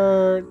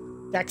her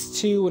dex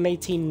 2 and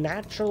 18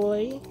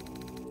 naturally.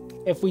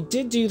 If we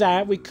did do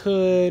that, we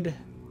could...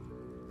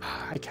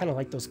 I kind of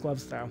like those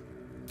gloves, though.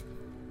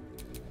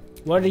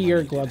 What do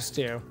your gloves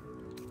do?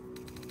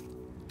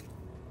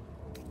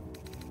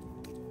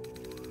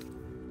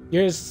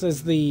 Yours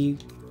is the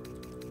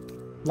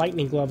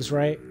lightning gloves,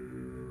 right?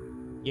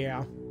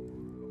 Yeah.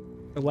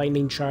 The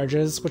lightning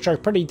charges, which are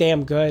pretty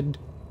damn good.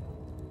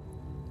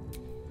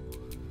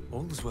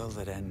 All's well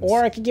that ends.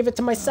 Or I could give it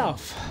to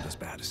myself. Not as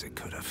bad as it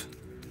could have.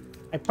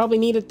 I probably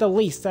need it the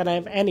least out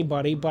of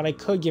anybody, but I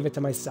could give it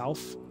to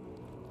myself.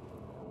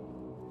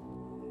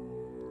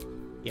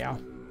 Yeah.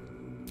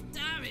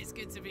 Damn, it's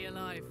good to be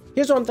alive.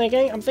 Here's what I'm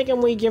thinking. I'm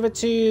thinking we give it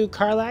to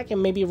Karlach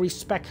and maybe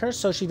respec her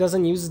so she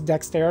doesn't use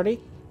dexterity.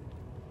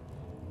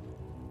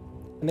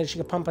 And then she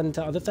can pump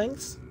into other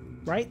things,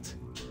 right?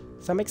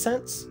 Does that make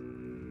sense?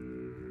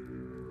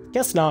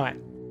 Guess not.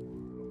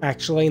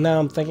 Actually, now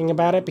I'm thinking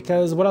about it,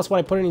 because what else would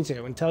I put it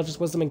into? Intelligence,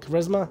 wisdom, and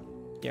charisma?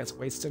 Yeah, it's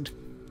wasted.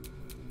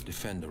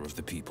 Defender of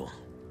the people.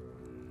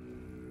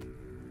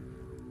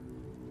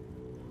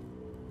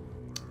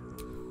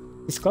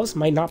 These gloves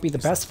might not be the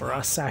best for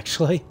us,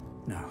 actually.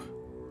 No.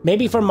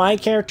 Maybe for my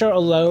character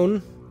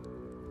alone,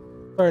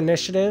 for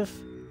initiative.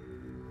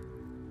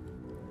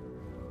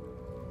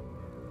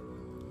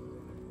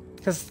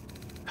 Because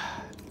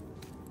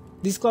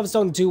these gloves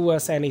don't do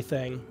us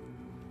anything.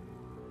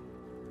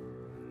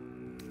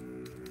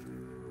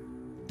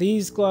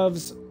 These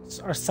gloves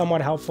are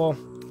somewhat helpful.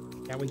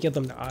 Yeah, we give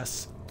them to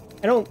us.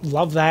 I don't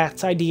love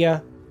that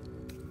idea.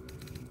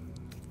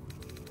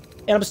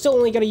 And I'm still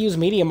only going to use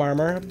medium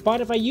armor,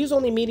 but if I use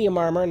only medium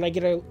armor and I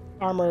get a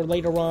armor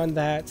later on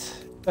that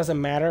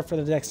doesn't matter for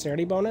the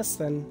dexterity bonus,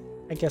 then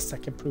I guess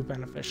that could prove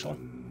beneficial.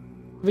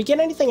 Did we get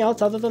anything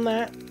else other than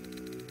that?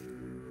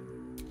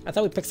 I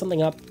thought we picked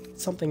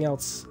something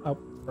else up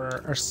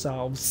for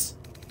ourselves.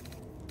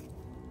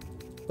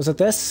 Was it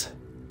this?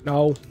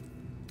 No.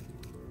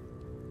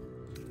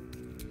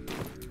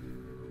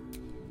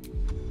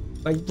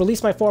 Like,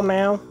 release my form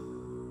now?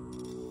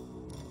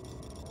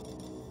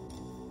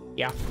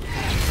 Yeah.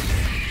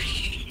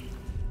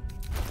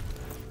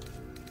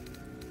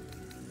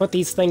 Put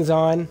these things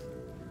on.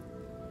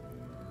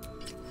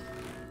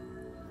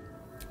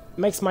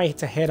 Makes my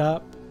hit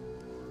up.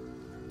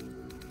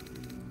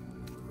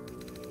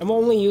 I will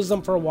only use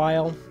them for a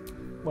while.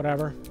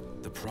 Whatever.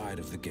 The pride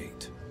of the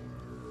gate.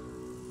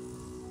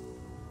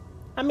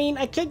 I mean,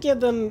 I could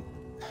give them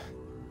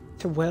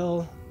to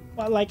Will.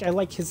 But I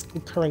like his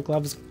current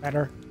gloves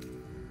better.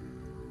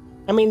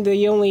 I mean,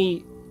 the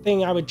only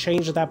thing I would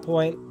change at that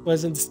point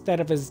was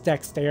instead of his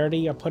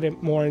dexterity, I put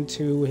it more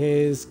into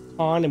his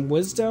con and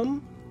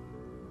wisdom.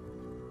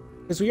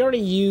 Because we already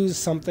use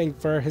something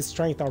for his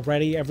strength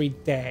already every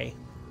day.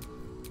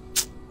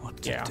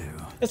 What to do?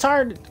 It's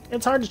hard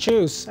to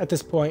choose at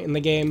this point in the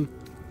game.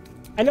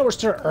 I know we're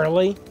still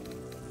early,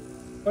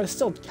 but it's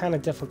still kind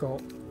of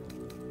difficult.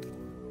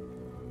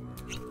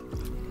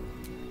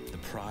 The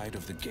pride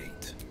of the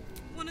gate.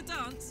 Wanna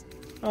dance?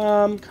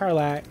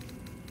 Karlak, do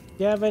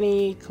you have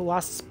any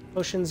Colossus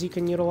potions you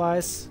can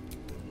utilize?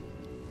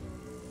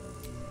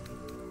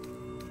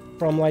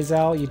 From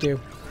Lae'zel, you do.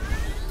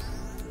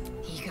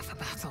 Eager for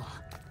battle.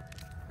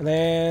 And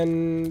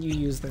then you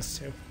use this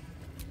too.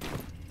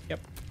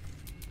 Yep.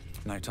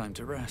 No time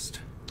to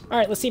rest.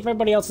 Alright, let's see if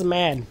everybody else is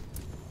mad.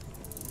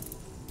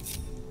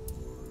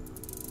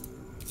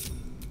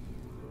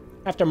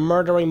 After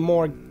murdering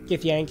more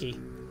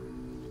Githyanki.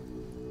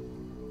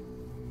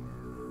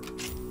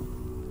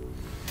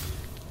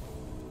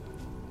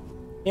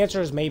 The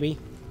answer is maybe.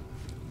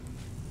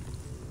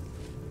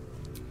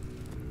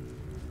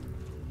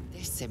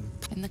 This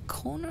in the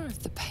corner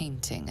of the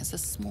painting is a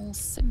small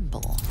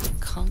symbol.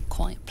 Can't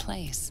quite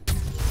place.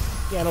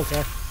 Yeah, I don't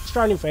care. Just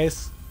draw a new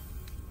face.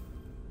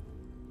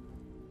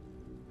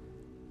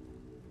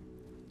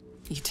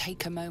 You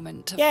take a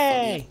moment to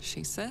Yay!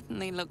 She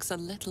certainly looks a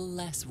little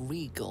less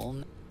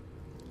regal.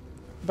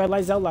 But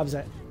Lae'zel loves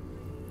it.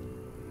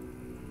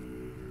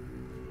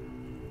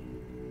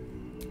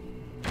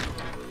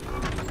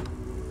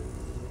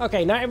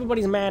 Okay, not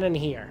everybody's mad in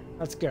here.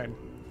 That's good.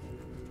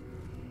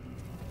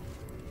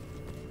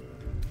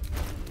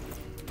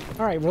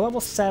 Alright, we're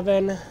level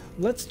 7.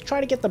 Let's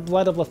try to get the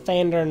Blood of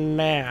Lathander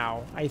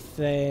now, I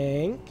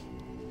think.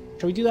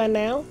 Should we do that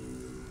now?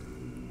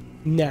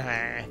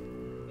 Nah.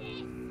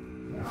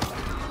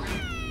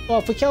 Well,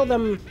 if we kill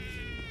them...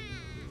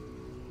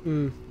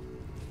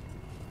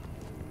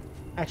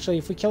 Actually,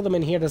 if we kill them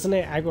in here, doesn't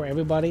it aggro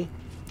everybody?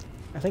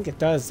 I think it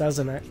does,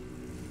 doesn't it?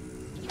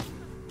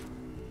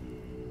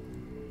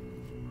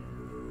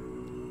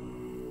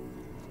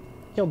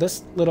 Kill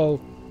this little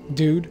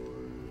dude.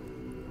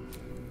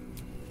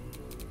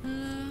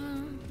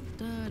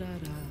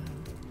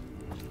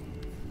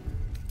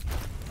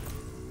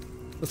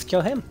 Let's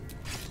kill him.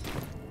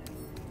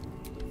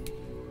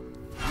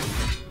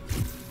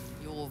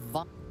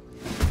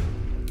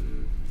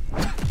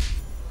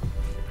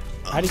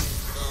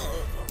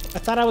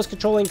 I thought I was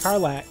controlling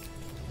Karlak.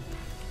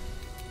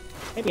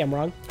 Maybe I'm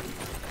wrong.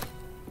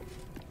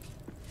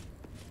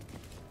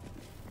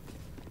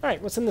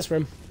 Alright, what's in this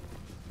room?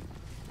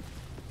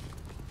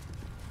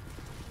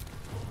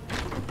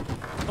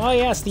 Oh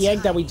yes, the egg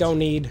that we don't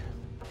need.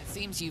 It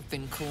seems you've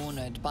been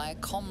cornered by a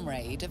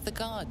comrade of the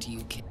guard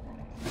you killed.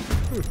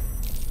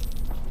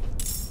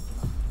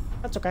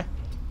 That's okay.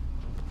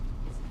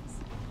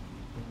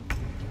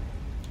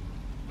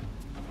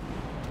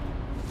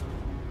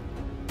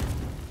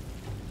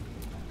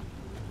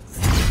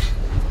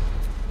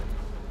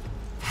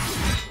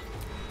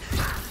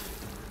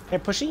 Hey,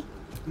 pushy?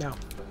 No.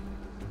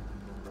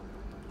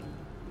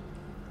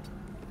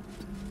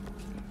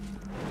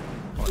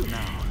 What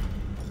now?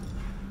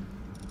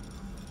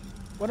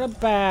 What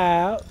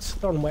about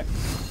Thorn Whip?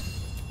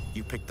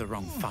 You picked the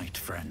wrong fight,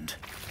 friend.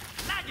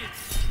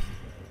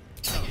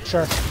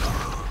 Sure.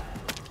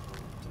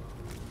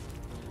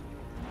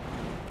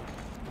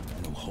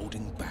 No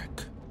holding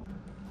back.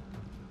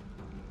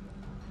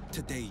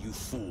 Today you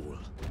fool.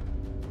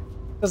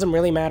 Doesn't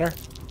really matter.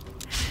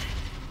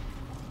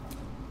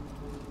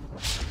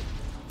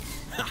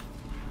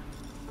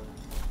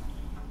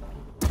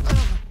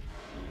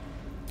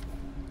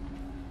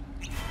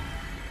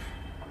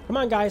 Come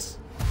on, guys.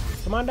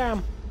 Come on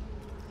down.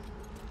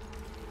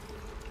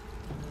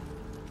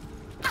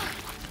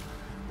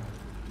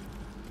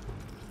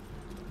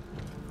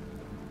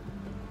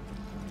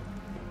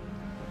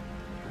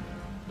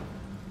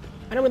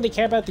 I don't really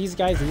care about these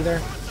guys either.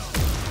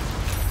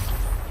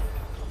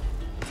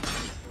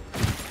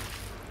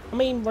 I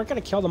mean, we're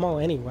gonna kill them all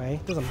anyway.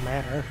 Doesn't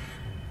matter.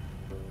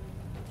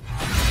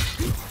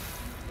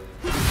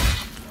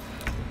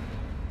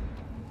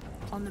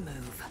 On the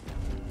move.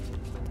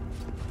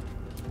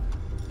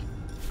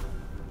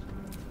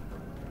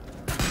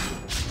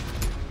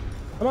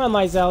 Come on,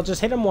 Lae'zel,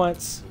 just hit him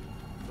once.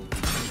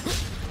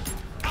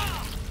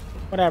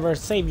 Whatever,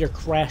 save your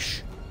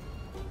Creche.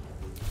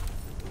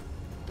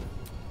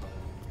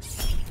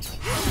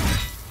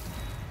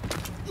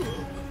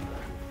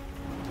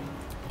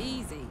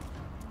 Easy.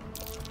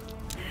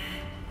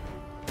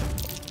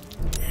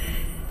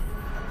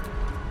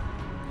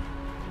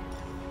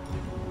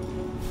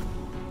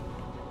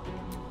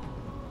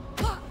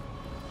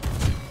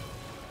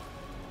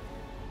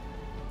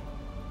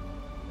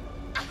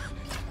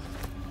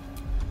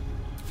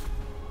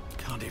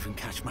 Can't even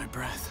catch my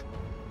breath.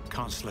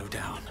 Can't slow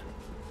down.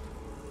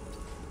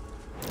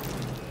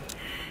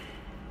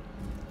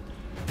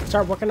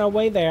 Start working our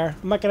way there.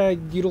 I'm not gonna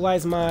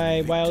utilize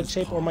my wild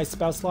shape or my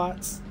spell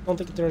slots. Don't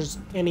think there's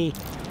any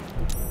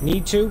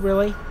need to,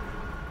 really.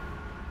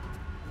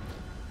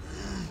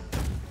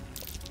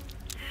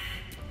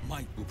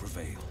 Might will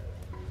prevail.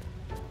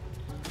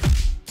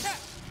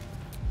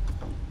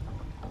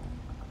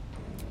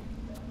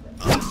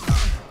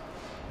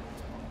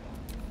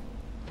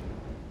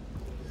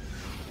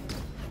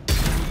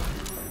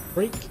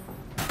 Freak.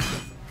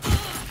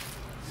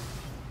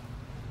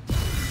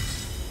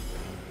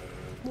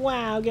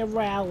 Wow, get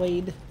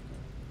rallied.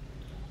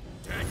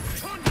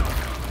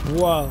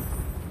 Whoa.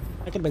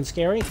 That could have been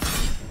scary.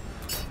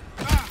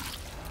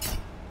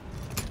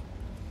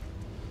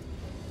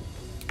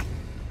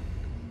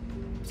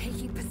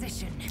 Taking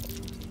position.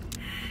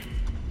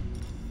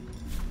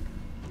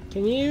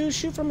 Can you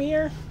shoot from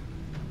here?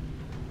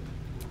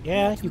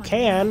 Yeah, you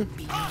can.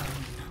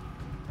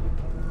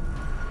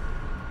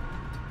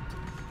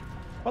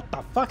 What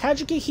the fuck? How'd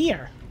you get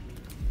here?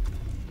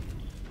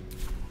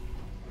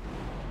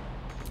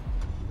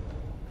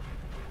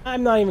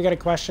 I'm not even gonna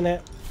question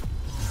it.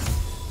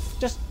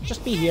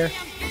 Just be here.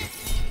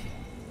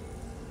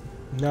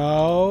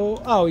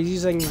 No. Oh, he's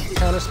using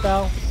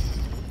counterspell.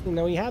 Didn't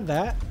know he had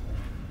that.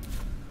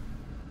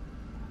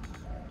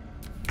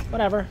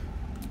 Whatever.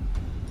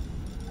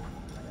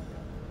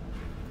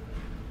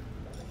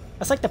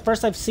 That's like the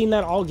first I've seen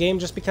that all game,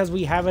 just because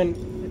we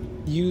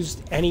haven't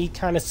used any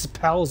kind of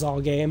spells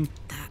all game.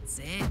 That's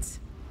it.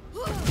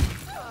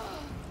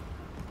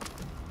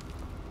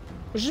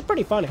 Which is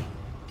pretty funny.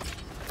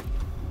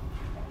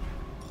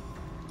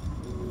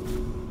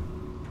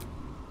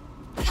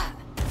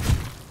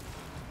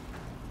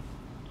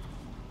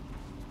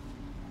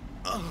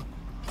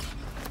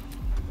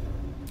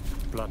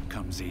 Blood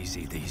comes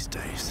easy these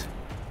days.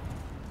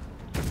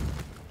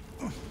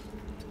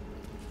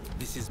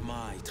 This is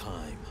my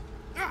time.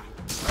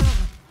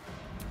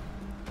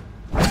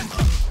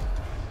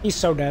 He's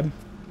so dead.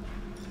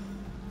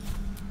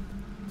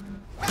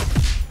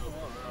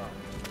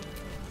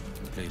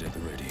 Blade at the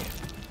ready.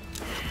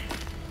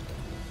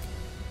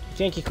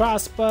 Janky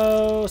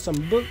crossbow, some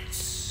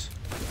boots.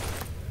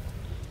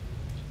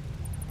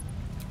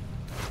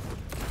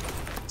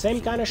 Same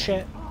kind of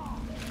shit.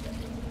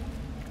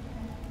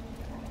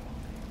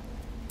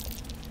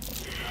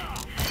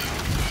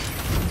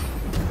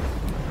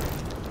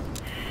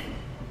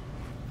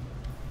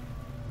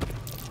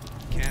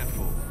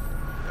 Careful.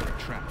 There are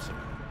traps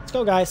around. Let's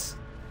go, guys.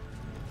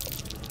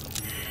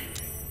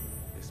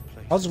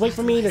 I'll just wait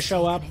for me to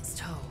show up.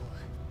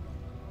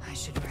 I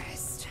should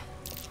rest.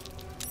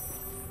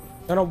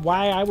 Don't know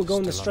why I would go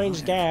into Still strange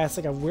alive. gas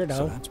like a So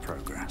weirdo. that's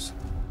progress.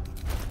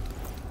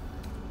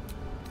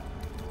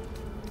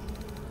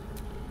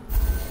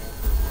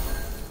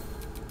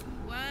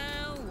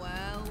 Well,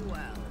 well,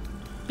 well.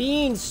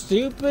 Being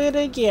stupid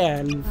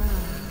again.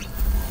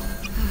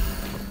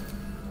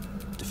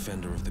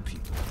 Defender of the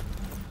people.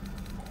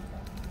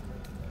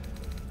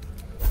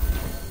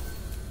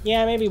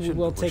 Yeah, maybe we Shouldn't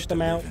will wish take to them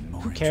live out. in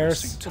more Who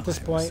cares interesting at this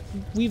times. point?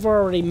 We've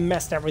already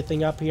messed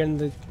everything up here in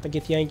the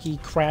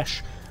Githyanki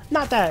Creche.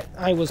 Not that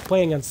I was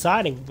planning on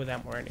siding with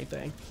them or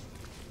anything.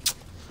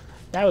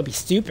 That would be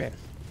stupid.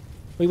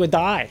 We would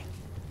die.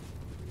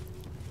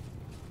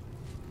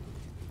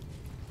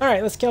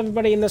 Alright, let's kill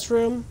everybody in this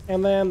room,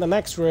 and then the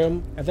next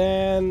room, and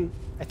then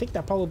I think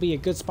that'll probably be a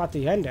good spot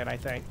to end it, I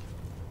think.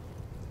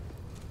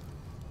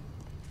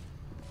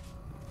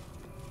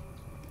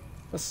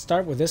 Let's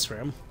start with this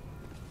room.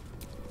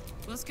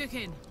 What's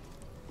cooking?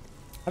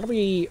 How do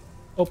we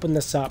open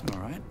this up?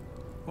 All right.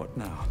 What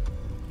now?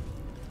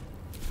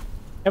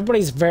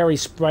 Everybody's very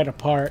spread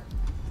apart.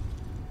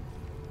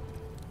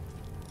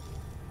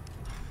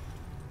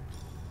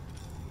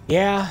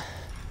 Yeah.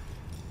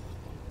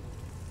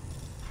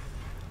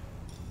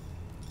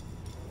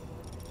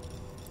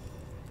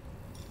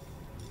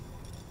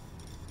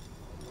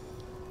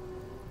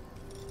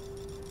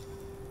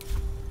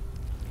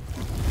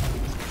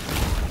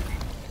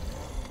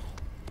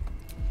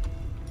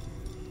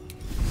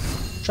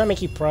 Try to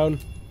make you prone.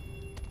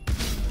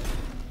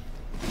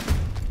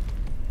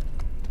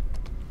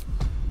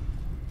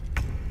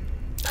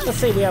 Let's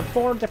see, we have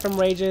 4 different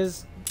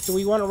rages. Do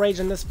we want to rage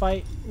in this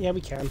fight? Yeah,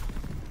 we can.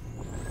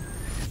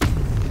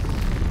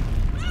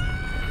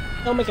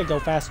 They'll make it go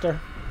faster.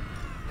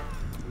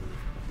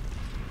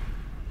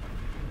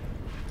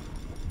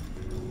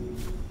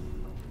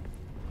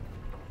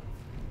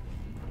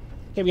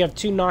 Okay, we have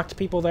 2 knocked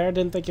people there.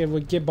 Didn't think it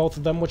would get both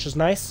of them, which is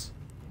nice.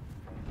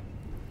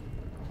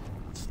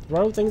 Let's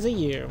throw things at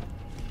you.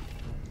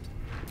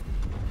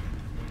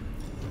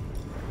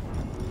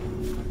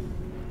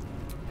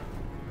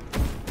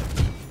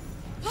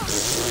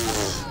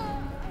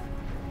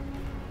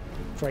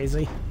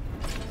 Crazy.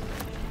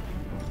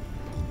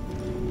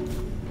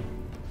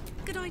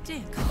 Good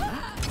idea, Carl.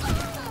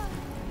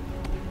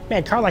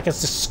 Man, Karlach is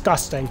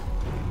disgusting.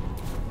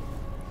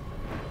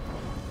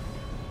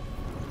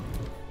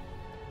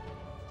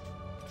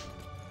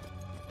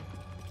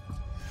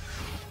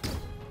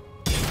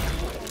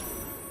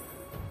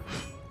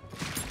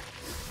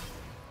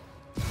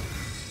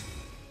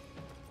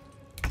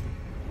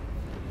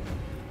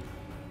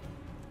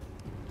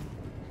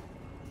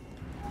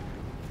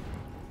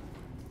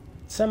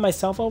 Send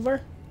myself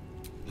over?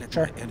 Let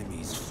Sure. my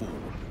enemies fall.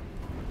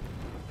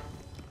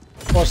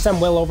 Or send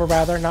Will over,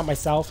 rather, not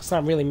myself. It's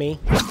not really me.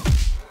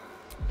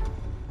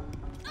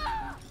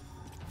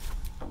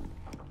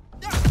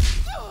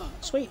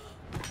 Sweet.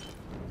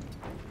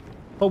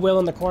 Put Will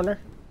in the corner,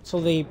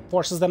 so he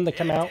forces them to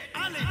come out.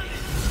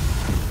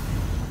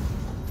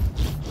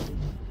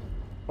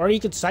 Or you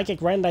could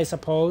Psychic Rend, I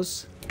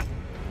suppose.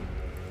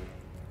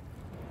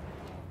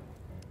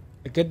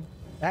 A good...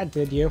 That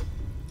did you.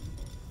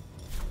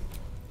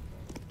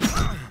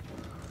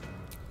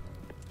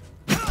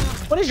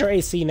 What is your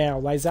AC now,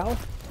 Lae'zel?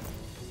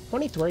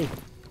 23.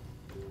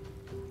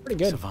 Pretty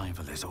good.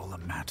 Survival is all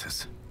that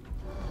matters.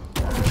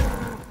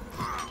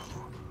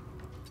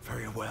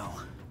 Very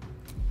well.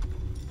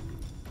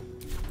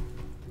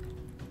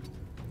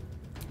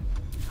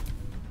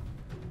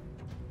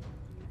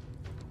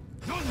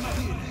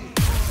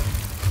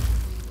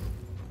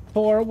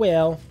 Poor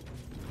Will.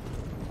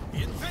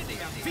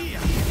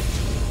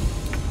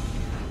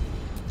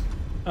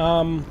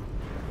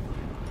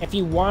 If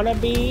you want to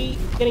be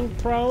getting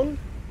prone,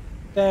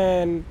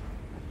 then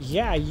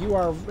yeah, you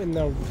are in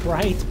the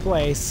right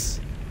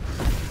place.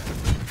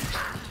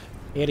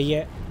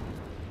 Idiot.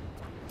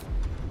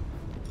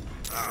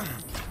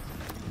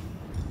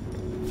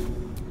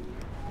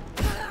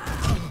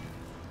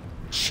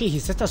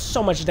 Jeez, it does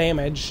so much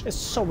damage. It's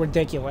so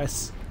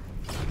ridiculous.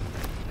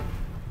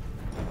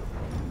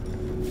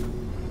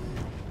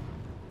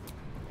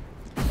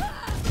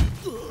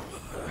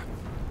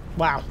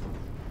 Wow.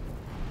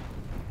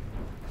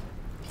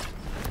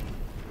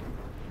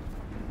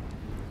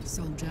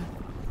 Soldier.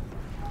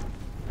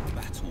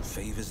 Battle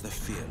favors the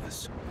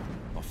fearless.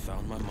 I've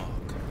found my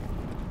mark.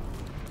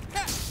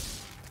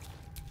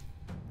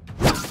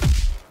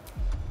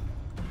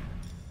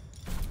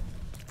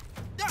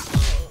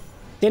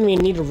 Didn't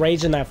even need to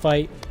rage in that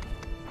fight.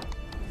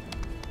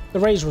 The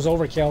rage was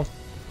overkill.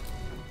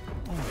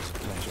 Always a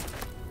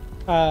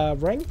pleasure.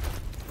 Ring?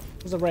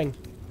 What's a ring?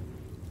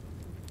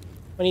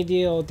 When you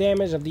deal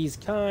damage of these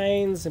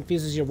kinds,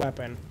 infuses your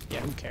weapon.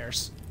 Yeah, who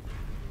cares?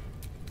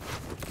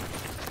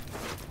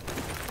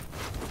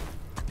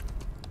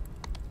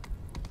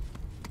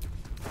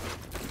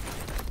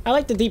 I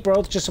like the deep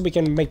growth just so we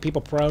can make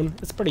people prone.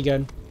 It's pretty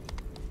good.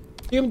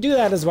 You can do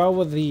that as well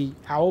with the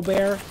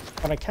owlbear,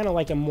 but I kind of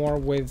like it more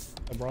with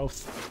the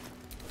growth.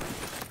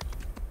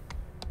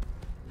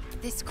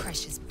 This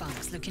Creche's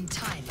bugs look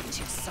entirely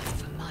too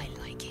soft for my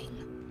liking.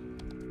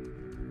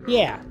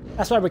 Yeah,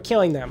 that's why we're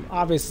killing them,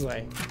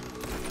 obviously.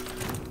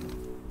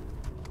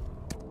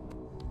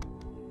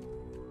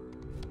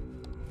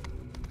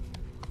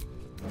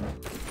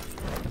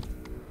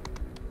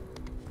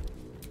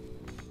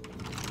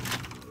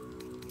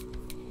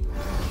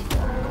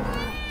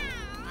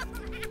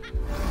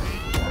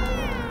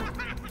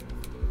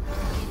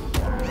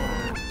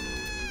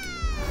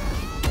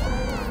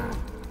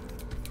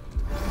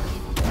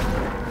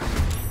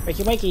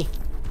 Wakey wakey.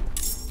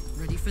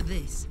 Ready for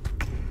this?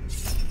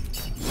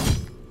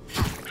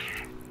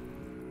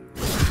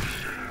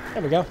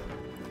 There we go.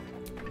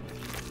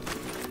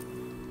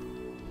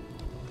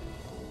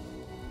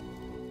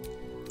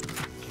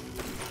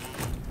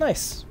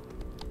 Nice.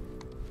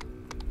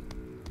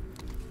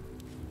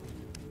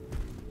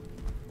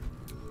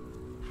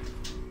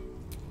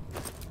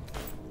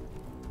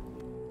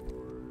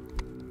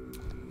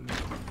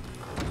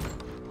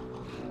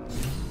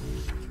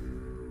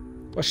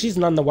 Well, she's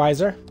none the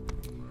wiser.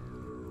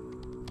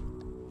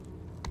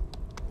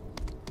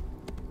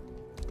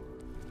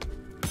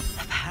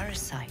 A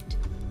parasite.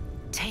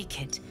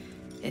 Take it.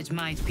 It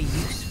might be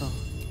useful.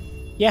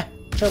 Yeah,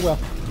 sure will.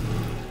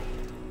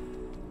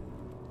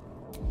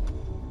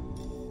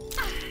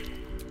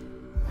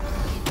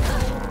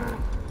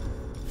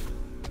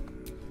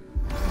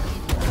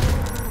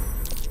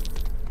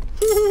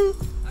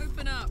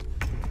 Open up.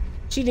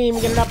 She didn't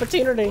even get an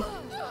opportunity.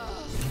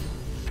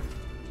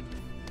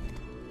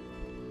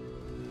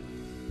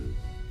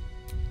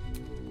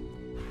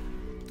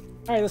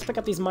 Alright, let's pick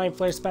up these Mind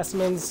Flare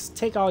specimens.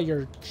 Take all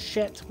your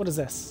shit. What is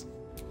this?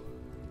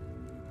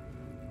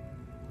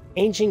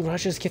 Ancient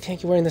Grudges.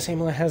 Thank you wearing the same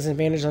one has an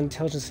advantage on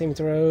intelligence saving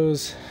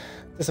throws.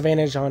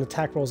 Disadvantage on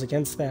attack rolls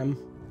against them.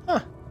 Huh.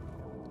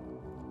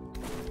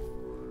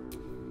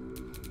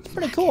 It's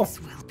pretty cool.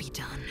 Will be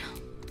done.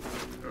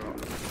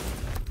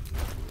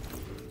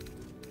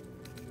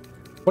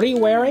 What are you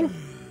wearing?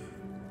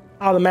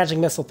 Oh, the magic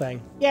missile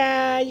thing.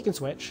 Yeah, you can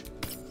switch.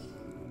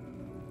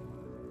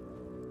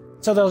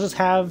 So they'll just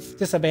have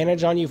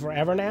disadvantage on you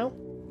forever now?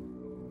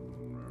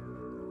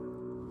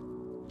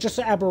 Just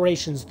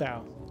aberrations,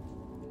 though.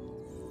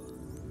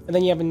 And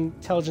then you have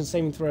intelligence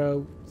saving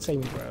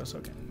throws.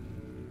 Okay.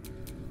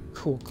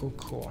 Cool, cool,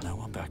 cool. No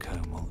one back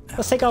home will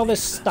Let's take all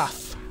this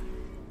stuff.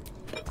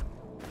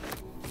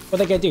 What are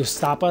they gonna do?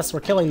 Stop us?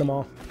 We're killing them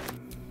all.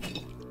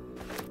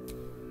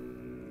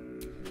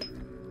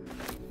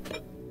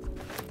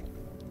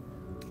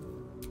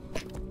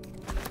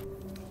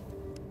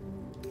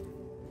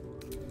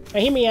 Now,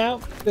 hear me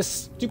out. This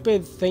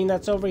stupid thing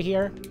that's over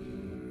here.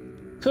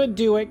 Could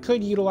do it.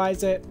 Could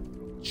utilize it.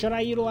 Should I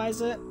utilize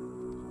it?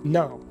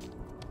 No.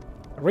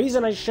 The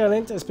reason I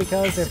shouldn't is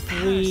because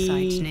if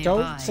we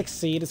don't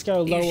succeed, it's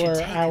going to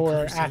lower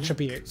our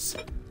attributes.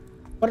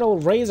 But it'll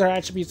raise our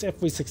attributes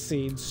if we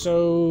succeed.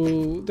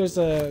 So there's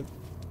an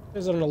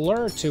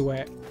allure to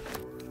it.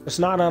 It's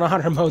not on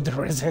honor mode,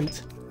 there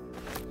isn't.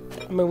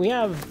 I mean, we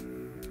have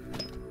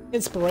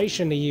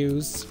inspiration to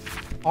use.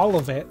 All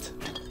of it.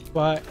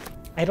 But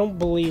I don't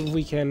believe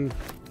we can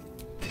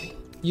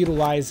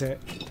utilize it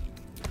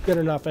good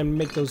enough and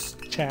make those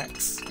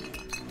checks.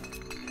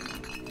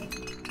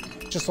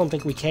 Just don't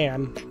think we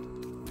can.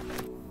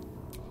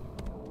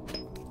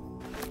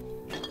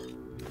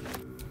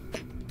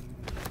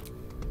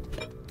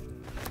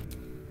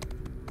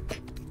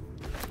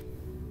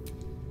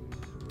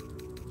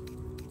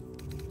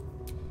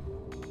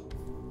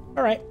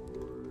 All right.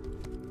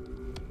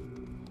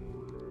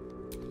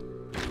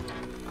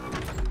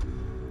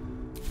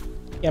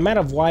 Yeah, I'm out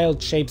of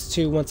wild shapes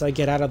too once I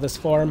get out of this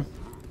form.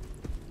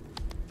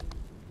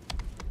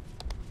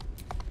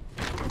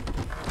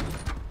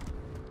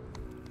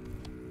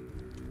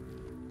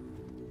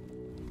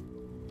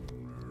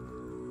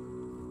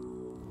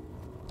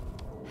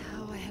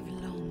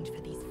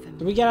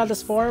 Do we get out of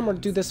this form or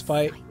do this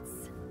fight?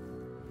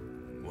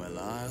 Well,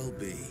 I'll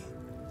be.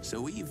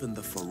 So even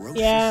the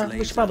ferocious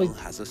we should probably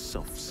has a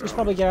soft side. We should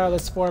probably get out of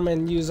this form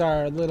and use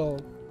our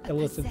little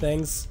illicit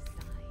things.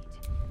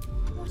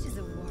 What is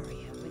a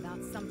warrior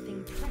without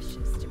something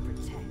precious to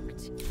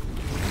protect?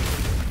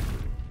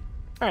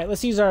 Alright,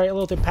 let's use our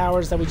illicit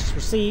powers that we just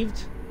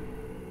received.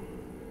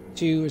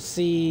 To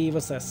receive,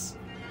 what's this?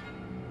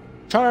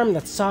 Charm,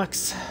 that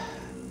sucks.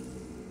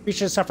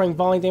 Creatures suffering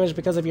falling damage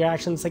because of your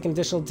actions take an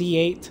additional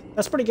D8.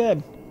 That's pretty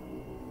good.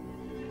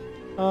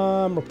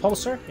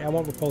 Repulsor? Yeah, I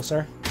want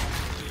Repulsor.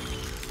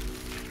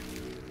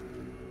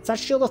 Is that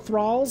Shield of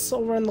Thralls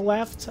over on the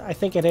left? I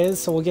think it is,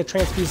 so we'll get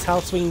Transfused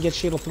Health so we can get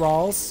Shield of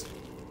Thralls.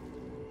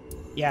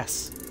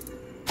 Yes.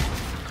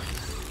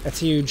 That's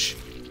huge.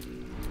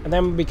 And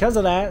then because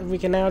of that, we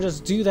can now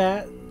just do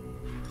that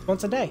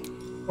once a day.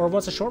 Or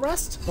once a short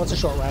rest? Once a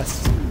short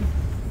rest.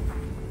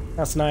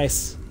 That's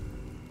nice.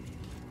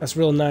 That's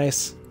real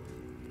nice.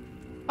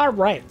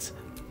 Alright.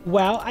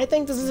 Well, I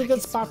think this is a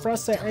good spot for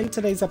us to end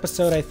today's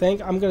episode, I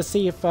think. I'm going to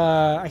see if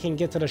I can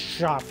get to the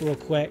shop real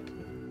quick.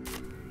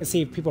 And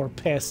see if people are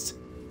pissed.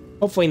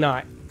 Hopefully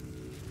not.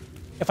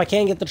 If I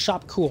can get to the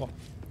shop, cool.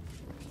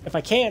 If I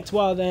can't,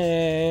 well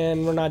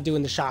then we're not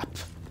doing the shop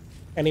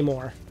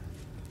anymore.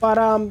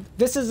 But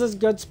this is a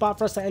good spot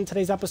for us to end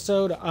today's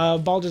episode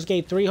of Baldur's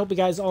Gate 3. Hope you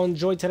guys all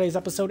enjoyed today's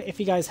episode. If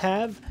you guys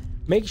have,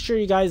 make sure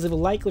you guys leave a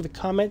like, leave a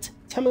comment.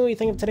 Tell me what you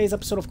think of today's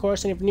episode, of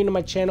course. And if you're new to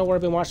my channel or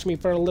have been watching me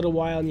for a little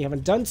while and you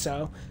haven't done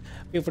so,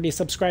 feel free to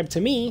subscribe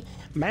to me,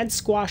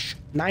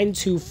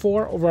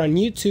 MadSquash924, over on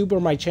YouTube, where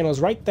my channel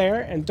is right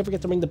there. And don't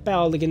forget to ring the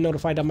bell to get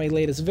notified of my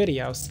latest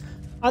videos.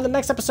 On the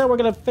next episode, we're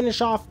going to finish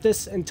off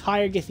this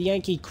entire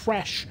Githyanki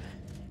Creche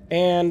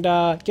and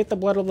get the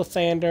Blood of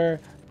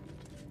Lathander.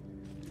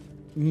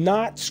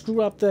 Not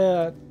screw up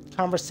the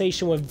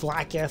conversation with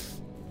Vlaakith.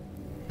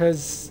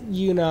 Because,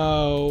 you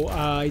know,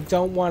 I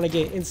don't want to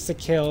get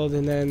insta-killed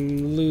and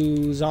then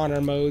lose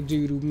honor mode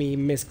due to me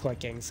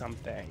misclicking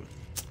something.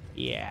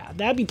 Yeah,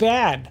 that'd be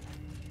bad.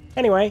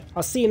 Anyway,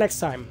 I'll see you next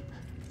time.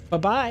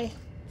 Bye-bye.